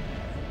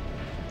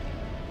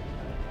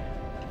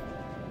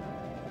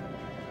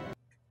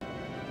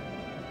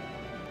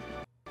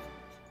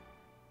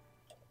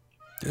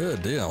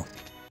 Good deal.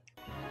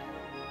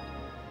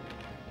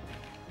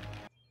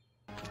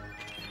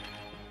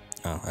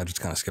 Oh, I just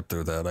kind of skipped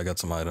through that. I got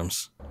some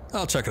items.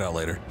 I'll check it out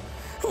later.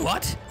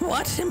 What?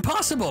 What?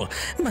 Impossible!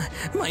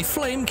 My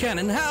flame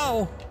cannon,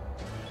 how?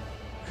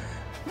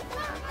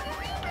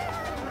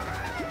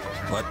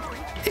 What?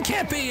 It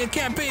can't be, it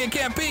can't be, it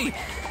can't be!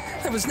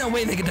 There was no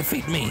way they could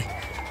defeat me.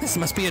 This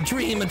must be a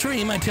dream,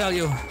 I tell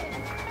you.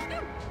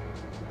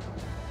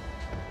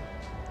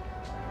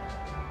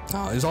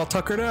 Oh, he's all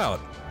tuckered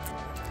out.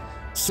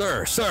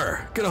 Sir,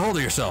 get a hold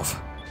of yourself.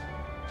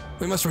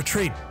 We must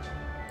retreat.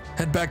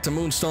 Head back to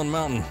Moonstone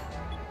Mountain.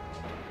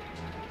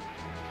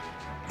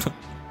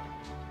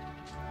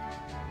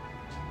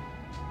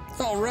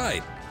 All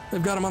right,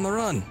 they've got him on the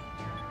run.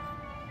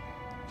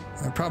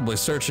 They're probably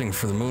searching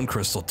for the moon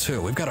crystal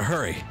too. We've got to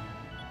hurry.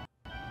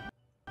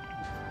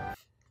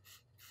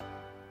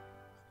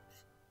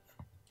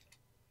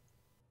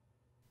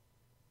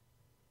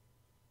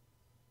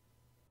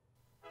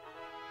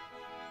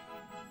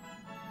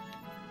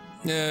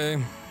 Yay.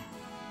 I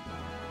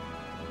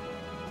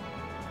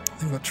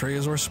think what Trey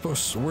is we're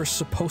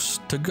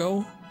supposed to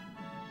go.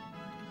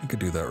 I could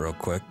do that real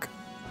quick.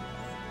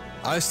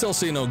 I still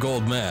see no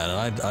gold man,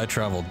 and I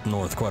traveled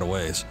north quite a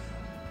ways.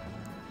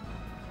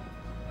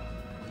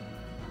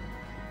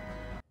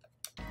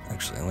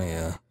 Actually, let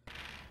me,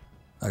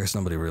 I guess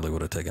nobody really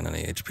would have taken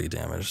any HP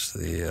damage.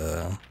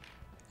 The,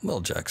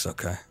 Lil Jack's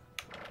okay.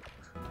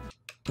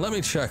 Let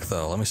me check,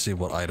 though. Let me see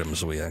what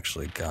items we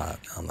actually got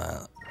on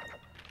that.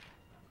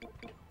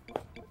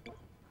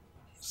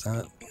 Is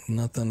that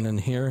nothing in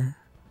here?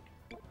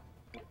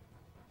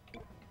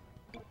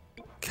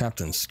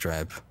 Captain's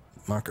stripe.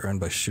 Mark earned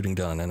by shooting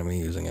down an enemy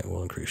using it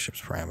will increase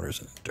ship's parameters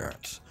and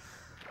endurance.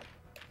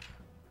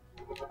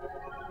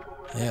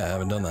 Yeah, I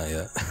haven't done that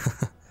yet.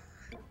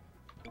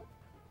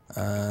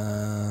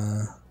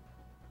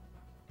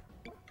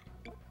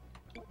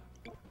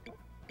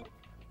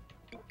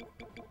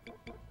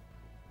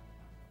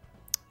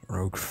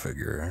 Rogue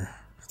figure.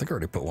 I think I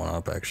already put one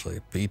up, actually.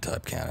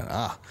 B-type cannon.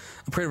 Ah,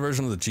 upgraded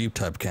version of the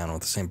Jeep-type cannon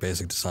with the same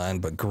basic design,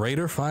 but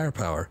greater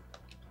firepower.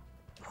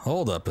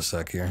 Hold up a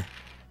sec here.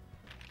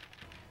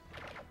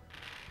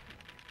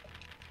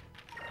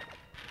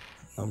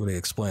 Nobody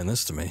explained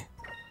this to me.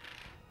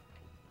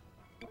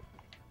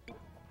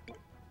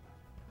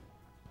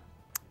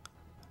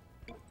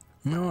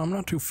 No, I'm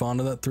not too fond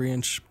of that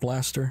 3-inch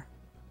blaster.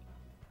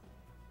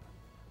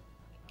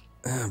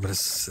 But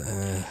it's...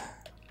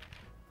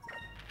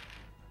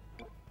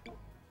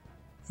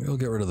 we'll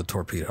get rid of the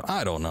torpedo.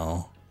 I don't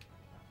know.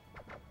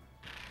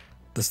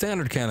 The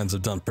standard cannons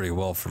have done pretty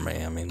well for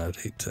me. I mean, I'd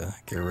hate to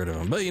get rid of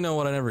them. But you know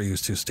what? I never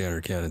use 2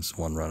 standard cannons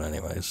in one run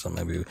anyway. So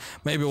maybe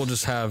we'll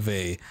just have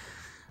a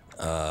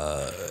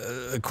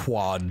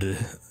quad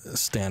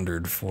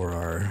standard for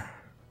our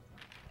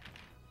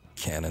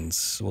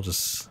cannons. We'll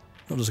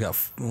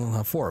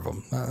have 4 of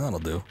them. That'll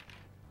do.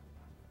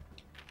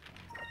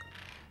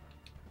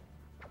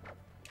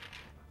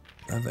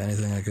 Have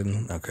anything I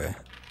can... Okay.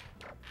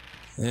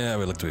 Yeah,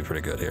 we look to be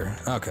pretty good here.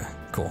 Okay,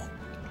 cool.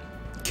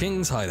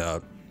 King's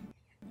Hideout.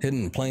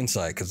 Hidden in plain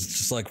sight, because it's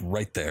just like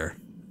right there.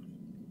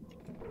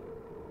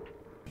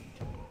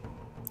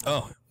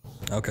 Oh,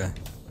 okay.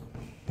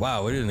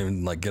 Wow, we didn't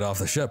even like get off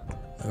the ship.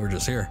 We were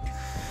just here.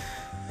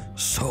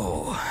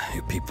 So,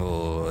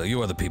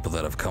 you are the people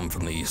that have come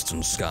from the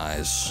eastern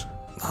skies.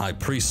 The High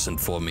Priest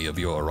informed me of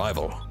your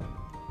arrival.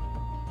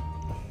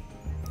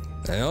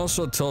 They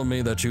also told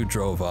me that you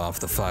drove off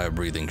the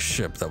fire-breathing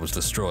ship that was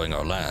destroying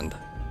our land.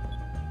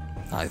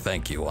 I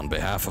thank you on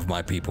behalf of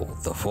my people,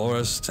 the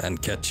Forest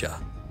and Ketcha.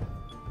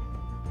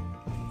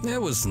 It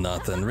was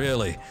nothing,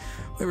 really.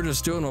 We were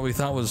just doing what we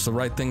thought was the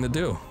right thing to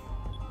do.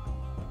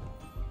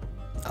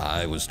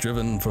 I was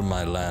driven from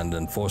my land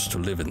and forced to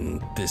live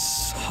in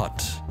this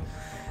hut.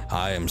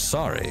 I am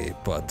sorry,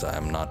 but I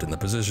am not in the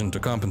position to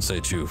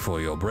compensate you for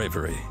your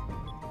bravery.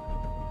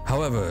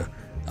 However,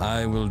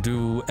 I will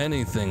do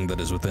anything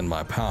that is within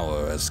my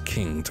power as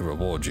king to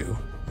reward you.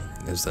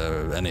 Is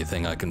there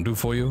anything I can do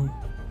for you?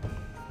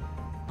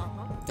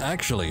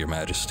 Actually, Your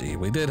Majesty,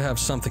 we did have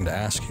something to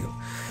ask you.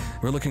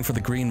 We're looking for the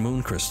green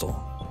moon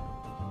crystal.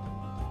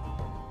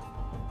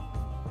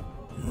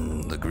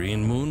 The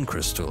green moon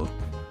crystal?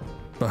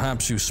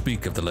 Perhaps you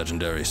speak of the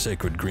legendary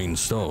sacred green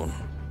stone.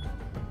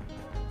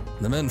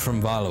 The men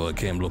from Valor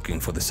came looking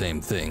for the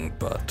same thing,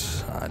 but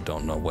I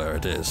don't know where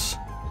it is.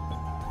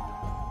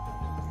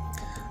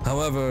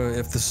 However,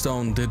 if the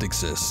stone did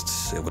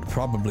exist, it would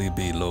probably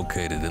be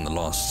located in the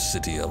lost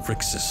city of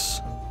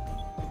Rixis.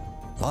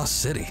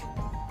 Lost city?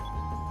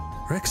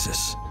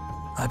 Rixis?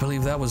 I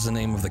believe that was the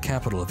name of the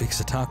capital of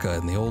Ixataka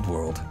in the old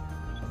world.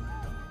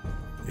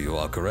 You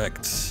are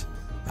correct.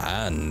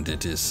 And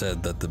it is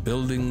said that the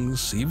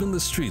buildings, even the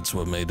streets,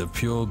 were made of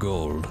pure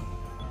gold.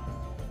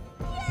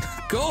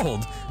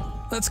 Gold?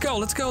 Let's go,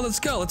 let's go, let's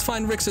go. Let's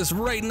find Rixis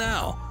right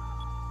now.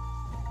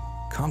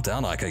 Calm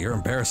down, Ika, you're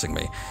embarrassing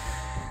me.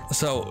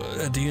 So,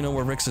 do you know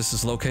where Rixis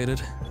is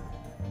located?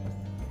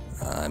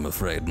 I'm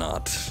afraid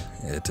not.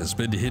 It has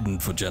been hidden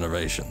for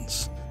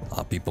generations.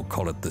 Our people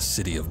call it the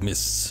City of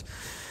Mists.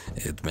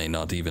 It may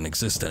not even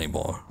exist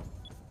anymore.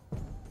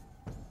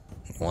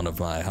 One of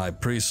my high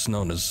priests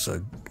knows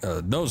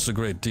a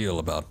great deal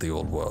about the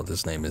old world.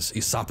 His name is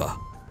Isapa.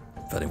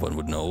 If anyone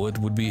would know, it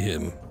would be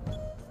him.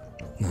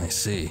 I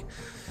see.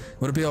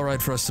 Would it be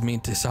alright for us to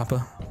meet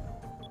Isapa?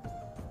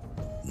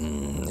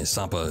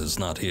 Isapa is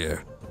not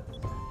here.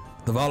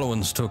 The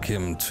Valuans took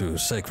him to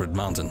Sacred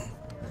Mountain.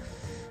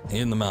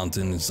 In the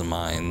mountain is a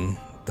mine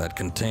that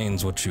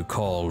contains what you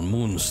call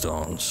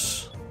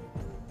moonstones.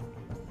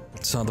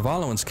 So the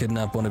Valuans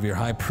kidnapped one of your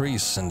high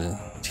priests and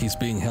he's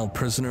being held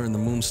prisoner in the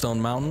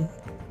Moonstone Mountain?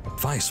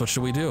 Vice, what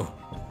should we do?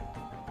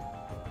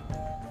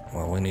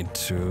 Well, we need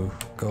to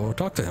go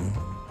talk to him.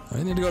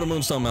 We need to go to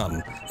Moonstone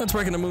Mountain. Let's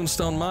break into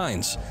Moonstone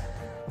Mines.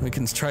 We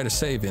can try to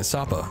save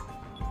Isapa.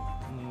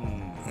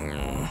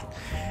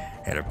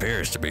 It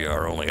appears to be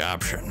our only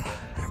option.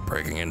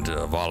 Breaking into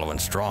a Valuan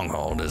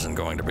stronghold isn't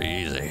going to be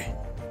easy.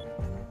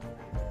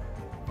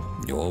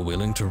 You're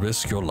willing to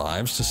risk your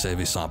lives to save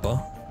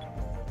Isapa?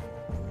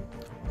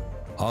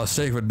 Our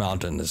sacred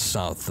mountain is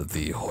south of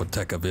the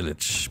Horteka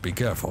village. Be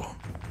careful.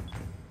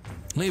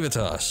 Leave it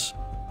to us.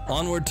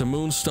 Onward to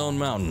Moonstone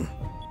Mountain.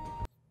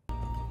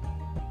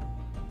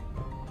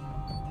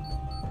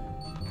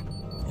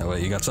 Oh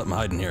wait, you got something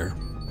hiding here,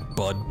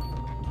 bud.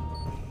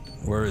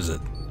 Where is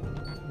it?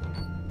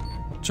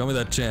 Show me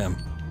that jam.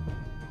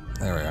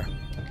 There we are.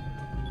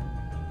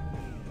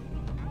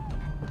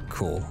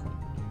 Cool.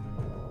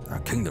 Our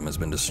kingdom has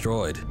been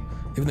destroyed.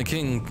 Even the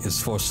king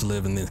is forced to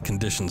live in the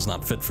conditions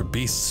not fit for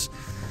beasts.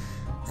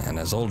 And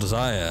as old as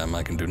I am,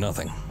 I can do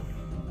nothing.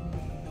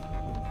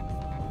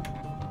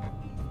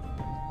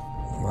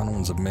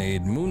 Romans have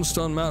made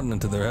Moonstone Mountain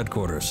into their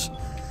headquarters.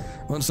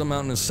 Moonstone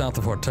Mountain is south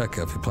of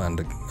Horteca.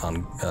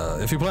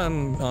 If you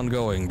plan on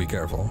going, be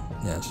careful.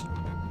 Yes.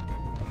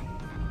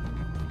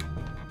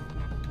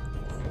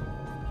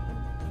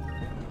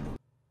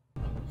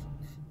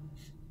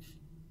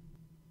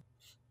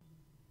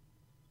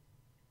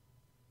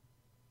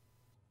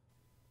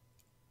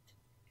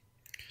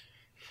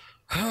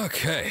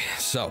 Okay,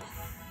 so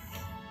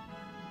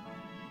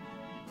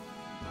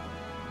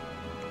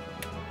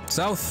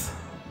south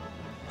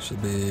should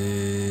be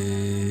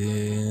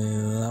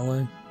that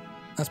way.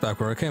 That's back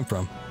where I came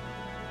from.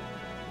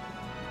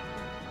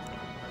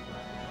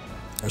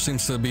 There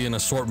seems to be an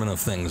assortment of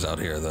things out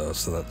here, though,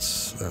 so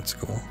that's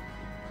cool.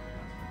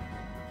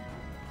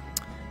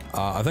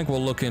 I think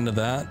we'll look into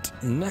that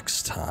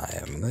next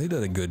time. They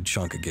did a good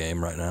chunk of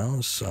game right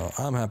now, so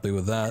I'm happy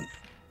with that.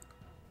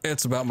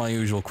 It's about my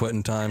usual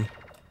quitting time.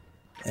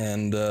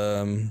 And,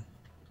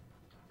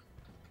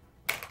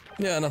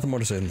 yeah, nothing more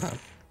to say than that.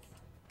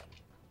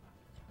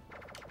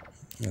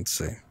 Let's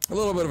see. A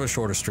little bit of a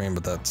shorter stream,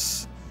 but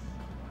that's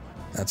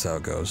how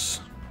it goes.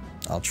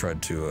 I'll try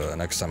to,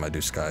 next time I do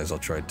Skies, I'll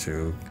try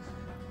to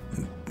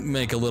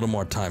make a little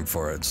more time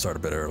for it, start a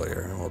bit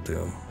earlier. We'll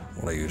do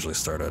what I usually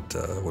start at,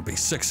 would be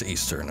 6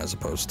 Eastern as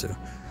opposed to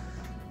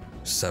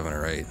 7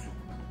 or 8.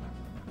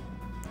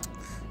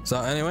 So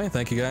anyway,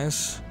 thank you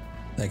guys.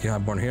 Thank you,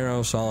 Highborn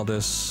Hero,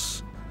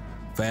 Solidus,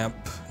 Vamp,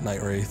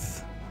 Night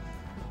Wraith,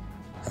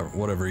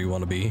 whatever you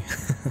want to be.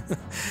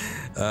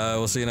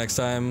 We'll see you next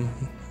time.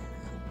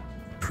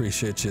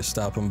 Appreciate you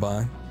stopping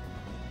by.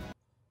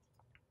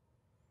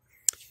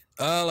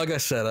 Like I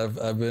said,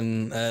 I've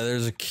been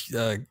there's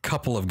a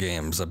couple of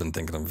games I've been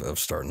thinking of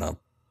starting up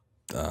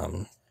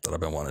that I've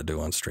been wanting to do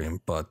on stream,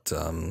 but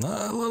a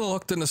little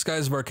hooked into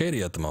Skies of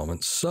Arcadia at the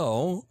moment,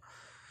 so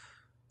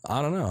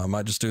I don't know. I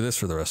might just do this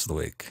for the rest of the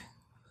week,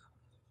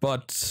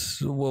 but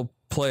we'll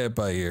play it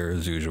by ear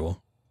as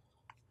usual.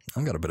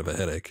 I've got a bit of a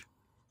headache.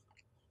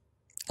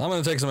 I'm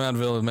gonna take some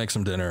Advil and make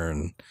some dinner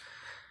and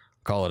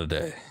call it a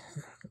day.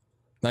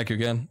 Thank you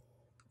again,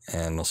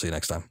 and we'll see you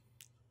next time.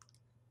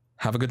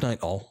 Have a good night,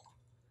 all.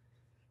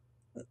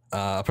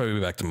 I'll probably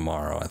be back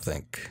tomorrow, I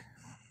think.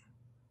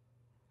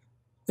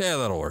 Yeah,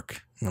 that'll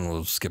work. And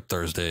we'll skip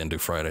Thursday and do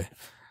Friday.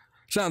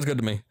 Sounds good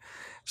to me.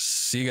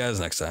 See you guys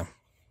next time.